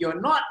 because if you're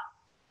not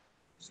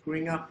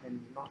screwing up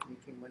and not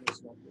making money,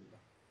 it's not good.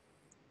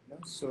 You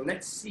know? So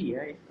let's see,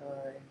 right?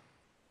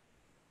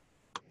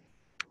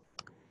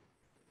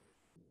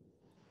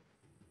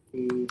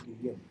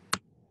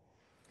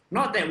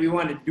 Not that we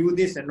want to do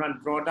this and run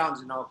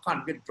drawdowns in our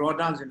account. Get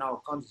drawdowns in our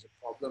account is a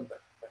problem,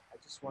 but I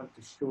just want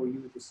to show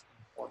you this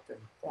important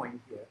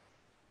point here.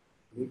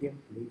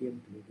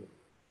 Palladium.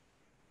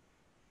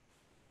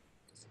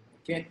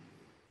 Okay.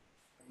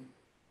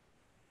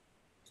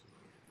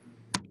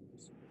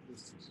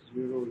 This is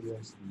Euro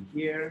USD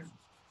here.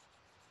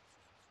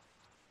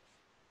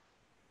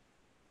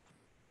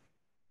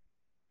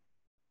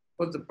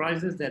 What's the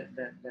prices that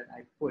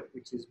I put,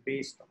 which is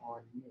based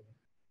on here?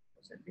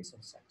 Was that based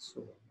on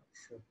Saxo? I'm not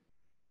sure.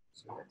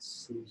 So let's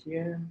see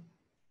here.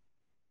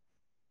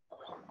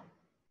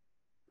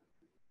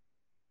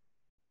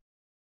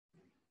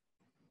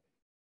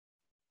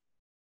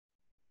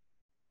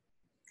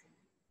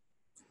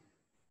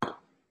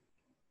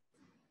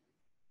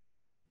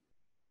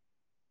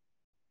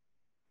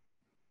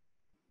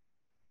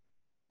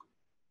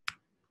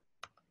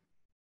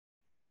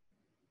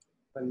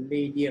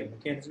 Palladium.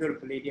 Okay, let's go to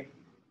Palladium.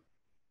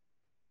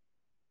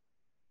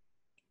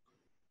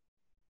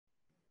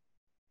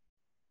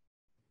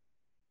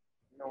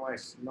 No,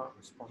 it's not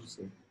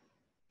responsive.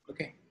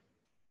 Okay.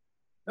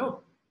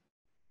 No.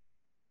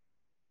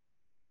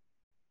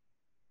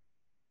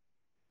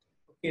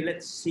 Okay,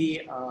 let's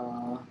see.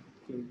 Okay.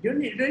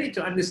 You don't need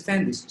to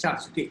understand these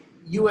charts. Okay,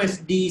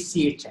 USD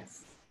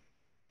CHF.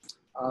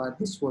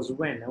 This was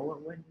when?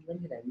 When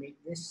did I make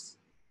this?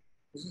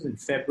 This is in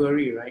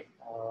February, right?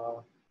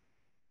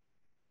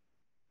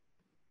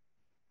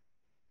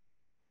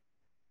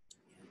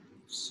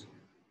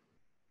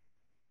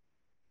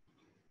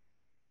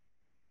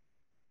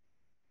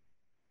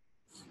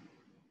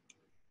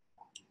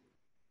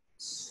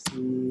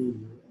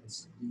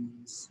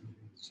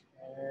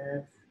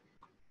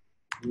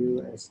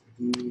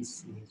 USD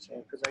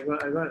CHF, because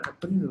I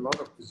put in a lot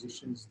of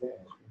positions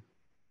there.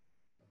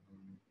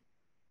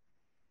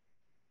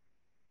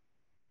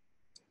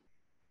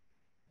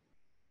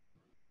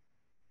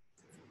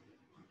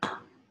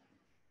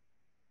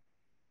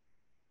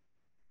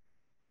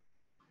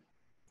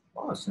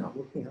 Oh, it's not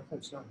working. How come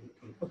it's not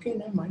working? Okay,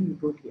 never mind. You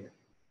go here.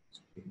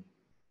 Okay.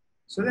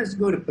 So let's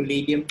go to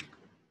Palladium.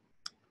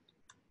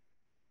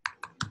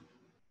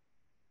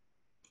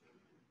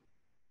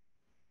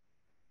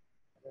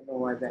 I don't know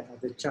why that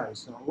other chart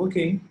is not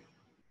working.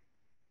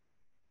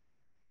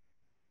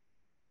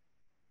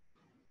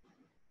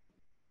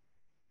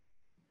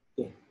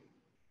 Okay.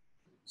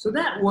 So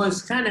that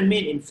was kind of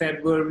made in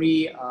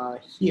February.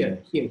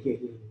 Here.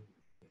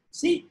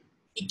 See,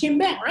 it came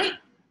back, right?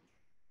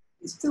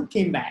 It still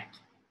came back,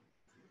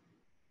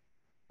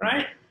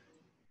 right?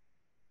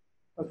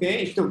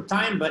 Okay, it took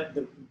time, but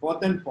the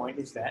important point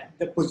is that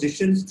the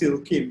position still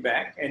came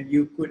back, and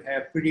you could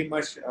have pretty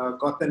much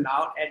gotten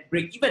out at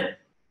break even.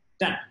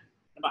 Done.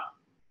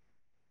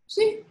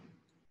 See,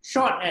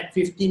 short at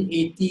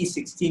 1580,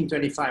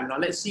 1625. Now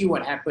let's see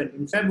what happened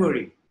in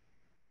February.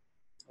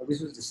 Oh,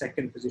 this was the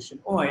second position.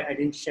 Oh, I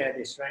didn't share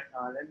this, right?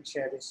 Let me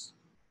share this.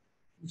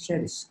 Let me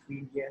share the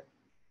screen here.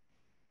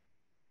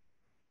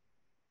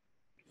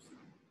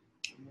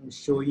 I'm going to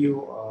show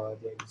you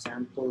the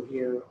example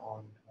here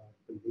on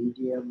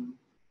Palladium.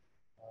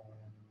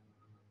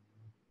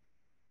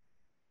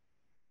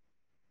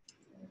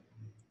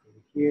 Go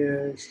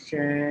here,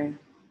 share.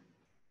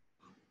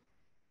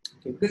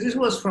 Okay, because this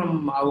was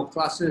from our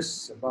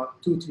classes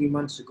about 2-3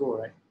 months ago,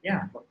 right?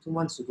 Yeah, about 2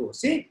 months ago.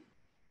 See?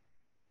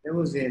 That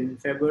was in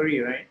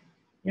February, right?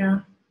 Yeah,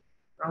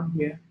 around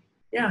here.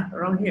 Yeah,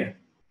 around here,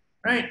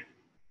 right?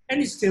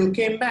 And it still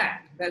came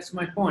back. That's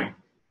my point.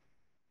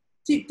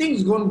 See,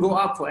 things don't go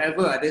up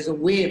forever. There's a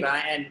wave,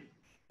 and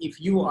if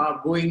you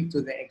are going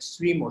to the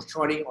extreme or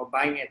shorting or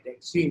buying at the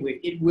extreme wave,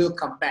 it will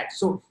come back.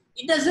 So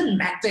it doesn't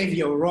matter if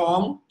you're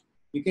wrong.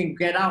 You can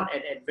get out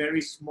at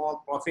very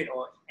small profit,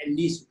 or at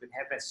least you could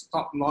have a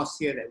stop loss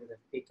here that would have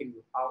taken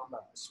you out, a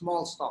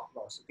small stop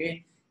loss,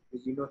 okay?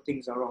 Because you know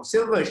things are wrong.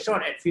 Silver is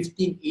short at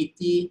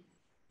 1580.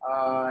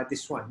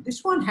 This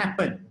one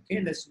happened,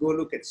 okay? Let's go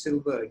look at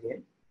silver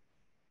again.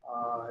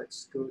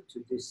 Let's go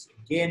to this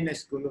again.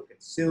 Let's go look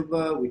at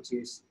silver, which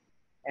is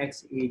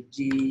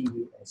XAG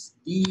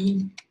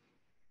USD.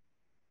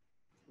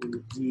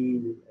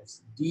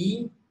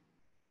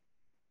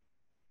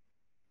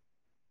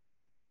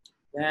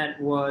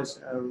 That was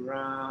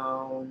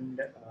around,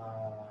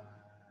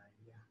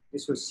 yeah,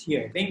 this was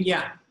here. I think,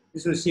 yeah,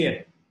 this was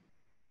here.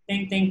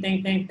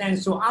 Tang.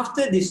 So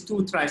after these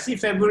two tries, see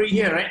February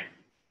here,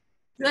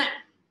 right?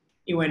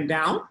 It went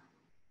down.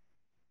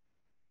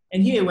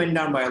 And here it went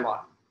down by a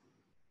lot.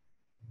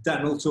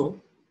 Done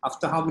also.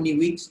 After how many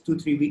weeks?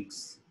 2-3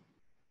 weeks.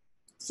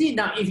 See,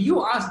 now if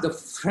you ask the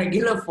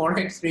regular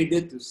Forex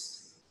trader to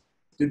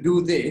to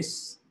do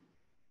this,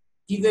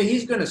 either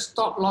he's going to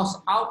stop loss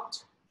out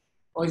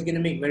or he's going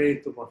to make very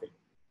little profit.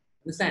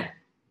 Understand?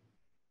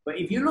 But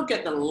if you look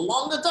at the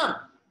longer term,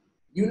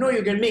 you know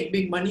you can make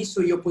big money, so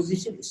your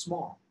position is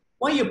small.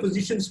 Why your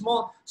position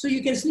small? So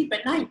you can sleep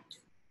at night.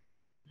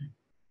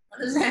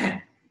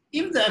 Understand?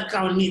 If the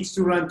account needs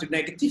to run to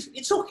negative,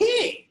 it's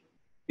okay,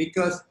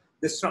 because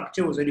the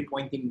structure was already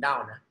pointing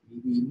down.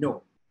 We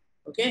know.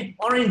 Okay,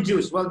 orange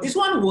juice. Well, this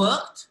one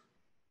worked.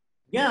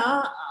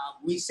 Yeah,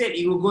 we said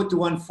it will go to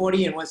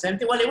 140 and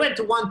 170. Well, it went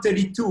to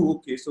 132.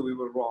 Okay, so we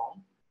were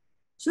wrong.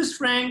 Swiss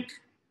franc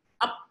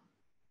up.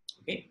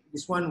 Okay,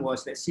 this one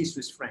was, let's see,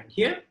 Swiss franc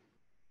here.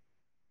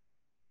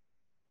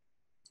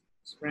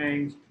 Swiss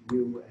franc,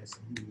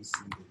 USD,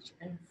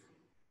 CHF.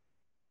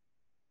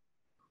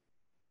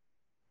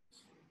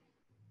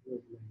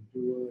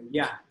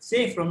 Yeah,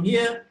 say from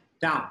here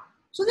down.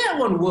 So that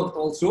one worked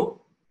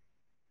also.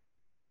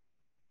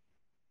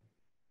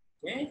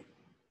 Okay.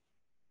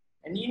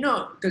 And you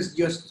know, because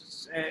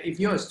if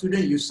you're a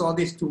student, you saw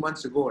this 2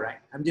 months ago, right?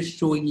 I'm just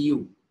showing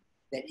you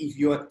that if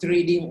you're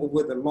trading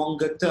over the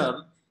longer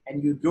term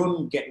and you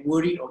don't get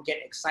worried or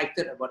get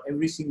excited about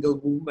every single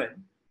movement,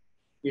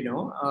 you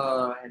know,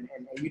 and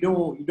you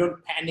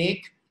don't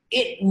panic,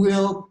 it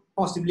will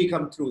possibly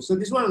come through. So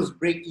this one was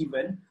break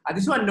even.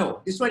 This one,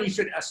 no. This one, you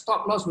should, a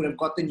stop loss would have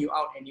gotten you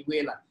out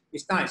anyway.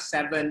 It's now at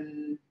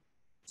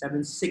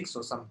 7.6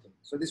 or something.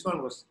 So this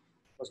one was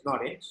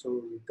not it.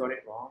 So we got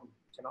it wrong.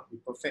 It cannot be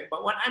perfect.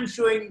 But what I'm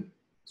showing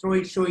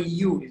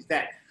you is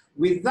that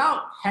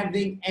without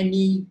having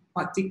any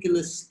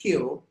particular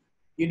skill,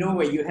 you know,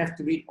 where you have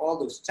to read all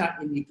those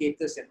chart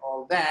indicators and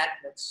all that.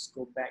 Let's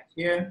go back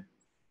here.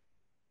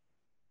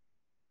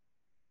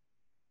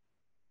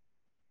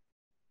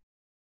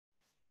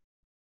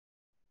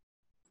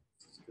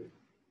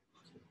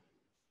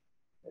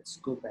 Let's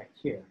go back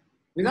here.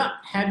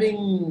 Without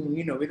having,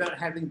 you know, without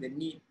having the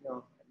need,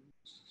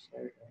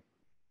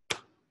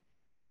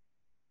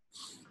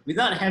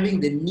 without having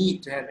the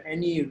need to have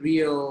any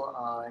real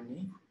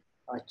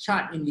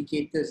chart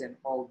indicators and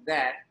all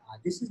that,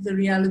 this is the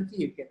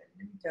reality. Okay,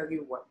 let me tell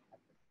you what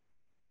happened.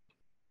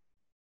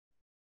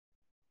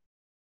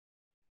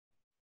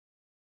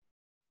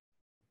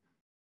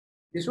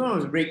 This one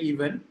was break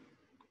even.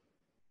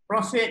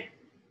 Profit,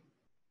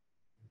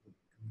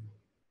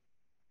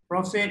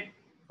 profit,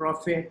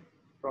 profit,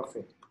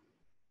 profit.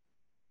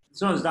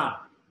 This one's down.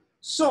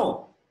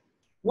 So,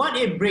 what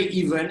if break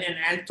even? And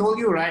I told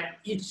you, right,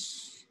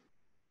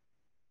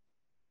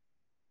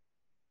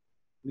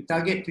 we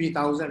target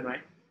 3,000,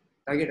 right?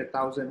 Target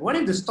 1,000. What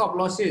if the stop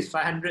loss is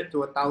 500 to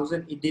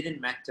 1,000? It didn't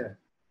matter.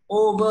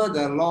 Over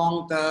the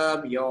long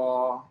term,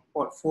 your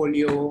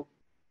portfolio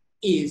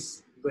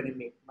is going to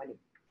make money.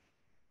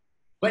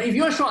 But if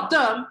you're short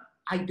term,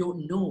 I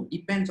don't know.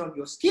 Depends on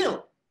your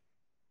skill.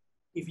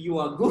 If you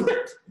are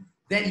good,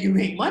 then you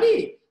make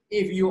money.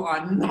 If you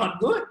are not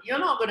good, you're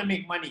not going to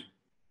make money.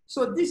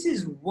 So this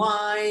is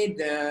why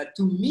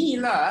to me,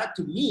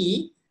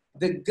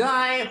 the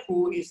guy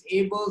who is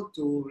able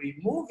to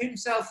remove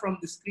himself from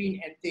the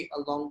screen and take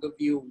a longer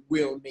view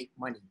will make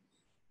money.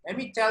 Let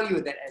me tell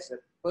you that as a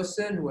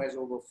person who has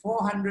over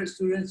 400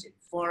 students in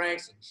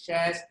Forex, in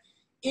shares,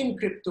 in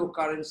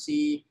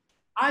cryptocurrency,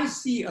 I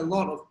see a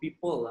lot of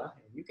people, and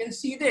you can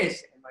see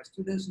this, and my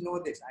students know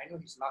this. I know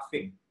he's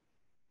laughing.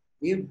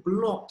 They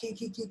block,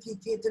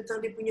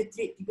 tentang dia punya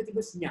trade,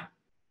 tiba-tiba senyap.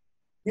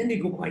 Then they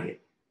go quiet.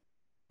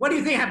 What do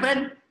you think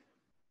happened?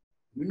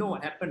 You know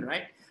what happened,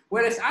 right?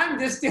 Whereas I'm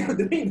just still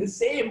doing the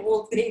same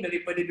old thing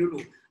daripada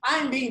dulu.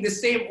 I'm being the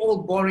same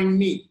old boring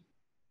me.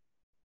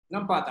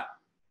 Nampak tak?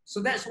 So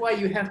that's why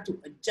you have to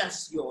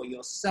adjust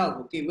yourself,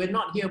 okay? We're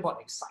not here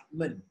about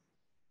excitement.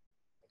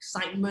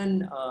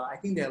 Excitement, I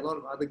think there are a lot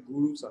of other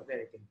gurus out there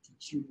that can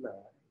teach you.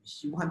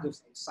 If you want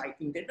those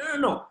exciting things,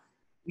 no.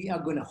 We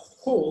are going to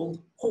hold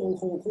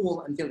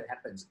until it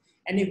happens.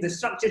 And if the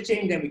structure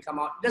change, then we come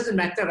out. It doesn't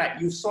matter, right?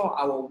 You saw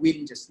our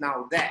win just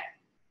now there.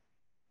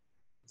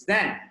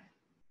 Then,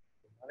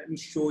 let me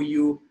show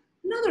you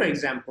another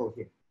example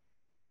here.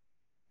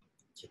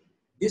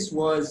 This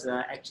was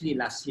actually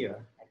last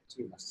year.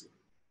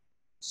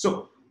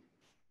 So,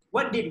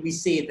 what did we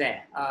say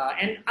there?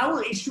 And I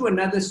will issue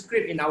another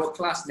script in our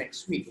class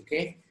next week,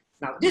 okay?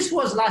 Now, this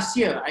was last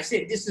year. I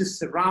said this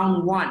is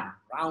round one.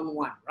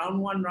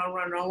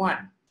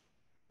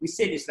 We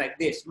said it's like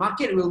this.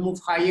 Market will move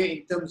higher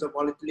in terms of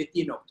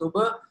volatility in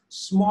October.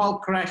 Small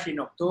crash in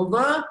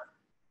October.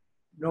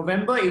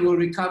 November, it will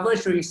recover,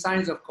 showing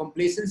signs of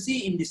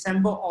complacency. In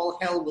December, all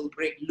hell will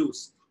break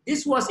loose.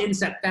 This was in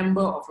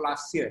September of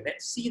last year.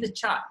 Let's see the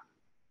chart.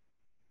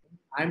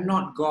 I'm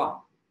not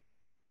God.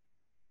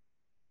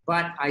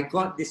 But I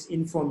got this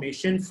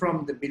information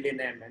from the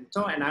Billionaire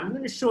Mentor, and I'm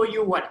going to show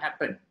you what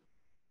happened.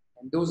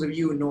 And those of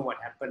you who know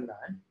what happened,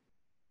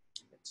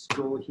 let's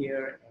go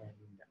here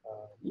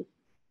and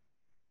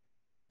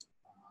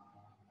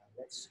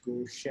let's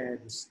go share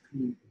the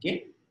screen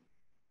again.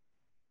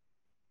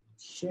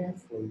 Share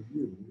for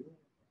you.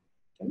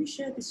 Can we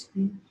share the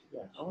screen?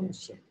 Yeah, I want to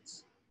share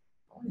this.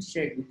 I want to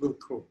share Google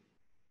Chrome.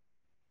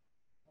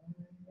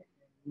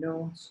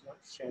 No, it's not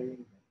sharing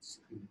that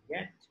screen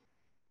yet.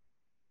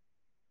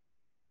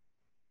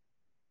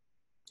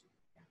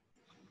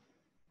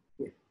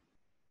 Yeah.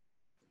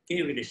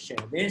 Okay, we're going to share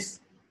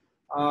this.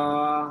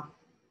 I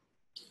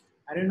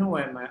don't know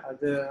why my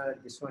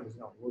this one is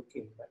not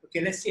working, but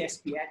okay, let's see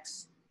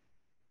SPX.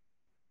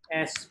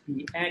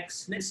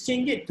 SPX, let's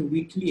change it to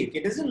weekly. Okay,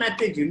 it doesn't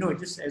matter if you know,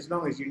 just as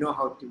long as you know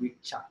how to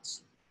read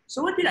charts.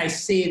 So what did I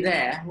say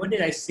there? What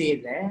did I say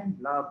there?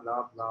 Blah,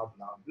 blah, blah,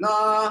 blah,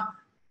 blah.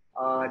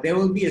 There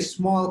will be a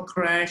small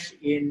crash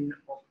in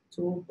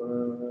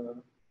October.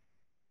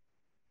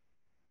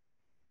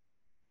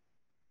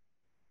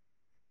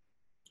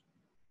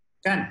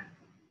 Kan?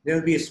 There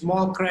will be a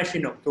small crash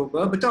in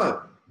October.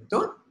 Betul?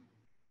 Betul?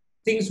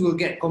 Things will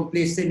get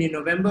complacent in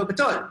November.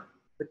 Betul?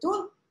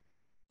 Betul?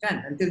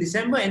 Kan? Until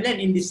December, and then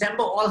in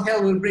December, all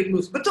hell will break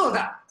loose. Betul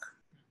tak?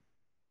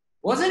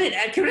 Wasn't it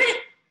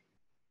accurate?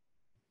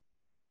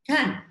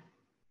 Kan?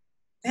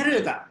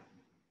 Terror tak?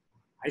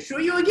 I show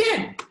you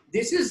again.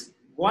 This is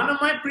one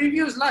of my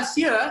previews last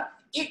year.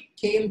 It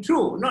came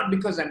true. Not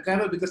because I'm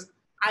clever, because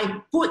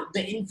I put the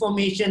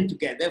information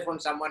together from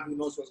someone who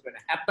knows what's going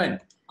to happen.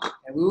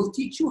 And we will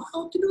teach you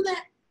how to do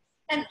that.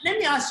 And let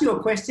me ask you a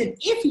question.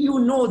 If you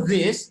know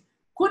this,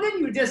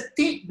 couldn't you just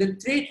take the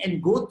trade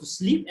and go to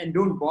sleep and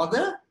don't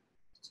bother?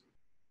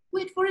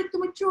 Wait for it to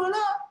mature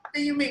lah.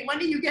 Then you make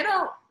money, you get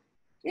out.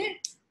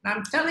 Okay? Now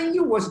I'm telling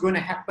you what's going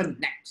to happen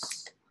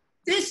next.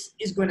 This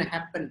is going to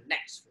happen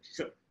next for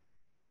sure.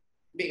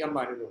 Big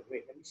gambar dulu.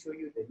 Wait, let me show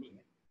you the knee.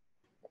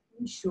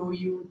 Let me show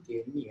you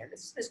the knee.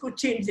 Let's go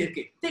change it.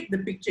 Okay, take the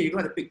picture. You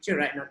got the picture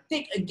right now.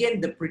 Take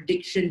again the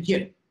prediction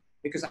here,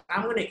 because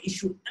I'm going to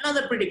issue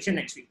another prediction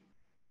next week.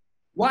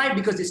 Why?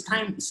 Because it's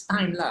time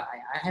lah.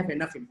 I have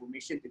enough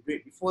information to do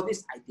it. Before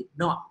this, I did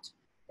not.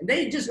 And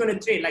then you're just going to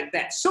trade like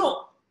that.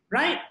 So,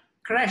 right?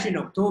 Crash in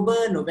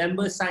October,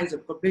 November, signs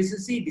of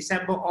complacency,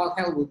 December, all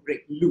hell will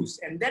break loose.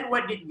 And then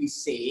what did we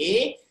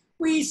say?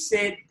 We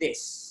said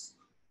this.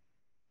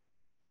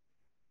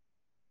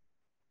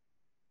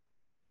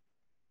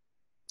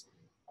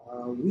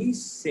 We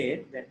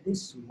said that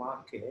this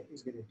market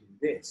is going to do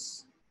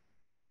this.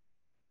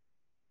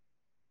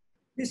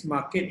 This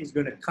market is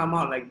going to come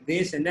out like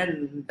this and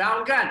then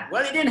down gun.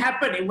 Well, it didn't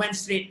happen. It went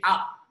straight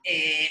up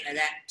like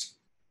that.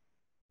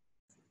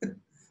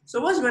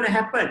 So what's going to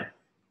happen?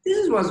 This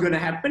is what's going to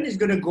happen. It's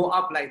going to go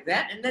up like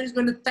that and then it's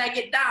going to tag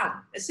it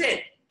down. That's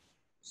it.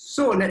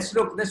 So let's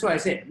look. That's why I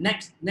said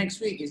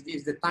next week is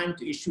the time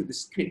to issue the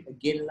script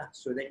again lah,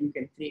 so that you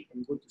can trade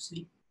and go to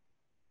sleep.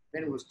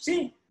 Then we'll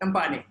see.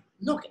 Nampak ni?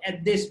 Look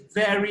at this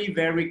very,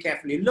 very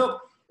carefully. Look,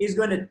 it's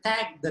going to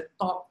tag the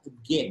top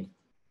again.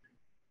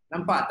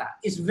 Nampak tak?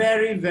 It's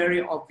very,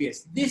 very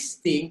obvious. This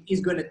thing is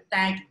going to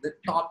tag the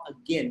top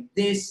again.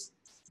 This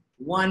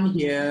one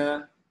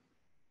here,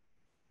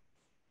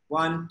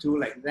 1, 2,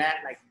 like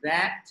that,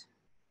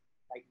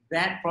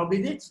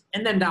 probably this,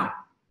 and then down.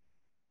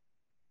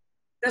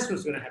 That's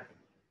what's going to happen.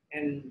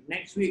 And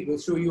next week,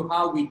 we'll show you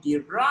how we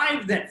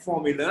derive that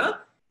formula,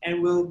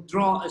 and we'll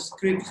draw a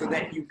script so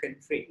that you can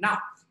trade. Now,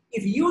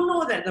 if you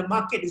know that the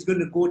market is going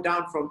to go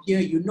down from here,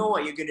 you know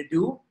what you're going to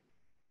do.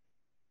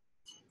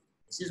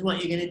 This is what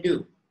you're going to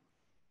do.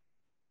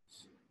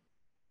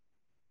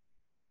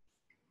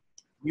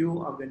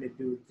 You are going to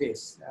do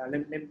this.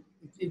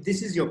 If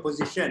this is your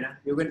position,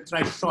 you're going to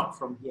try short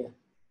from here.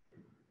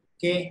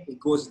 Okay, it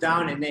goes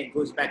down and then it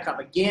goes back up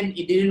again.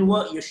 It didn't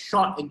work. You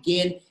short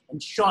again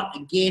and short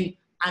again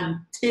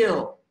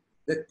until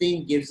the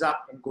thing gives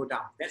up and go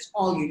down. That's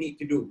all you need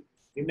to do.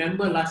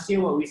 Remember last year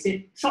what we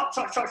said? Short,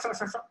 short, short, short,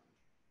 short, short.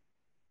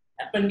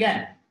 Happen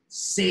again.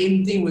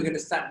 Same thing we're going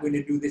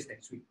to do this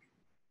next week.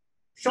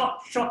 Short,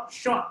 short,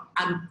 short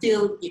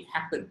until it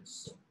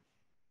happens.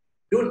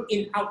 Don't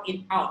in,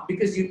 out,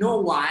 because you know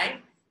why?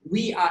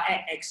 We are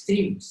at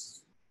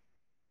extremes.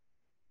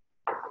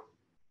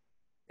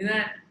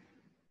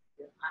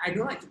 I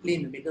don't like to play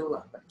in the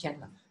middle, but can.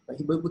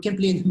 But we can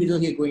play in the middle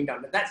here going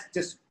down. But that's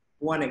just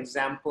one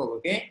example,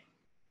 okay?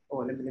 Oh,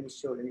 let me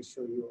show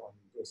you on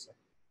this.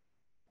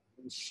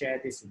 Let me share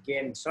this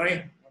again. Sorry,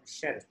 let me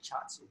share the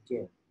charts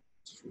again.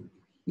 Show you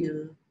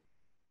here.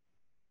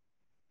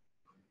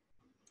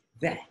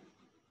 There.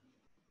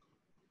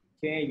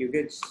 Okay, you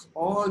get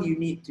all you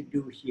need to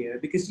do here,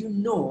 because you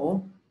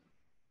know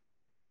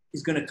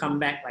it's going to come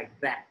back like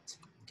that.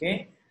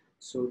 Okay,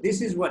 so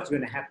this is what's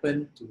going to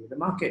happen to the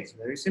markets.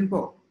 Very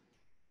simple.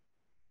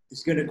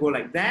 It's going to go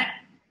like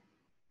that,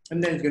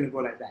 and then it's going to go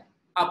like that,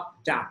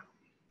 up, down.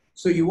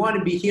 So you want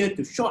to be here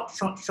to short,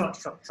 short, short,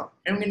 short, short.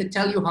 And I'm going to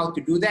tell you how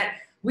to do that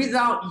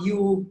without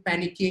you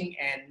panicking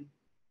and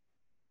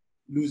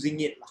losing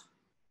it.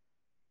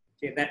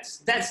 Okay, that's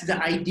the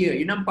idea.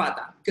 You nampak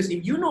tak? Because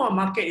if you know a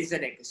market is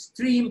at an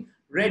extreme,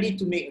 ready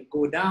to make it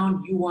go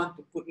down, you want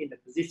to put in a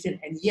position,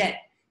 and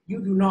yet you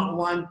do not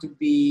want to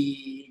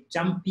be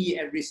jumpy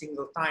every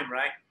single time,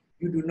 right?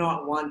 You do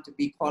not want to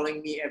be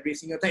calling me every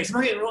single time. It's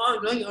market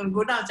going to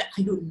go down.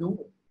 I don't know.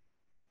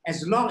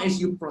 As long as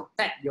you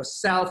protect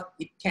yourself,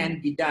 it can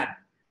be done.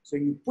 So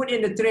you put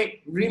in the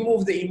trade,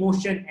 remove the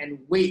emotion, and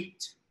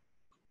wait.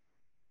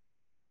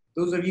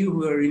 Those of you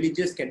who are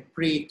religious can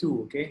pray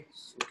too, okay?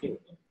 Okay.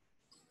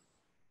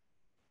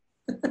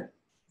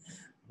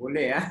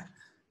 Boleh, ah?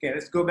 Okay,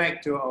 let's go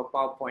back to our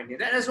PowerPoint here.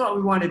 That's what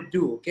we want to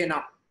do, okay?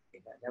 Now,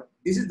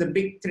 this is the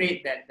big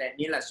trade that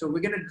Nila. So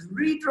we're going to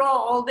redraw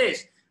all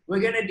this.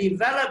 We're going to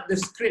develop the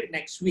script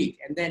next week,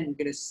 and then we're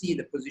going to see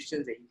the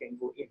positions that you can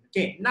go in.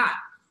 Okay, now,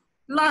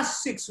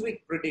 last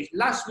week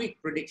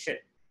prediction.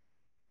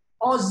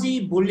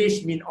 Aussie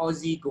bullish means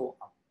Aussie go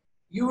up.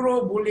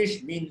 Euro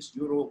bullish means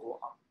Euro go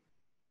up.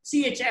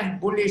 CHF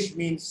bullish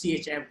means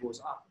CHF goes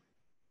up.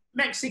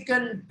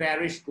 Mexican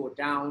bearish go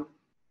down.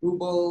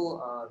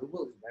 Ruble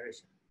is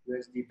bearish.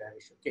 USD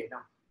bearish. Okay,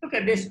 now look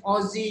at this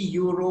Aussie,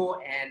 Euro,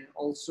 and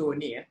also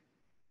near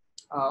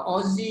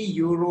Aussie,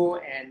 Euro,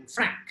 and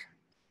franc.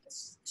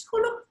 Let's go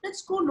look.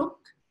 Let's go look.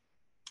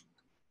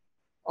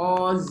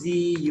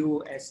 Aussie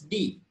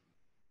USD.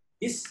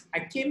 This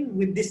I came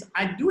with this.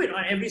 I do it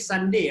on every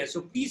Sunday.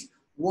 So please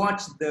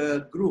watch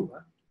the group.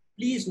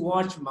 Please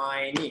watch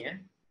my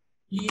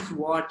Please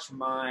watch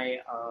my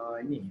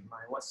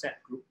my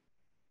WhatsApp group.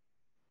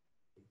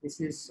 This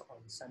is on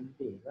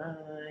Sunday,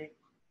 right?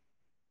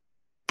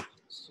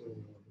 So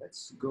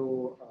let's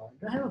go.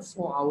 Do I have a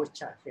 4-hour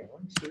chart here? I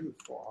want to show you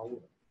 4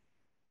 hours.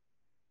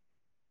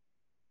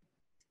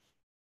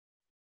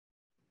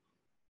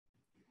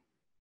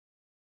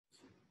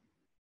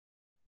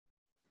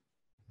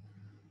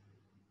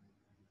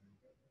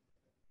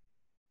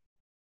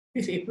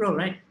 Fifth April,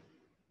 right?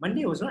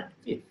 Monday was what?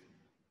 5th.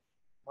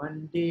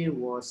 Monday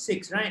was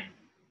 6, right?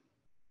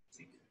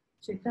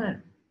 6, right?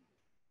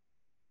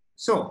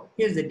 So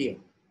here's the deal.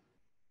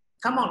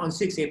 Come out on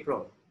 6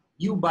 April.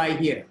 You buy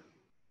here.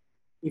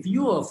 If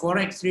you are a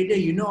Forex trader,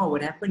 you know what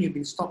would happen. You've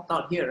been stopped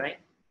out here, right?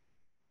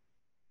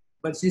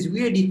 But since we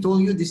already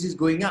told you this is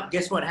going up,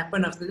 guess what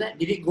happened after that?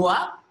 Did it go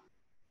up?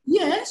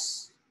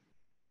 Yes.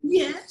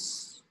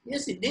 Yes.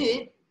 Yes, it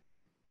did.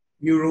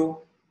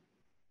 Euro.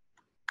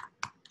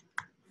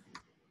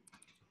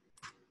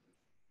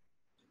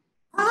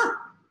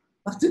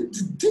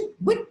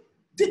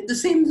 Did the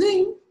same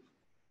thing.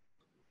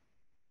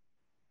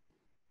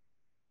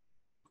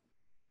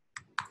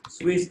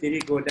 Swiss, did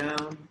it go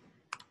down?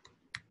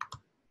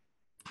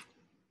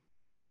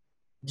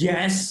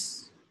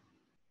 Yes.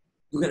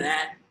 Look at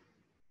that.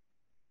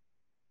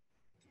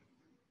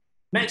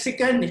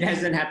 Mexican, it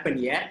hasn't happened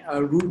yet.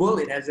 Ruble,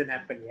 it hasn't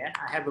happened yet.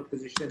 I have a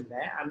position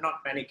there. I'm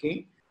not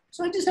panicking.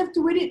 So I just have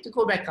to wait it to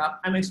go back up.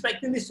 I'm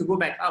expecting this to go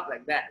back up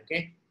like that,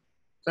 okay?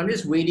 So I'm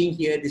just waiting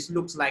here. This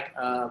looks like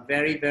a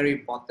very, very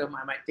bottom.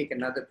 I might take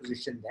another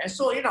position there.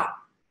 So, you know,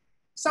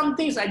 some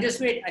things I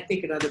just wait, I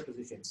take another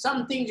position.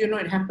 Some things, you know,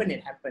 it happened.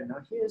 Now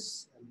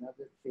here's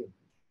another thing.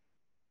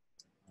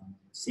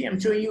 See, I'm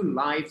showing you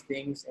live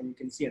things, and you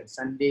can see on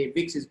Sunday,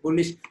 VIX is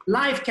bullish.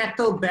 Live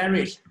cattle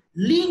bearish.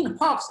 Lean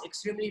hogs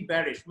extremely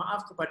bearish.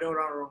 Maaf kepada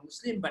orang-orang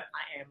Muslim, but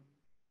I am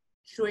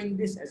showing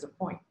this as a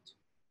point.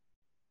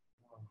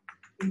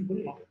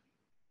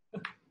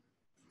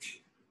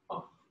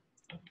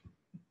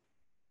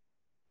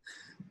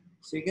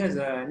 So you guys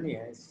are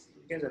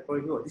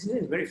probably, oh, this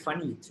is very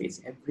funny. He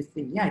trades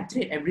everything. Yeah, I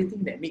trade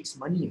everything that makes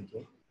money,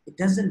 okay? It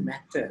doesn't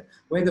matter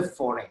whether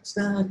Forex,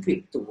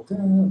 crypto, I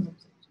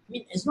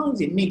mean, as long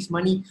as it makes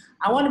money,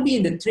 I want to be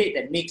in the trade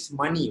that makes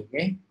money,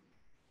 okay?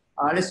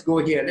 Let's go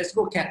here. Let's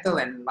go cattle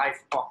and live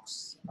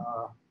hogs.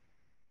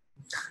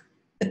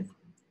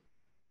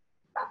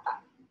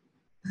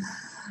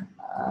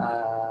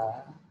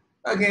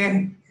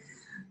 Okay,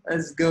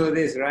 let's go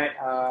this, right?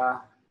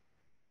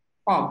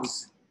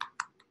 Hogs.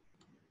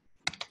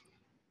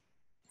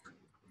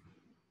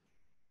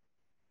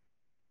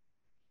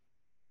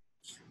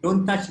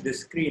 Don't touch the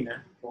screen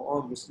for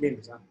all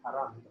Muslims.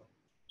 Haram.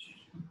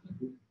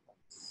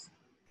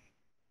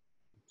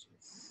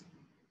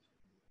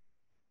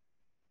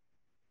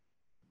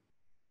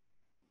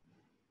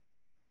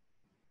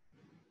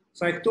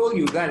 So I told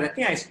you guys, I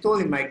think I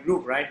told in my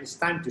group, right? It's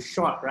time to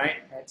short,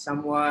 right? At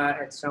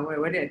somewhere,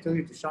 where did I tell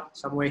you to short?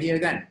 Somewhere here,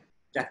 kan?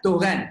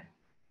 Jatuh, kan?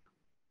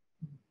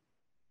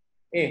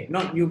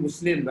 Not you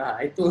Muslim,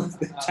 I told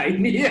the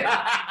Chinese.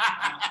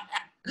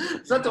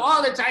 So to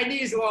all the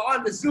Chinese who are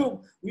on the Zoom,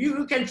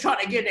 you can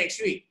short again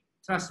next week.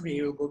 Trust me,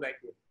 you will go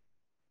back here.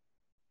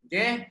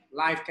 Okay,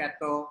 live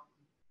cattle.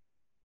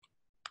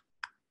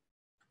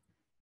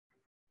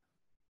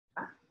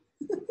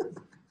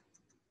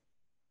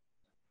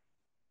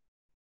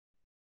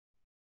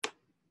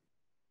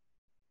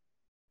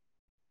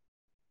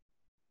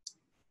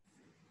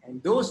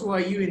 And those who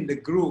are you in the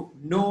group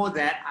know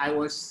that I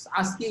was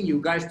asking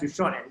you guys to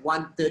short at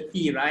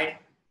 130, right?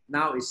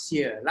 Now it's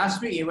here.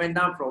 Last week it went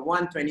down from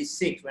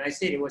 126. When I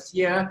said it was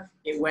here,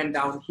 it went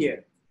down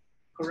here.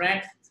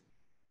 Correct?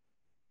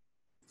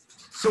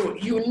 So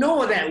you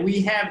know that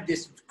we have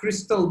this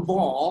crystal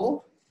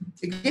ball.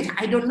 Again,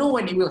 I don't know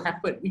when it will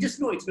happen. We just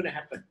know it's going to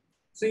happen.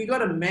 So you got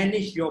to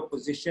manage your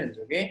positions,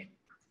 okay?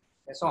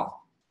 That's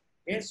all.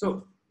 Okay,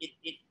 so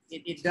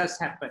it does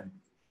happen.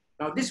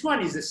 Now this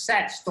one is a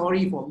sad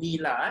story for me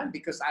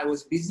because I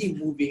was busy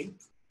moving.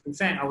 In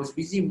fact, I was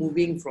busy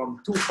moving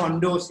from 2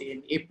 condos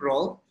in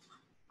April.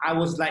 I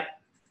was like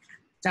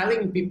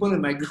telling people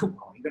in my group,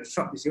 oh, you got to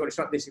short this, you got to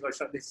short this, you got to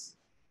short this.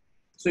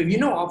 So if you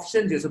know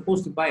options, you're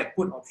supposed to buy a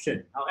put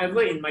option.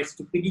 However, in my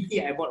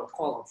stupidity, I bought a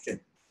call option.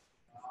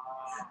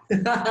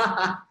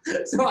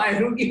 So I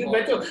don't give it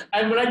better.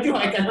 I'm melaju,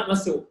 I cannot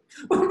masuk.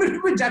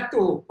 Tiba-tiba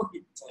jatuh.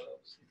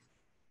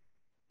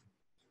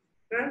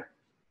 Okay?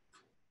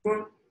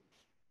 So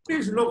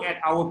please look at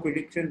our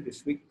prediction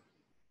this week.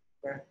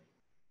 Okay?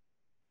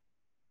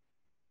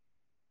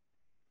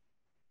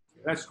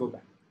 Let's go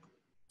back.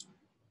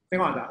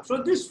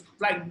 So this,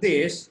 like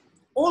this,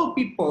 old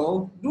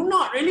people do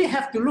not really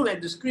have to look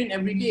at the screen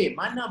every day.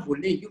 Mana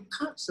boleh, you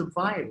can't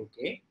survive,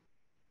 okay?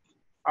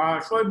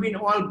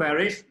 Soybean oil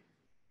bearish.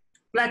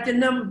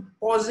 Platinum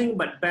pausing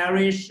but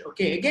bearish.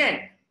 Okay,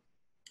 again,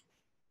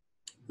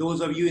 those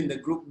of you in the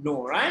group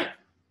know, right?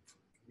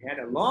 We had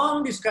a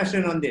long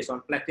discussion on this,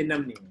 on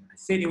platinum. I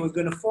said it was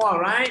going to fall,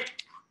 right?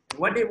 And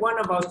what did one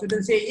of our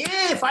students say?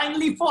 Yeah,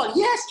 finally fall.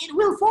 Yes, it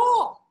will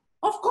fall.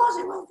 Of course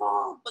it will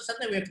fall. But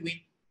sometimes we have to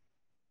wait.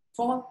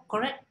 Fall,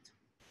 correct?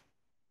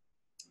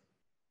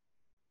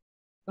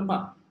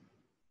 Nampak?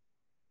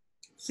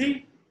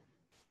 See?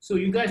 So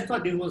you guys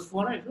thought it was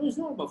Forex. No, it's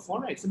not about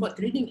Forex. It's about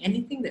trading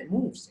anything that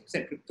moves,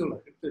 except crypto.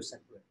 Crypto is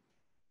separate.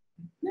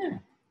 Yeah.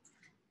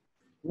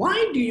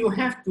 Why do you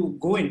have to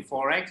go in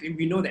Forex if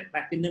we know that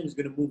platinum is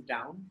going to move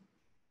down?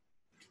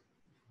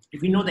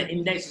 If we know that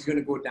index is going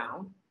to go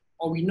down,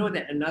 or we know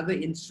that another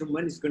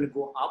instrument is going to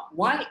go up,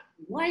 why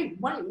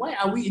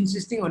are we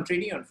insisting on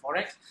trading on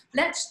Forex?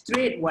 Let's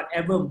trade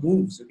whatever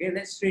moves, okay?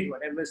 Let's trade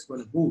whatever is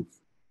going to move.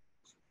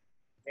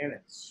 Okay,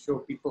 let's show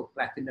people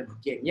platinum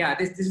again. Yeah,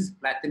 this is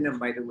platinum,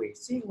 by the way.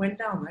 See, it went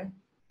down, right?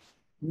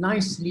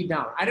 Nicely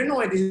down. I don't know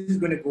where this is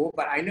going to go,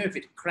 but I know if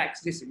it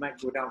cracks this, it might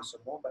go down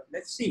some more. But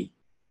let's see.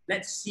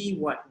 Let's see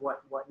what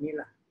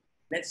Nila.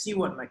 Let's see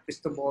what my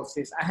crystal ball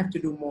says. I have to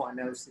do more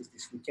analysis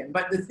this weekend.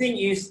 But the thing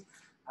is,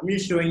 I'm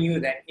just showing you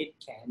that it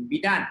can be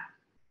done.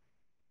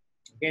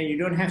 Okay, you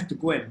don't have to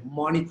go and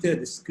monitor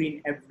the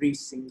screen every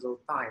single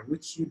time,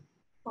 which you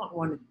don't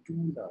want to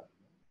do that.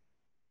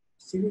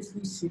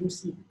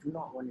 Seriously, do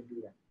not want to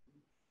do that.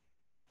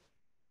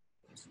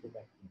 Let's go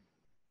back here.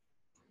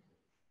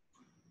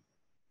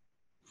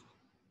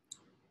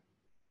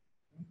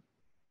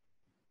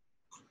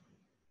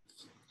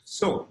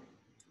 So,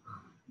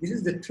 this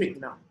is the trick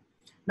now.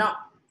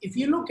 Now, if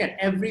you look at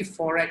every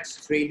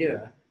Forex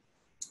trader,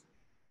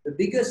 the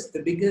biggest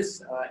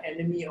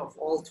enemy of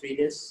all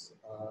traders,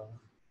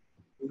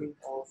 including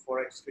all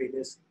Forex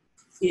traders,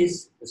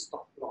 is the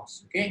stop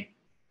loss, okay?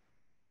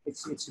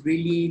 It's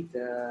really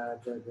the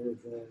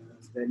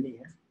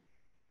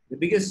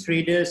biggest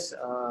traders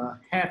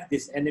have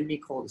this enemy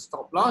called the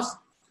stop loss,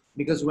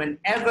 because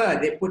whenever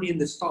they put in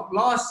the stop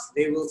loss,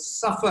 they will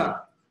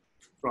suffer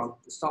from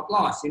the stop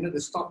loss. You know, the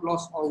stop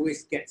loss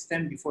always gets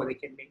them before they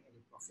can make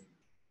any profit.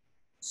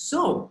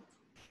 So,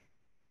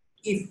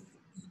 if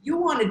you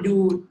want to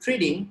do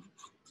trading,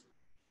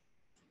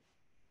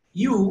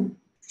 you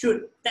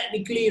should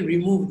technically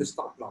remove the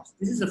stop loss.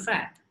 This is a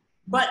fact.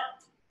 But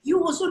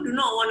you also do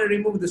not want to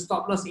remove the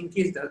stop loss in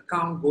case the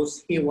account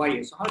goes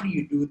haywire. So how do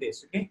you do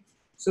this? Okay.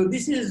 So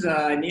this is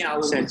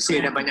our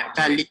Sensei dah banyak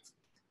kali.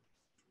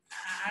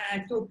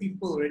 I told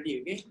people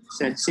already, okay?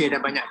 Sensei dah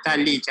banyak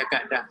kali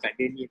cakap dah kat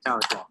dia ni tahu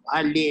tu.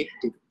 Balik,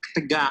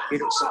 tegak,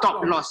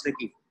 stop loss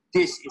lagi.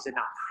 This is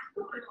enough.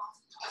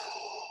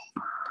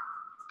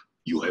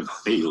 You have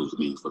failed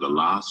me for the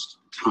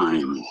last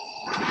time.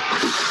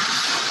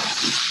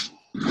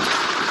 You're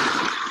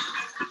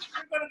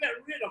going to get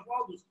rid of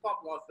all the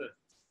stop losses.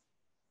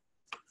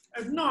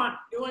 If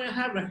not, you're going to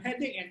have a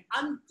headache, and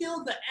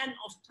until the end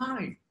of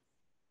time,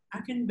 I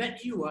can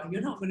bet you,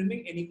 you're not going to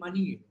make any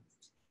money.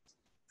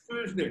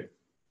 Seriously.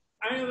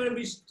 I'm going to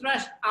be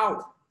stressed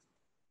out.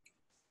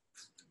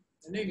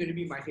 And they're going to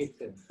be my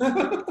hater.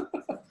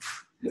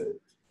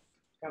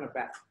 Kind of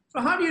bad.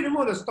 So how do you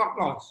remove the stop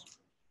loss?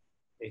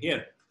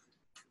 Here.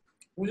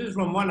 This is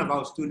from one of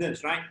our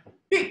students, right?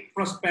 Big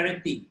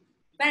prosperity.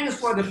 Thanks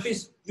for the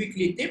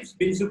weekly tips.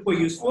 Been super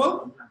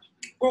useful.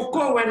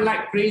 Cocoa went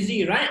like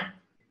crazy, right?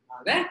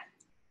 There.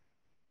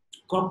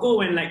 Cocoa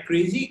went like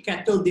crazy.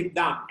 Cattle dipped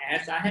down,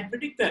 as I had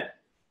predicted.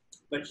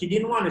 But she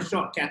didn't want to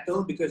short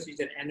cattle because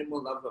she's an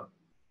animal lover.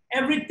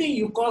 Everything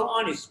you call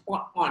on is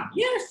spot on.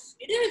 Yes,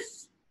 it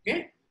is.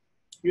 Okay.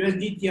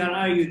 USD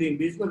TRI using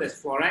visible, that's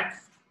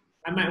Forex.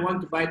 I might want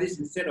to buy this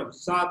instead of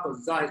ZAR,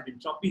 because ZAR has been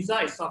choppy.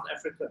 ZAR is South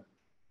Africa.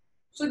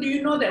 So do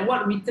you know that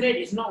what we trade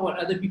is not what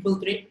other people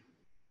trade?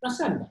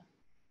 Rasan.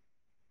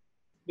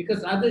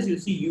 Because others you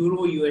see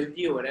Euro,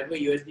 USD or whatever,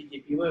 USD,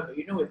 JPY, but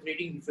you know we're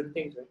trading different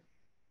things, right?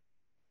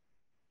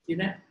 See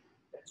that?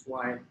 That's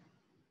why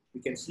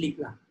we can sleep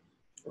lah.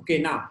 Okay,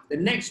 now the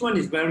next one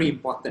is very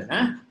important,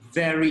 huh?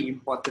 Very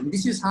important.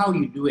 This is how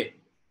you do it.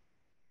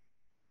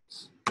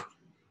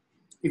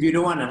 If you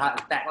don't want a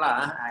heart attack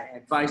lah, I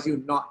advise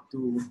you not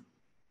to.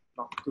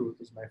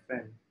 This is my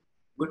friend,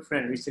 good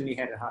friend, recently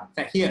had a heart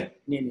attack. Here,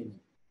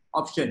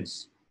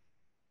 options.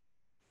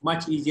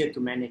 Much easier to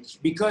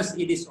manage because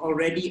it is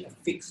already a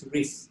fixed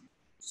risk.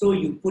 So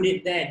you put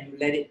it there and you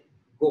let it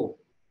go.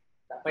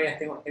 Tak payah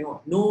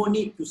tengok-tengok. No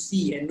need to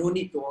see and no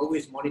need to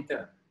always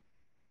monitor.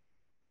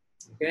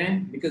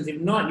 Okay? Because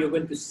if not, you're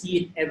going to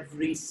see it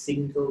every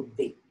single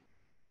day.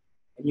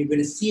 And you're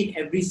going to see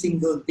it every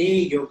single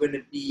day. You're going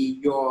to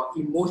be, your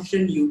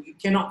emotion, you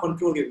cannot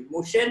control your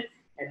emotion.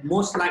 And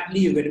most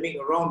likely, you're going to make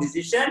a wrong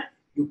decision.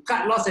 You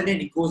cut loss and then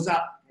it goes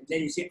up. And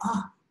then you say,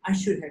 I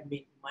should have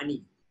made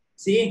money.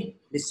 See,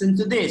 listen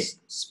to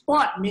this.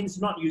 Spot means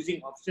not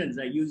using options,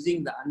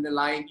 using the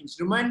underlying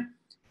instrument.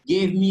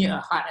 Gave me a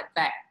heart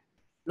attack.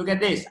 Look at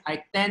this.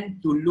 I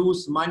tend to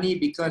lose money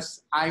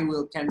because I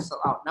will cancel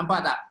out.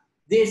 Nampak tak?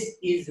 This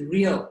is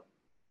real.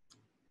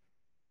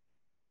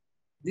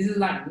 This is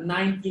like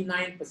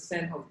 99%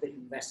 of the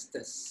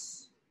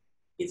investors.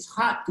 It's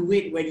hard to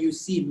wait when you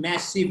see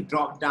massive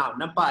drop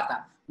down. Nampak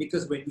tak?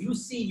 Because when you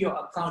see your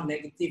account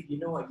negative, you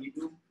know what you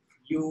do?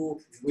 You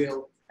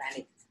will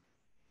panic.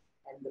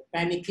 And the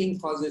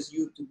panicking causes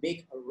you to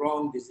make a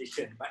wrong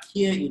decision. But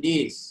here it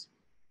is.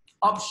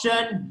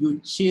 Option, you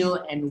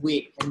chill and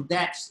wait. And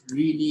that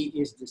really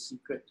is the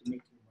secret to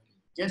making money.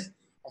 Just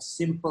as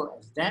simple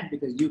as that,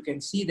 because you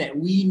can see that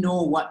we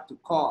know what to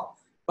call.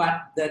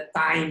 But the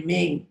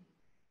timing.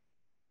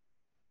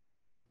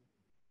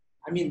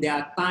 I mean, there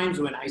are times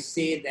when I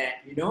say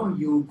that, you know,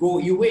 you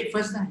wait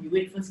first lah,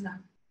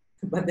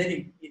 But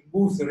then it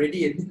moves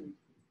already.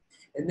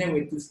 And then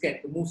we're too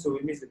scared to move, so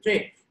we miss the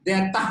trade. There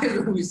are times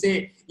when we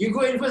say, you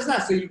go in first lah,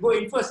 so you go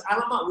in first.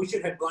 Alamak, we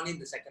should have gone in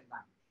the second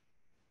time.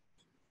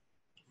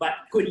 But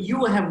could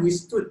you have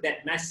withstood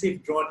that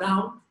massive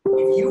drawdown?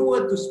 If you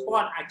were to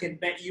spot, I can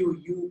bet you,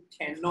 you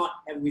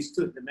cannot have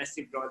withstood the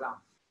massive drawdown.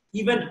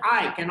 Even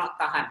I cannot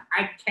tahan.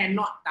 I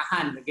cannot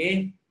tahan,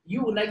 okay?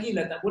 You lagi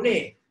lah tak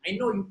boleh. I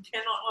know you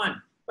cannot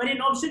on. But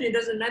in option, it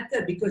doesn't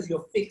matter because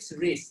you're fixed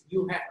risk.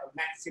 You have a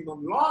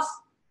maximum loss.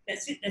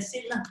 That's it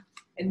lah.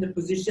 And the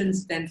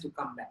positions tend to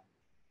come back.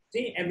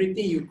 See,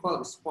 everything you call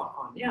is spot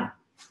on, yeah.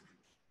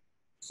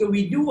 So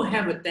we do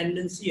have a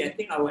tendency, I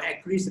think our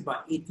accuracy is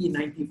about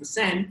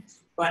 80–90%,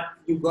 but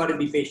you've got to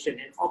be patient.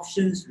 And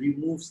options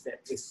removes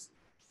that risk.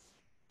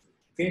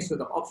 Okay, so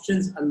the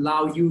options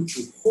allow you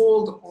to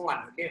hold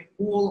on. Okay,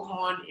 hold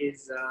on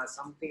is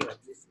something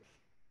like this.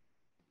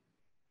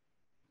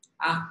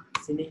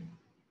 Sini.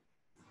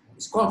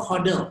 It's called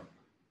hodl.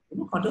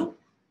 You know hodl?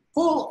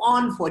 Hold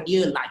on for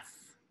dear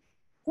life.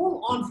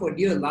 Hold on for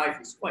dear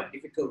life is quite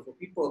difficult for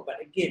people.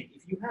 But again,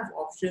 if you have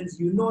options,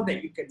 you know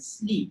that you can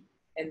sleep.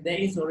 And there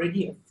is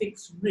already a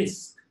fixed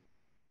risk.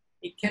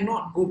 It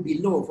cannot go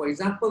below. For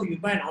example, you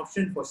buy an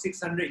option for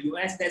 600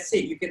 US, that's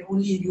it. You can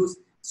only use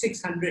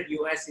 600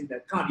 US in the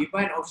account. You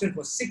buy an option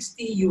for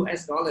 60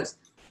 US dollars.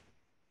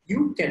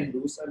 You can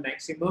lose a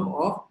maximum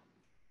of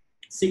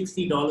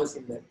 $60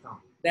 in the account.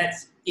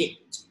 That's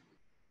it.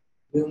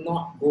 Will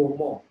not go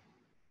more.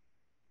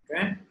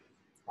 Okay?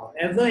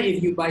 However,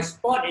 if you buy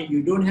spot and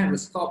you don't have a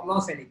stop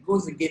loss and it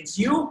goes against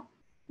you,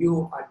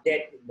 you are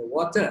dead in the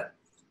water.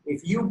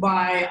 If you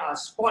buy a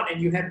spot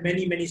and you have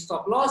many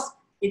stop loss,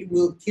 it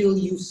will kill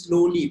you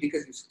slowly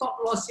because you stop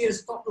loss here,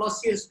 stop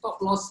loss here,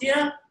 stop loss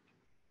here,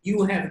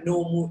 you have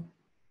no move.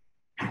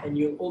 And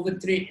you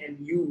overtrade and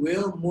you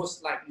will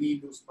most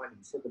likely lose money.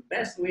 So the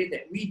best way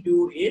that we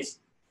do is,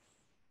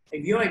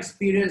 if you're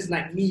experienced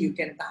like me, you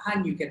can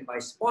tahan, you can buy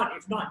spot.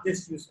 If not,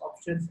 just use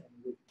options and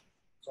wait.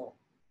 So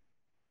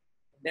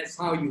that's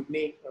how you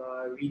make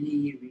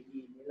really,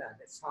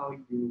 that's how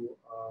you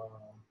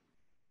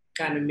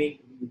kind of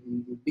make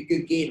the bigger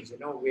gains, you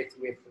know, with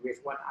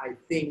what I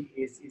think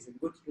is a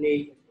good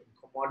play in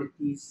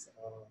commodities,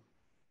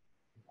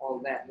 all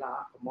that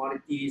lah.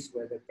 Commodities,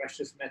 where the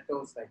precious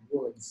metals like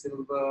gold and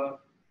silver,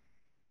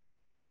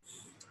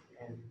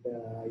 and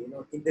you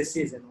know,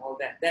 indices and all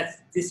that.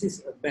 This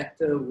is a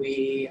better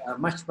way, a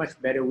much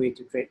better way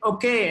to trade.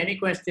 Okay, any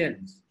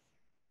questions?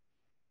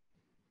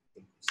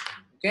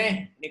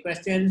 Okay, any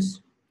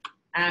questions?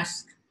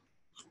 Ask.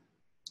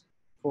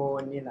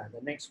 For Nila,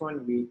 the next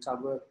one we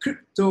cover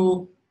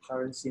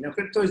cryptocurrency. Now,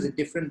 crypto is a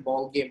different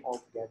ball game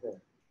altogether.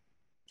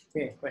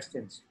 Okay,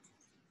 questions?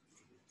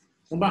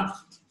 Mbak.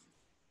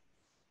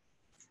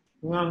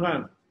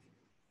 Mbak.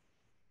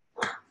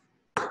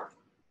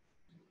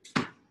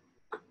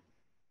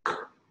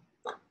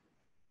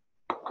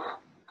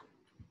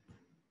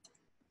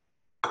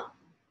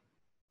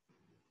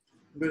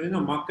 Because you know,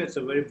 markets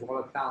are very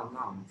volatile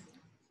now.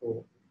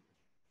 So,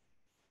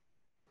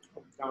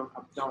 up, down,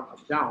 up, down,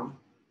 up, down.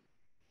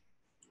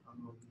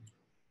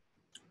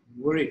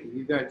 Worried if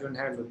you guys don't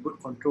have a good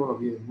control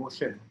of your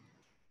emotion,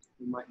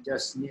 you might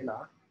just you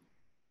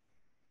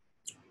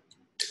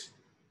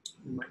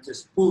might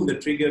just pull the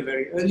trigger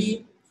very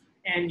early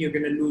and you're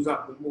going to lose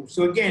out the move.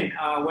 So again,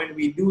 when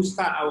we do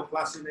start our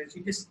classes,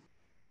 you just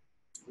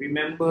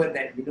remember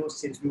that, you know,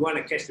 since we want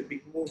to catch the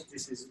big moves,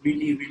 this is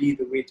really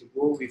the way to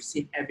go. We've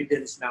seen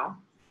evidence now,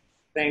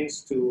 thanks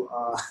to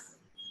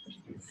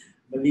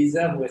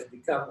Melissa, who has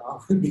become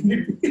our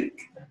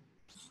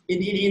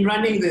in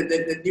running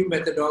the new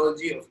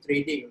methodology of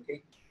trading,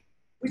 okay?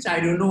 Which I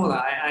don't know,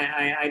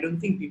 I don't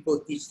think people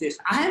teach this.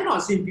 I have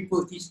not seen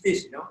people teach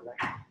this, you know, like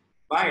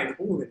buy and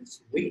hold and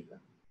just wait.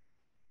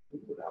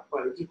 Move it up.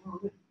 quality.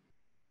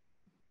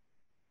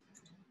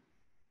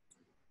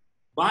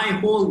 Buy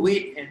whole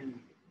weight and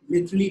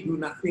literally do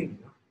nothing.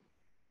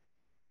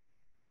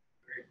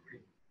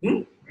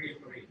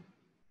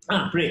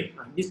 Pray.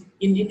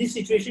 In this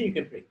situation, you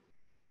can pray.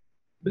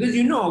 Because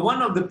you know,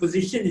 one of the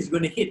position is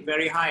going to hit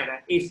very high,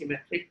 right?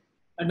 Asymmetric.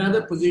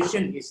 Another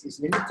position is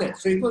limited.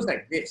 So it goes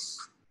like this.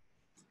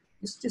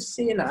 Let's just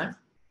say,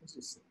 let's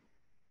just say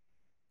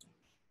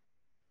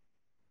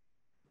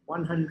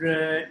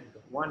 100,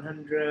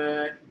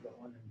 100,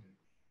 100.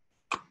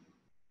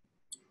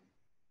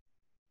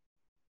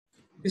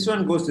 This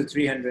one goes to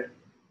 300.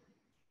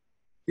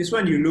 This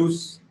one you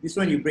lose. This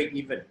one you break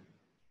even.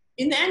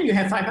 In the end, you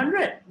have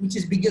 500, which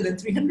is bigger than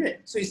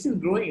 300. So it's still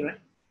growing, right?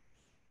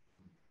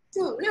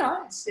 Still,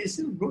 yeah, it's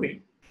still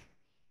growing.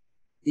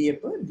 The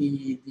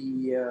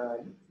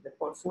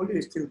portfolio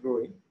is still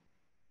growing.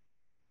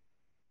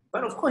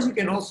 But of course, you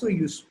can also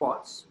use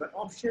spots. But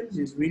options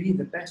is really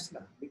the best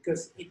now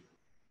because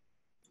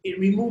it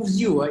removes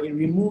you. It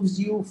removes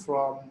you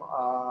from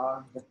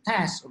the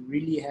task of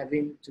really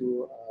having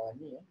to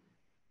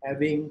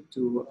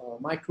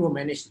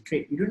micromanage the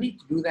trade. You don't need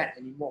to do that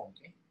anymore.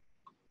 Okay.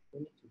 You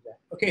don't need to do that.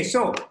 Okay.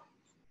 So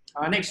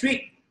next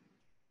week.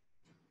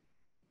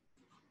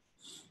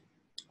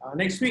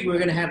 Next week, we're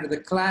going to have the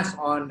class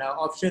on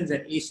options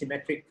and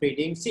asymmetric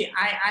trading. See,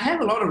 I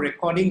have a lot of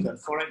recordings on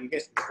Forex. You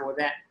guys before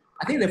that.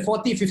 I think there are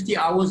 40, 50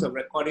 hours of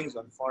recordings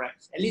on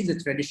Forex, at least the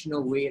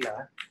traditional way.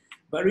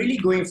 But really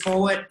going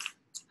forward,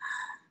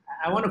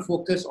 I want to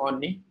focus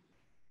on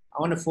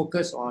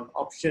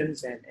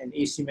options and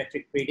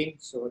asymmetric trading.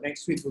 So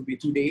next week will be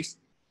 2 days.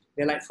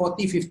 There are like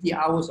 40, 50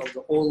 hours of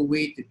the old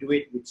way to do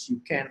it, which you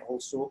can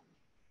also.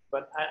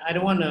 But I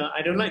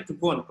don't like to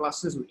go on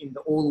classes in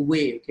the old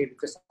way, okay?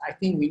 Because I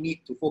think we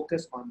need to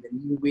focus on the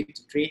new way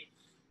to trade.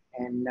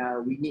 And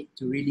we need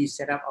to really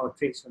set up our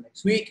trades for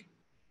next week.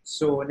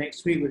 So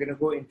next week, we're going to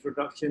go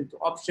introduction to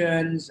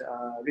options,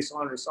 risk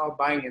on, risk off,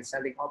 buying and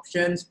selling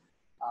options.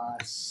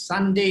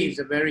 Sunday is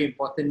a very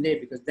important day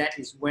because that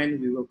is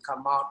when we will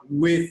come out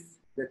with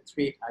the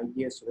trade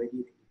ideas already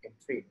that you can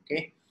trade,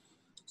 okay?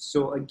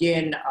 So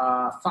again,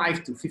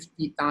 5 to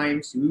 50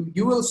 times,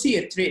 you will see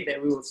a trade that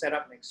we will set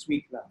up next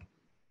week.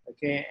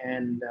 Okay,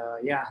 and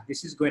yeah,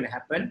 this is going to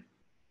happen.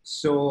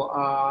 So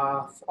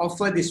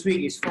offer this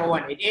week is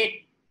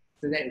 4188.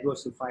 So then it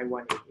goes to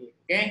 5188.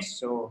 Okay,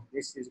 so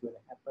this is going to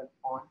happen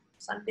on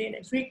Sunday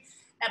next week.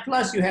 And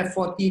plus you have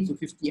 40 to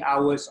 50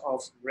 hours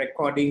of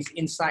recordings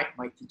inside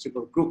my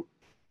teachable group.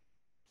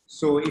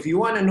 So if you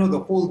want to know the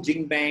whole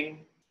Jing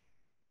Bang,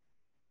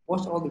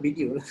 watch all the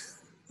videos.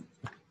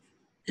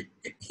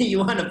 You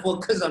want to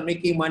focus on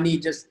making money,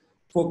 just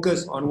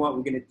focus on what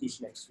we're going to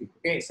teach next week.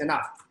 Okay, it's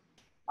enough.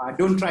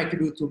 Don't try to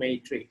do too many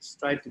trades.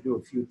 Try to do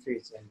a few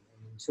trades and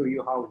show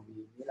you how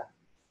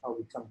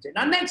we come to it.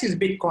 Now next is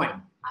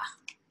Bitcoin.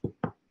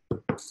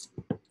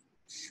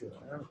 Sure.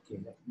 Okay,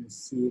 let me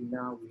see.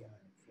 Now we are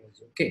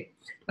okay.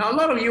 Now a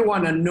lot of you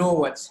want to know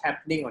what's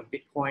happening on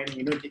Bitcoin.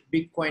 You know, did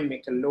Bitcoin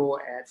make a low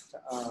at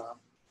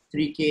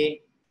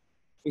 3K?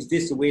 Is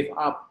this a wave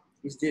up?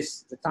 Is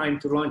this the time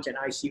to launch an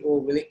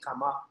ICO? Will it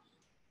come up?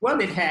 Well,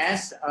 it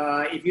has.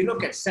 If you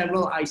look at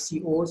several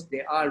ICOs,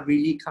 they are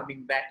really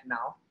coming back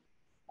now.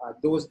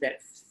 Those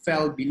that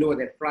fell below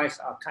their price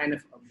are kind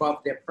of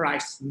above their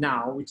price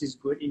now, which is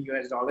good in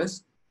US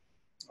dollars.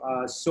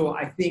 So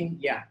I think,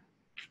 yeah,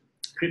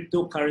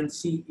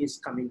 cryptocurrency is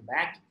coming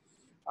back.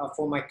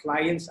 For my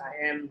clients,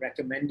 I am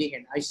recommending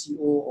an ICO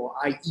or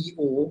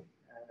IEO.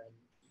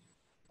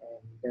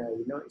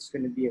 You know, it's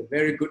going to be a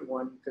very good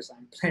one because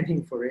I'm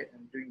planning for it.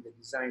 I'm doing the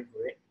design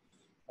for it.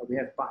 We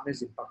have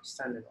partners in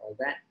Pakistan and all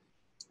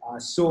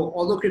that. So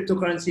although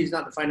cryptocurrency is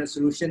not the final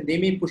solution, they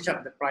may push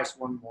up the price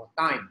one more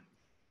time.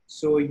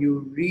 So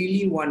you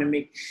really want to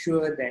make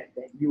sure that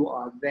you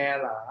are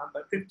there.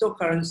 But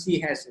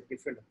cryptocurrency has a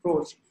different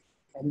approach.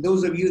 And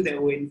those of you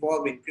that were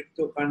involved in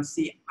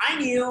cryptocurrency, I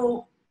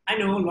know,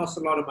 lost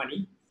a lot of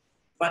money.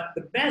 But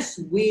the best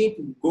way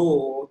to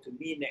go to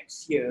me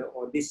next year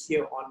or this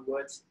year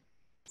onwards,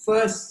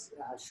 first,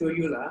 I'll show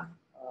you.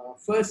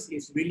 First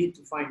is really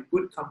to find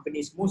good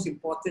companies. Most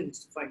important is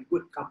to find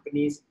good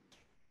companies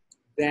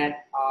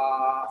that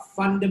are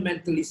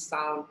fundamentally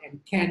sound and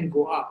can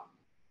go up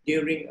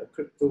during a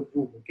crypto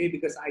boom, okay?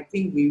 Because I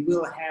think we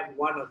will have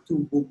 1 or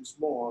 2 booms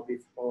more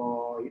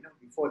before,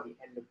 before the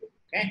end of it,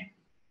 okay?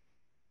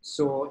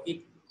 So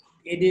it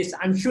is,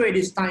 I'm sure it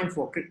is time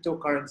for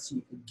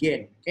cryptocurrency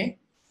again, okay?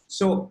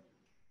 So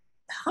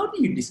how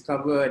do you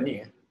discover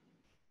Nia?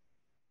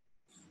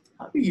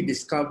 How do you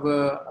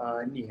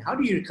discover Nia? How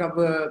do you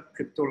recover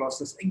crypto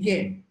losses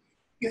again?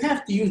 You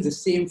have to use the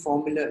same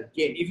formula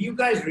again. If you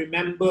guys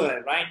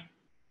remember, right?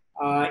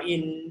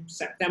 In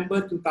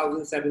September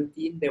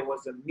 2017, there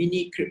was a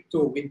mini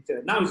crypto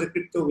winter. Now it's a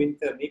crypto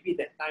winter. Maybe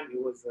that time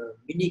it was a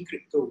mini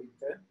crypto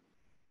winter.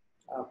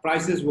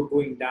 Prices were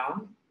going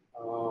down.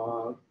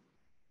 All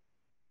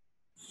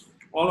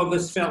of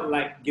us felt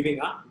like giving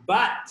up,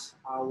 but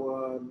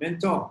our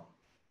mentor,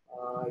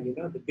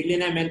 the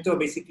billionaire mentor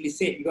basically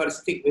said, you got to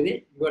stick with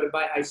it. You got to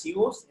buy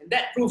ICOs. And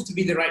that proves to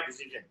be the right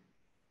decision.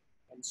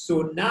 And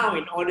so now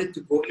in order to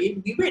go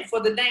in, we wait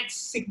for the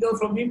next signal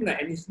from him.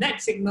 And his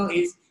next signal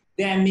is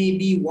there may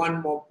be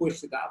one more push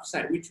to the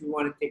upside, which we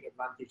want to take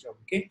advantage of,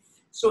 okay?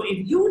 So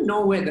if you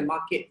know where the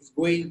market is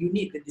going, you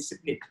need the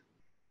discipline.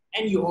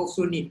 And you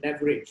also need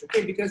leverage,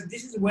 okay? Because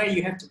this is where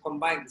you have to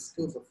combine the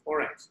skills of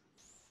Forex.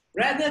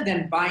 Rather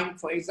than buying,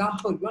 for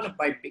example, you want to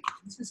buy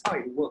Bitcoin. This is how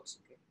it works,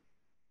 okay?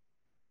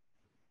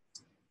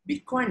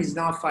 Bitcoin is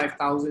now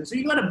 5,000, so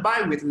you got to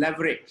buy with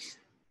leverage.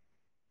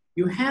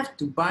 You have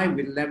to buy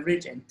with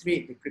leverage and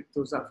trade the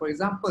cryptos up. For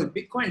example,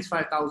 Bitcoin is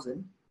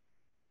 5,000.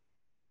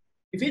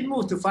 If it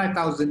moves to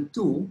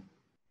 5,002,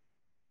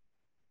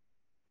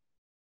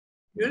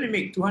 you only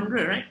make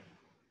 200, right?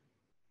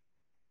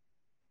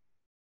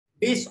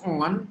 Based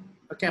on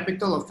a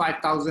capital of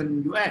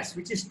 5,000 US,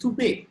 which is too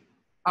big.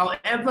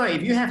 However,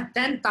 if you have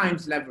 10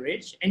 times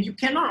leverage, and you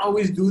cannot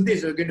always do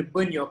this, you're going to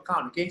burn your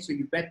account, okay? So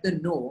you better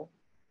know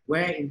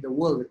where in the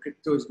world the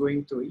crypto is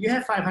going to. You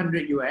have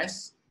 500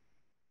 US,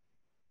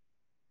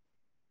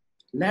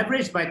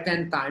 leverage by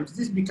 10 times,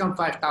 this becomes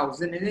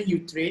 5,000, and then you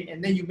trade,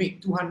 and then you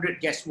make 200,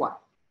 guess what?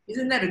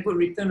 Isn't that a good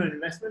return on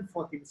investment?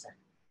 40%.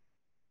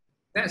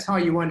 That's how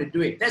you want to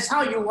do it. That's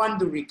how you want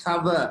to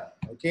recover,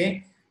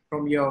 okay,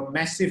 from your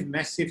massive,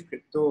 massive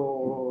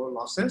crypto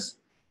losses.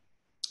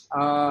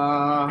 Buy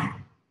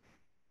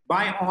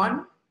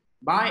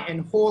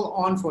and hold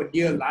on for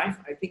dear life.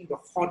 I think the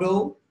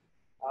hodl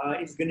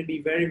is going to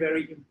be very,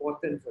 very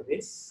important for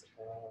this,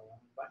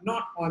 but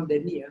not on the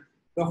near.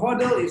 The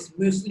hodl is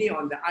mostly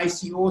on the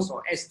ICOs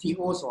or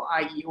STOs or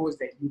IEOs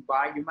that you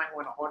buy. You might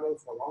want to hodl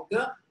for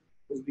longer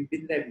because we've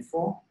been there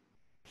before.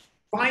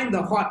 Find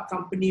the hot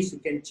companies who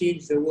can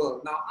change the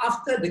world. Now,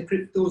 after the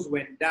cryptos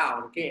went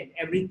down, okay, and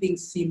everything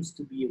seems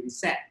to be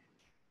reset,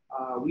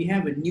 we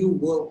have a new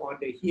world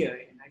order here.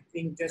 And I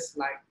think just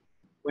like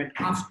when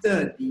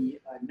after the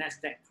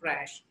NASDAQ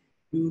crash,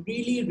 you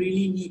really,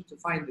 really need to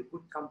find the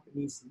good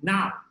companies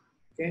now,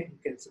 okay, who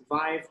can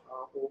survive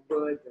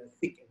over the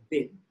thick and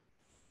thin.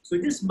 So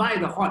just buy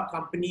the hot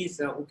companies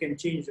who can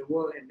change the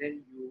world, and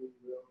then you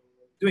will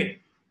do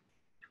it.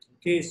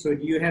 Okay, so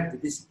do you have the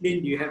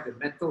discipline? Do you have the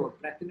metal or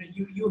platinum?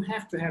 You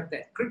have to have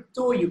that.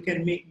 Crypto, you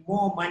can make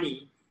more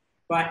money,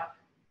 but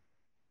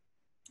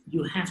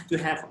you have to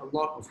have a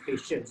lot of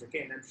patience,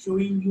 okay? And I'm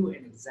showing you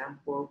an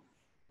example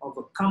of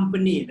a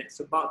company that's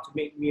about to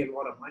make me a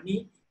lot of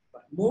money,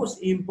 but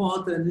most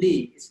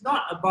importantly, it's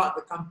not about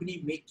the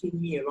company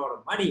making me a lot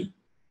of money.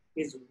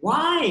 It's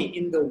why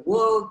in the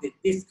world did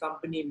this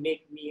company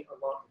make me a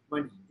lot of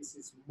money? This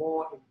is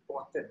more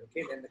important,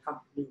 okay, than the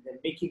company, than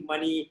making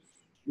money.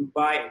 You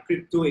buy a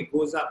crypto, it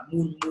goes up,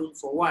 moon,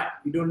 for what?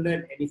 You don't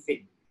learn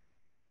anything.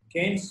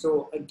 Okay,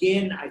 so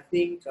again, I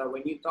think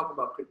when you talk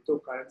about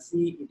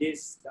cryptocurrency, it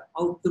is the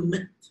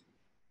ultimate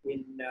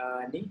in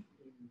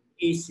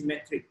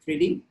asymmetric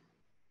trading.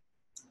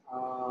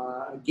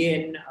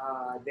 Again,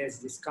 there's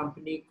this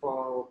company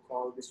called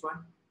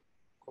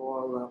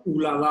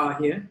Ulala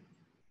here.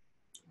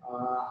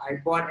 I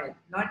bought at,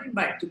 no, I didn't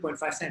buy at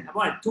 2.5 cents. I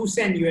bought at 2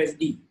 cents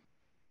USD.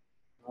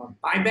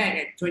 Buyback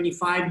at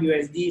 25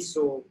 USD,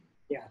 so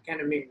yeah,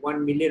 kind of make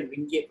 1 million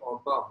ringgit or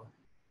above.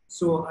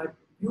 So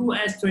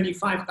US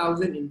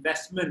 25,000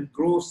 investment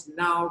grows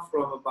now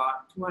from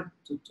about 200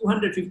 to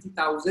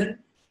 250,000.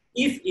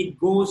 If it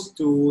goes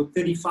to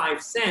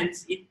 35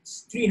 cents,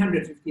 it's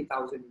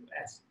 350,000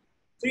 US.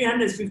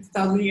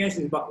 350,000 US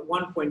is about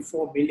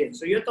 1.4 billion.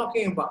 So you're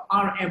talking about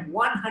RM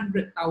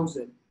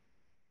 100,000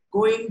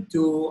 going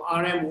to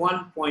RM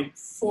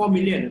 1.4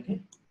 million,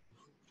 okay?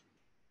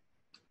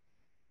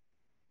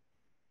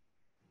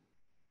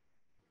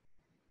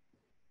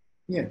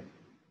 Yeah.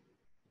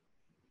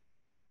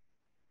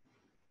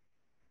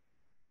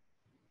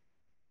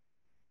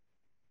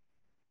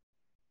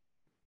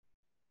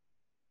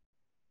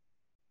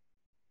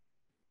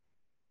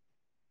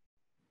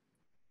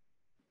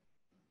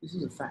 This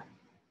is a fact.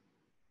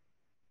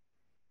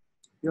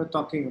 You're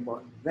talking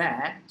about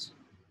that.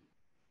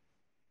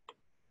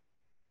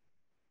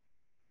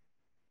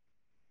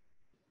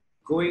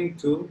 Going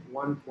to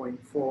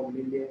 1.4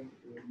 million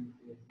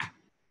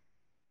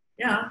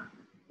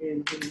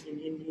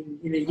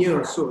in a year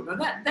or so. Now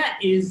that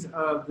is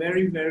a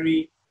very,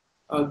 very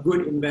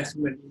good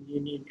investment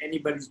in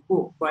anybody's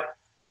book. But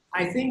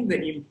I think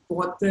the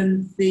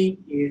important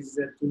thing is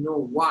to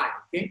know why,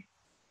 okay?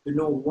 To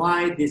know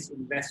why this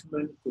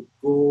investment could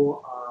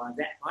go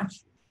that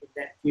much in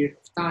that period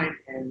of time,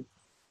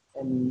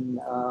 and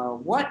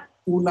what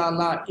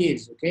Ulala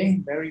is, okay?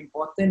 Very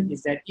important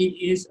is that it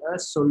is a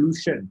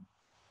solution.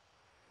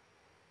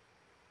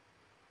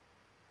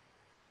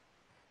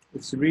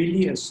 It's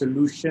really a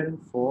solution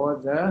for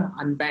the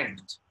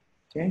unbanked,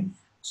 okay?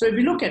 So if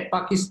you look at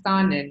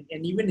Pakistan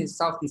and even in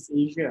Southeast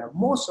Asia,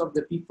 most of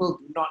the people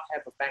do not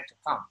have a bank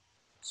account.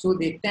 So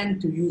they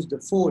tend to use the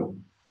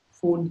phone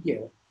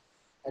here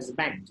as a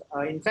bank.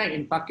 In fact,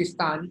 in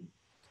Pakistan,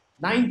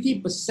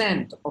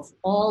 90% of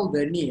all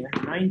the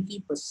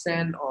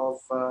 90%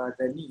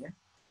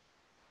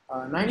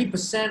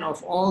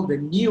 of all the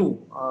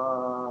new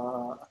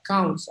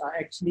accounts are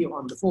actually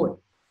on the phone.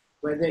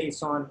 whether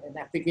it's on an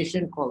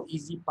application called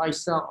Easy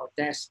Paisa or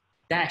Jazz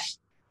Cash.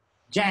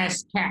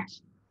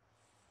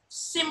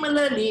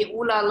 Similarly,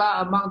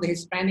 ulala, among the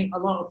Hispanic, a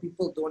lot of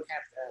people don't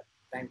have a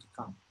bank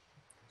account.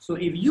 So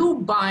if you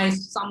buy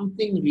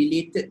something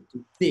related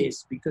to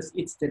this, because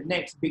it's the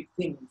next big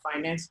thing in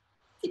finance,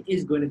 it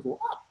is going to go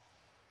up.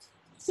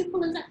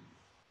 Simple as that.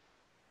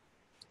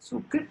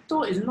 So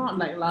crypto is not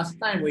like last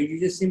time where you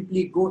just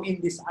simply go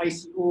in this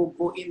ICO,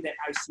 go in that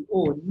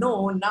ICO.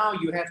 No, now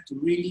you have to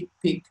really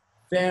pick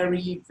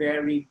very,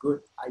 very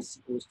good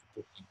ICOs to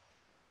put in.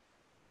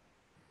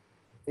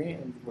 Okay,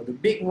 and for the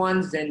big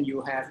ones, then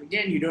you have,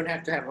 again, you don't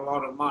have to have a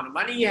lot of amount of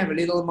money. You have a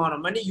little amount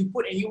of money, you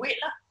put and you wait.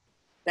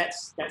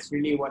 That's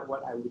really what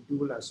I would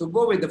do. So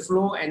go with the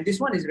flow, and this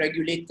one is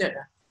regulated.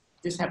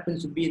 This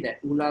happens to be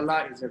that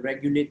Ulala is a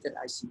regulated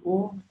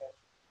ICO.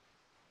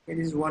 And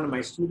this is one of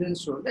my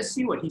students. So let's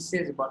see what he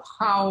says about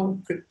how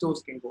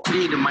cryptos can go up.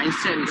 Really, the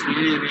mindset is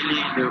really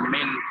the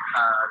main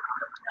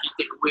key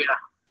takeaway lah.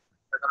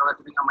 Kalau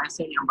kita dengan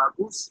mindset yang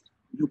bagus,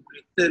 you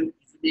return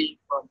easily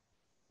from,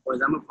 for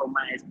example, from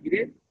my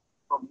experience,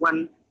 from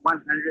 100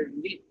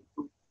 ringgit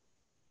to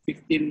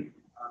 15,000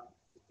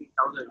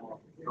 or.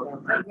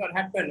 That's what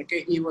happened.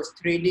 Okay, he was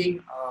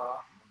trading.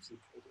 What was he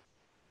trading?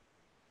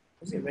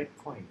 Was it red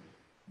coin?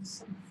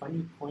 Some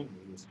funny coin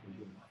he was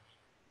trading.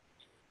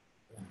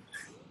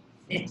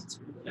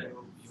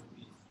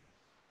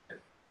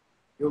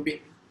 You'll be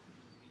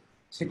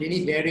so they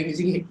need daring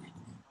ringgit.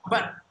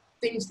 But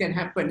things can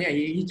happen. Yeah,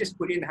 you just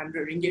put in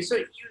 100 ringgit. So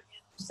you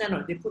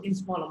understand, they put in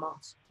small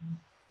amounts.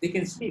 They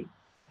can sleep.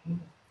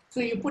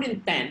 So you put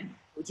in 10,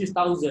 which is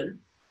 1,000.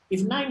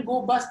 If 9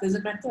 go bust,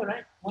 doesn't matter,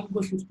 right? 1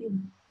 goes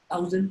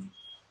 15,000.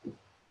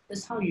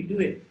 That's how you do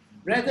it.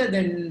 Rather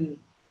than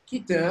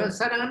kita,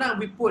 kadang-kadang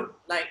we put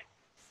like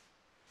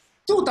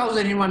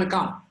 2,000 in one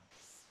account.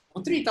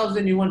 Or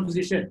 3,000 in one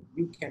position,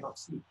 you cannot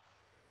sleep.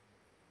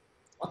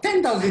 Or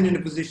 10,000 in a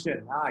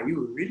position,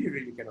 you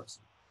really cannot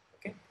sleep.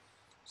 Okay?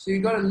 So you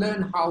got to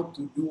learn how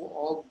to do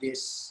all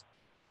this.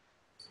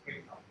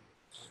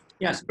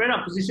 Yeah, spread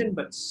out position,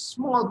 but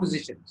small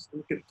positions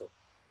in crypto.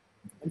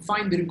 And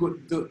find the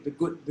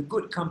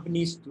good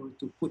companies to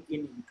put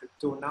in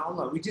crypto now,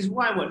 which is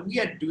why what we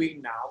are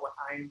doing now, what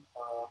I'm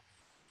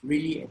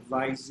really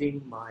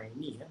advising my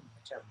the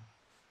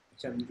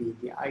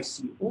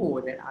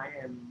ICO that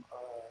I am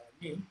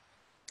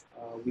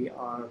we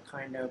are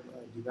kind of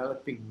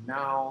developing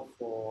now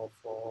for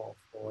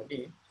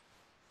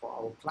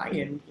our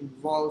client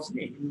involves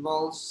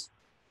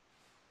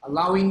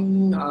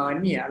allowing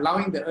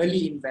the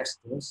early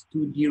investors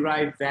to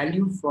derive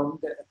value from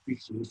the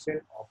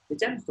appreciation of the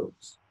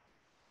gemstones.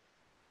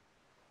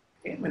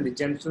 Okay, when the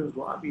gemstones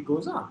go up, it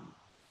goes up.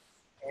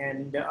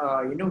 And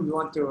we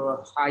want to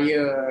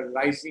hire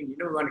rising, we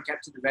want to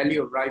capture the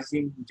value of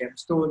rising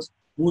gemstones.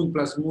 Moon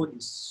plus moon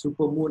is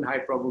super moon, high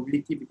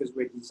probability, because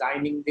we're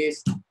designing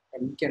this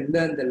and we can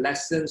learn the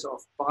lessons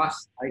of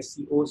past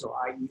ICOs or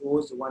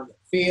IEOs, the ones that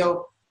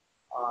fail.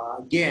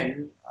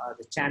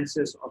 The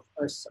chances of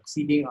us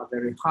succeeding are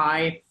very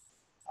high.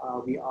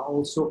 We are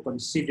also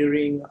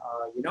considering,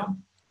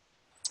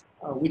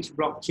 which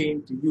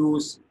blockchain to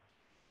use,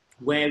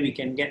 where we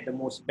can get the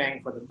most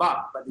bang for the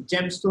buck. But the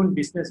gemstone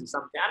business is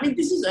something,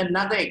 this is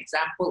another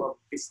example of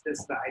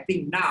business that I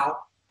think now,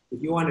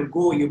 if you want to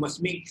go, you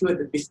must make sure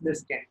the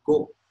business can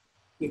go.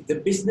 If the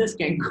business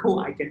can go,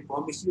 I can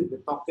promise you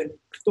the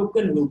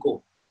token will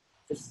go.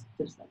 Just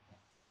like that.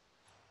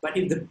 But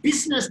if the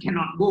business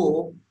cannot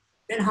go,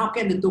 then how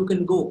can the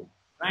token go,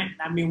 right?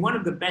 One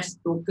of the best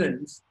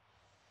tokens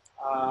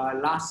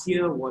last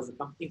year was a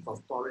company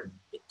called Torrent.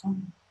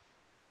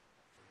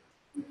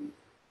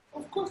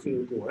 Of course it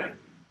will go, right?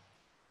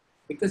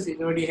 Because it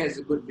already has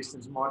a good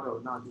business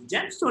model. Now, the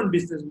gemstone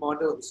business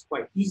model is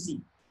quite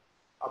easy.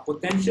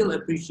 Potential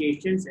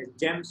appreciations as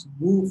gems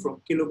move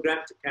from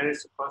kilogram to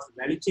carats across the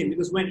value chain,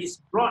 because when it's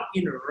brought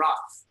in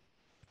rough,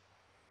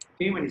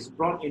 when it's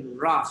brought in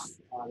rough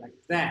like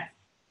that,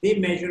 they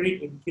measure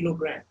it in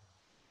kilogram.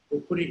 They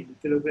put it in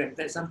kilogram.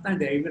 Sometimes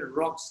there are even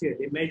rocks here.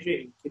 They measure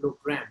it in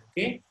kilogram.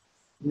 Okay.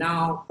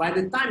 Now, by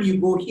the time you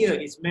go here,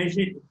 it's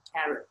measured in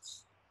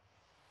carats.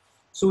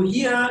 So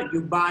here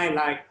you buy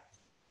like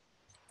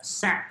a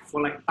sack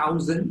for like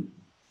 1,000.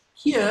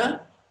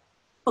 Here,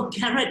 per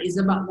carat is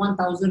about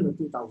 1,000 or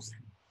 2,000.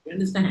 You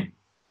understand?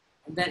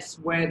 And that's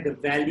where the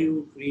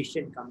value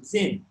creation comes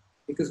in.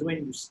 Because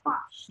when you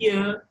start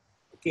here,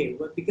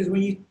 because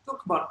when you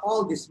talk about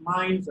all these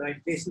mines,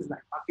 like places like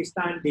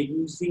Pakistan, they're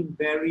using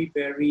very,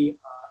 very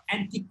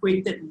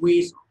antiquated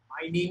ways of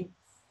mining.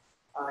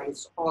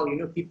 It's all,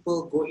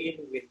 people go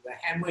in with the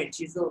hammer and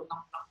chisel,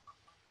 knock.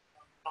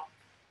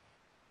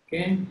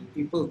 Okay,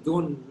 people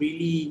don't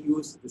really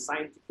use the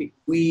scientific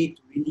way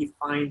to really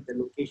find the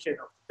location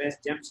of the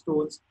best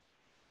gemstones.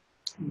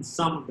 In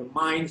some of the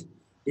mines,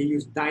 they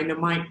use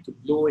dynamite to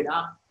blow it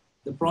up.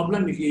 The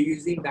problem, if you're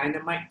using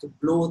dynamite to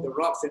blow the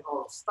rocks and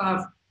all the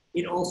stuff,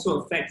 it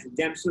also affects the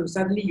gemstone.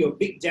 Suddenly your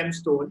big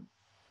gemstone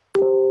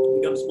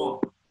becomes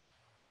small.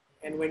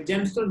 And when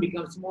gemstone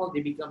becomes small,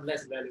 they become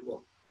less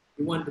valuable.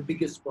 You want the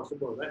biggest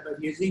possible, right?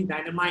 But using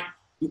dynamite,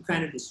 you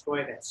kind of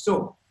destroy that.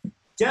 So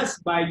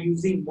just by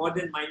using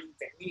modern mining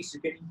techniques,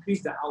 you can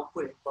increase the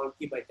output and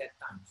quality by 10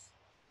 times.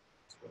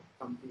 That's what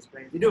companies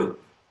plan to do.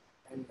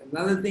 And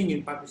another thing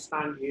in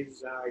Pakistan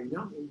is, you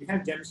know, when you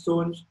have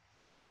gemstones,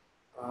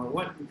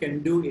 what you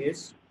can do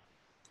is,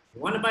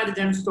 you want to buy the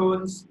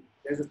gemstones,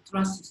 there's a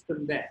trust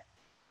system there,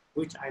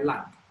 which I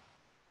like.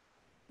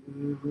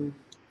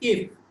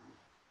 If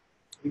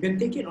you can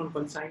take it on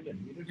consignment,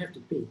 you don't have to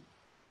pay.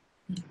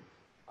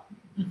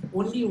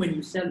 Only when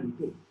you sell, you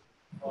pay.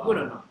 Good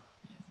or not?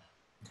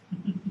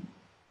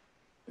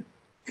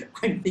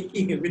 I'm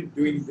thinking of it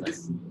doing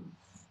this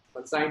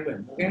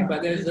consignment, okay?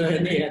 But there's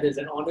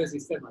an honor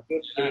system. I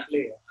don't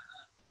play.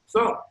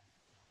 So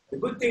the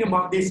good thing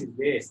about this is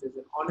this: there's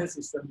an honor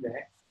system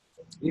there.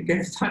 You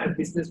can start a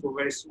business for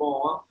very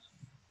small.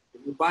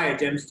 You buy a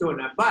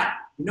gemstone, but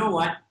you know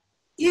what?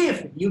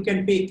 If you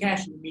can pay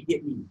cash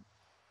immediately,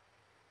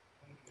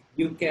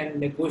 you can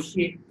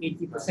negotiate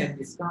 80%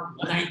 discount,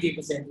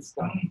 90%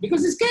 discount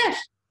because it's cash.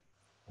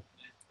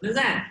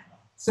 Understand?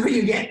 So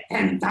you get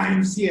 10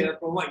 times here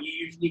from what you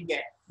usually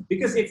get.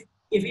 Because if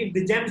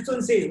the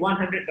gemstone says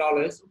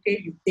 $100,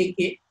 okay, you take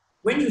it.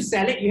 When you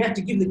sell it, you have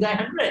to give the guy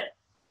 100.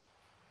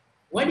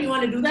 Why do you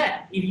want to do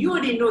that? If you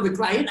already know the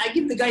client, I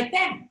give the guy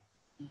 10.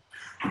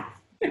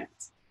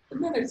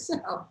 And then I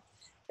sell.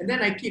 And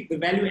then I keep the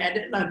value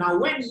added. Now,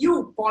 when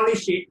you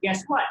polish it,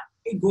 guess what?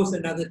 It goes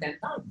another 10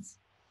 times.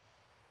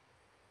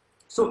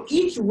 So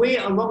each way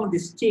along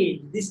this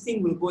chain, this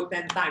thing will go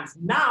 10 times.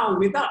 Now,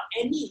 without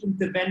any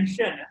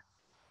intervention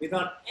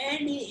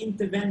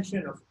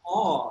of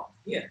all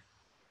here,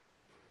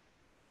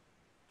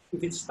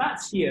 if it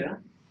starts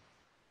here,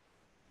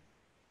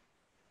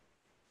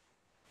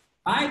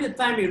 by the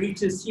time it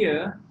reaches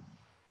here,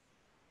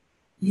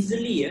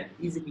 easily,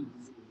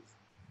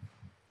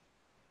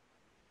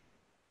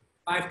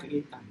 5 to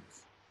 8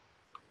 times.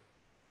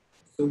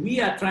 So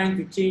we are trying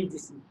to change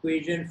this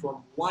equation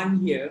from 1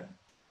 here,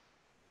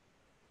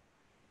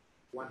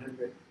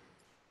 100.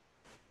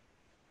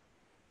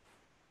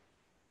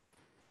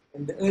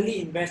 And the early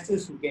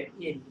investors who get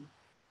in,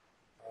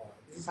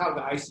 this is how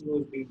the ICO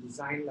is being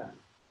designed.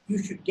 You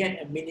should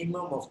get a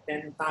minimum of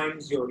 10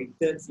 times your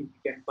returns if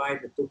you can buy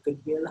the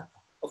token here.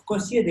 Of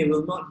course, here there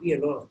will not be a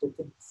lot of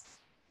tokens.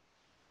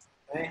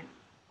 Right?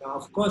 Now,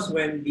 of course,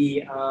 when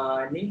the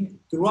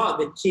throughout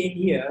the chain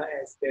here,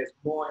 as there's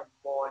more and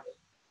more,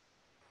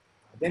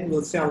 then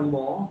we'll sell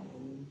more.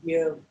 And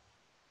here,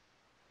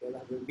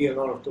 there will be a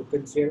lot of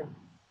tokens here.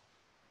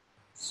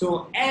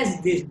 So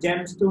as this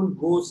gemstone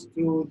goes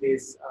through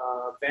this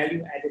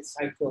value-added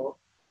cycle,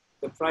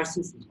 the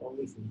prices is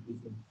always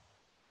increasing.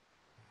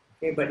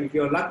 Okay, but if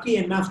you're lucky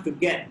enough to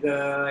get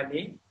our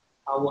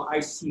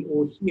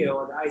ICO here,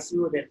 or the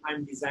ICO that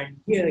I'm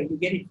designing here, you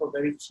get it for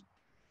very cheap,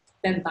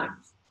 10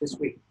 times this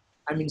week.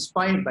 I'm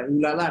inspired by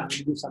Ulala, I'm going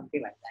to do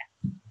something like that,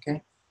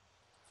 okay,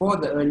 for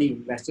the early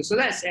investors. So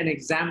that's an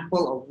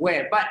example of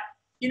where, but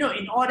you know,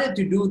 in order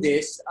to do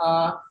this,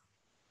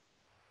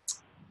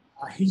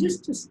 you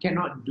just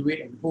cannot do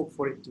it and hope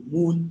for it to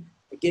moon.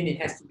 Again,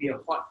 it has to be a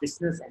hot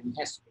business and it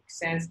has to make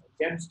sense.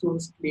 And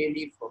gemstones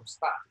clearly from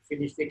start to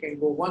finish, they can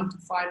go 1 to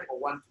 5 or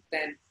 1 to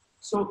 10.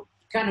 So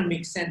it kind of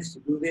makes sense to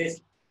do this.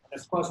 And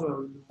of course, when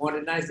we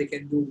modernize, they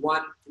can do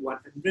 1 to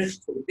 100.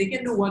 So if they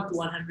can do 1 to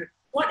 100,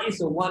 what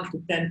is a 1 to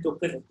 10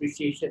 token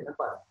appreciation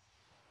about?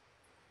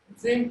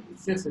 See,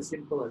 it's just as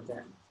simple as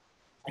that.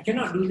 I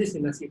cannot do this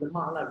in a single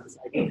because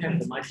I don't have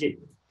the margin.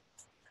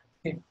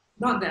 Okay?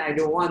 Not that I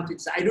don't want to,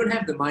 I don't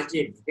have the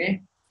margin,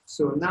 okay?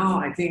 So now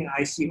I think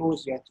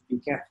ICOs, you have to be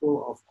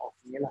careful of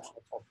the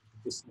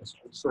business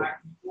also.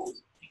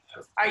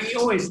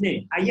 IEO is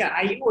name.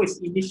 IEO is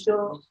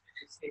initial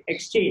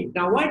exchange.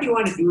 Now, why do you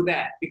want to do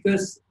that?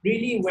 Because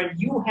really, when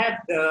you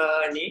have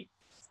the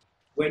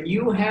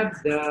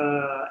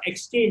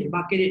exchange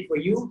market it for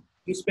you,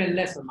 you spend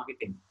less on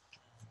marketing.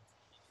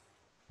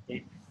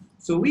 Okay.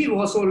 So we've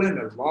also learned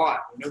a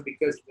lot, you know,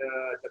 because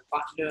the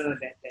partner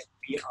that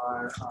we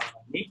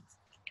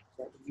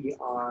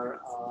are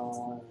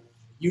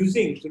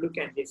using to look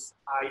at this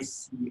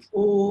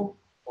ICO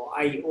or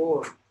IEO,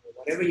 or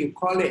whatever you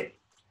call it,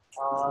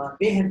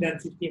 they have done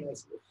 15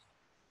 ICOs.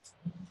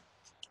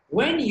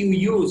 When you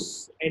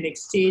use an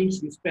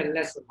exchange, you spend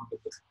less on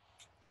marketing.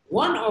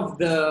 One of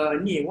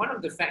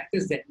the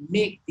factors that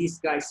make these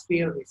guys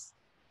fail is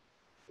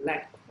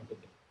lack of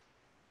marketing.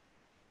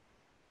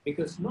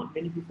 Because not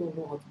many people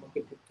know how to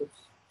market cryptos.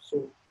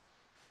 So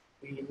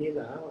when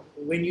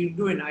you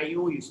do an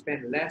IEO, you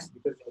spend less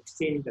because the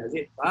exchange does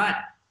it. But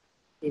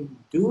in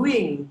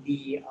doing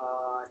the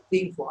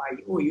thing for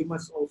IEO, you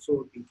must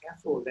also be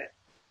careful that,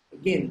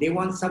 again, they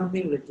want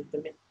something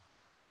legitimate.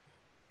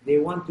 They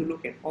want to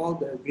look at all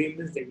the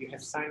agreements that you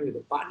have signed with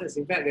the partners.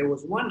 In fact, there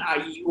was one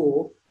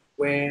IEO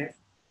where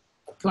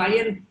a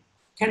client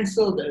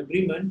canceled the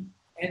agreement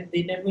and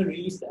they never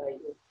released the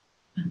IEO.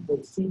 The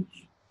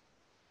exchange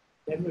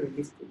never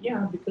released it.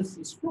 Yeah, because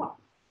it's fraud.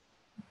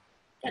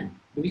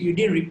 Because you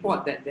didn't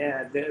report that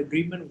the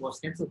agreement was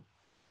cancelled.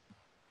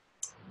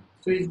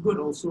 So it's good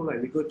also,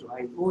 like we go to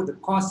IO, the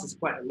cost is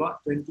quite a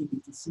lot, 20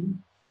 BTC.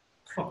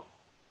 Oh.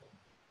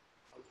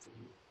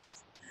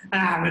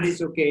 But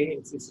it's okay,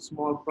 it's a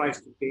small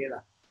price to pay.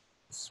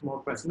 Small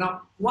price.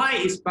 Now, why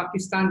is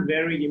Pakistan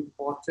very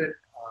important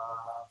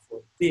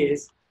for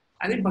this?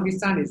 I think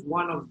Pakistan is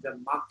one of the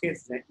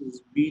markets that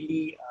is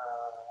really,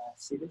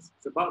 see this,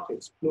 it's about to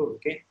explode,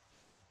 okay?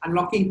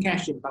 Unlocking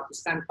cash in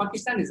Pakistan.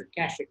 Pakistan is a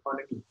cash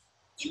economy.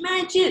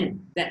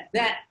 Imagine that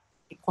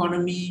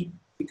economy,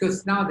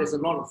 because now there's a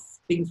lot of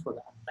things for the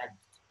unbanked.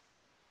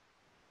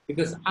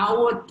 Because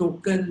our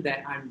token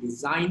that I'm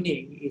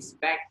designing is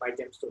backed by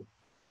gemstone.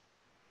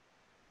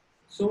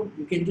 So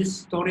you can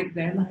just store it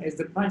there. As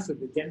the price of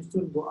the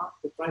gemstone go up,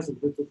 the price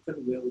of the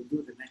token will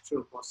do the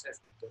natural process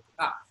to go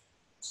up.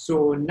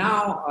 So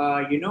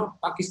now, you know,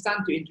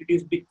 Pakistan to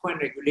introduce Bitcoin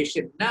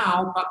regulation.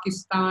 Now,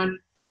 Pakistan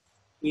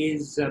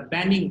is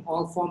banning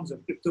all forms of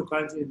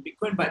cryptocurrency in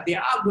Bitcoin, but they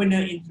are going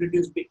to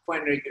introduce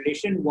Bitcoin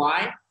regulation.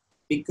 Why?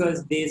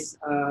 Because this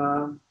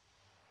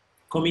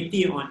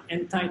Committee on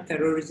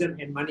Anti-Terrorism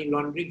and Money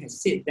Laundering has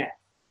said that,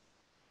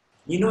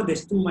 you know,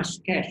 there's too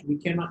much cash, we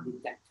cannot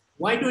detect.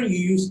 Why don't you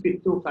use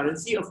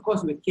cryptocurrency? Of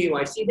course, with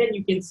KYC, then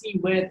you can see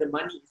where the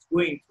money is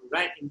going to,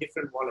 right, in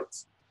different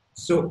wallets.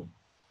 So,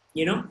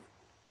 you know,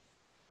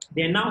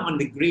 they're now on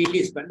the grey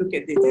list, but look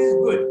at this, this is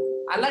good.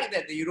 I like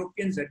that the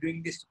Europeans are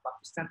doing this to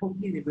Pakistan.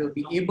 Hopefully, they will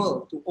be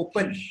able to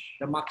open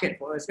the market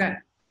for us, right?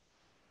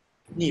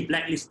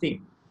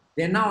 Blacklisting.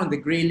 They're now on the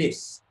grey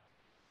list.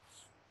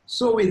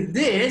 So with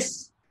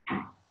this,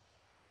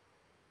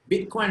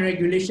 Bitcoin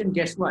regulation,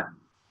 guess what?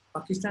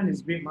 Pakistan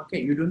is a great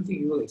market. You don't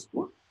think it will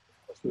explode?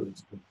 Of course it will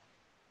explode.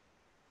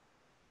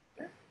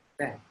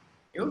 Yeah.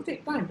 It will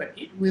take time, but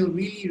it will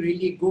really,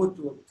 really go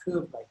to a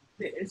curve like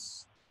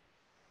this.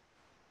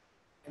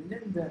 And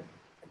then the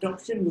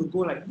adoption will go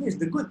like this.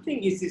 The good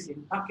thing is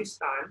in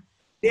Pakistan,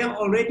 they are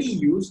already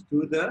used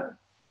to the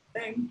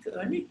bank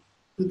earning,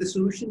 to the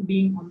solution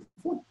being on the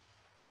phone.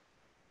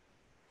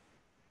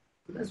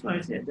 So that's why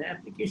I said the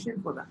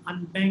application for the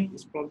unbanked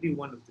is probably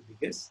one of the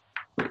biggest.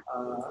 It's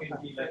going to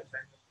be like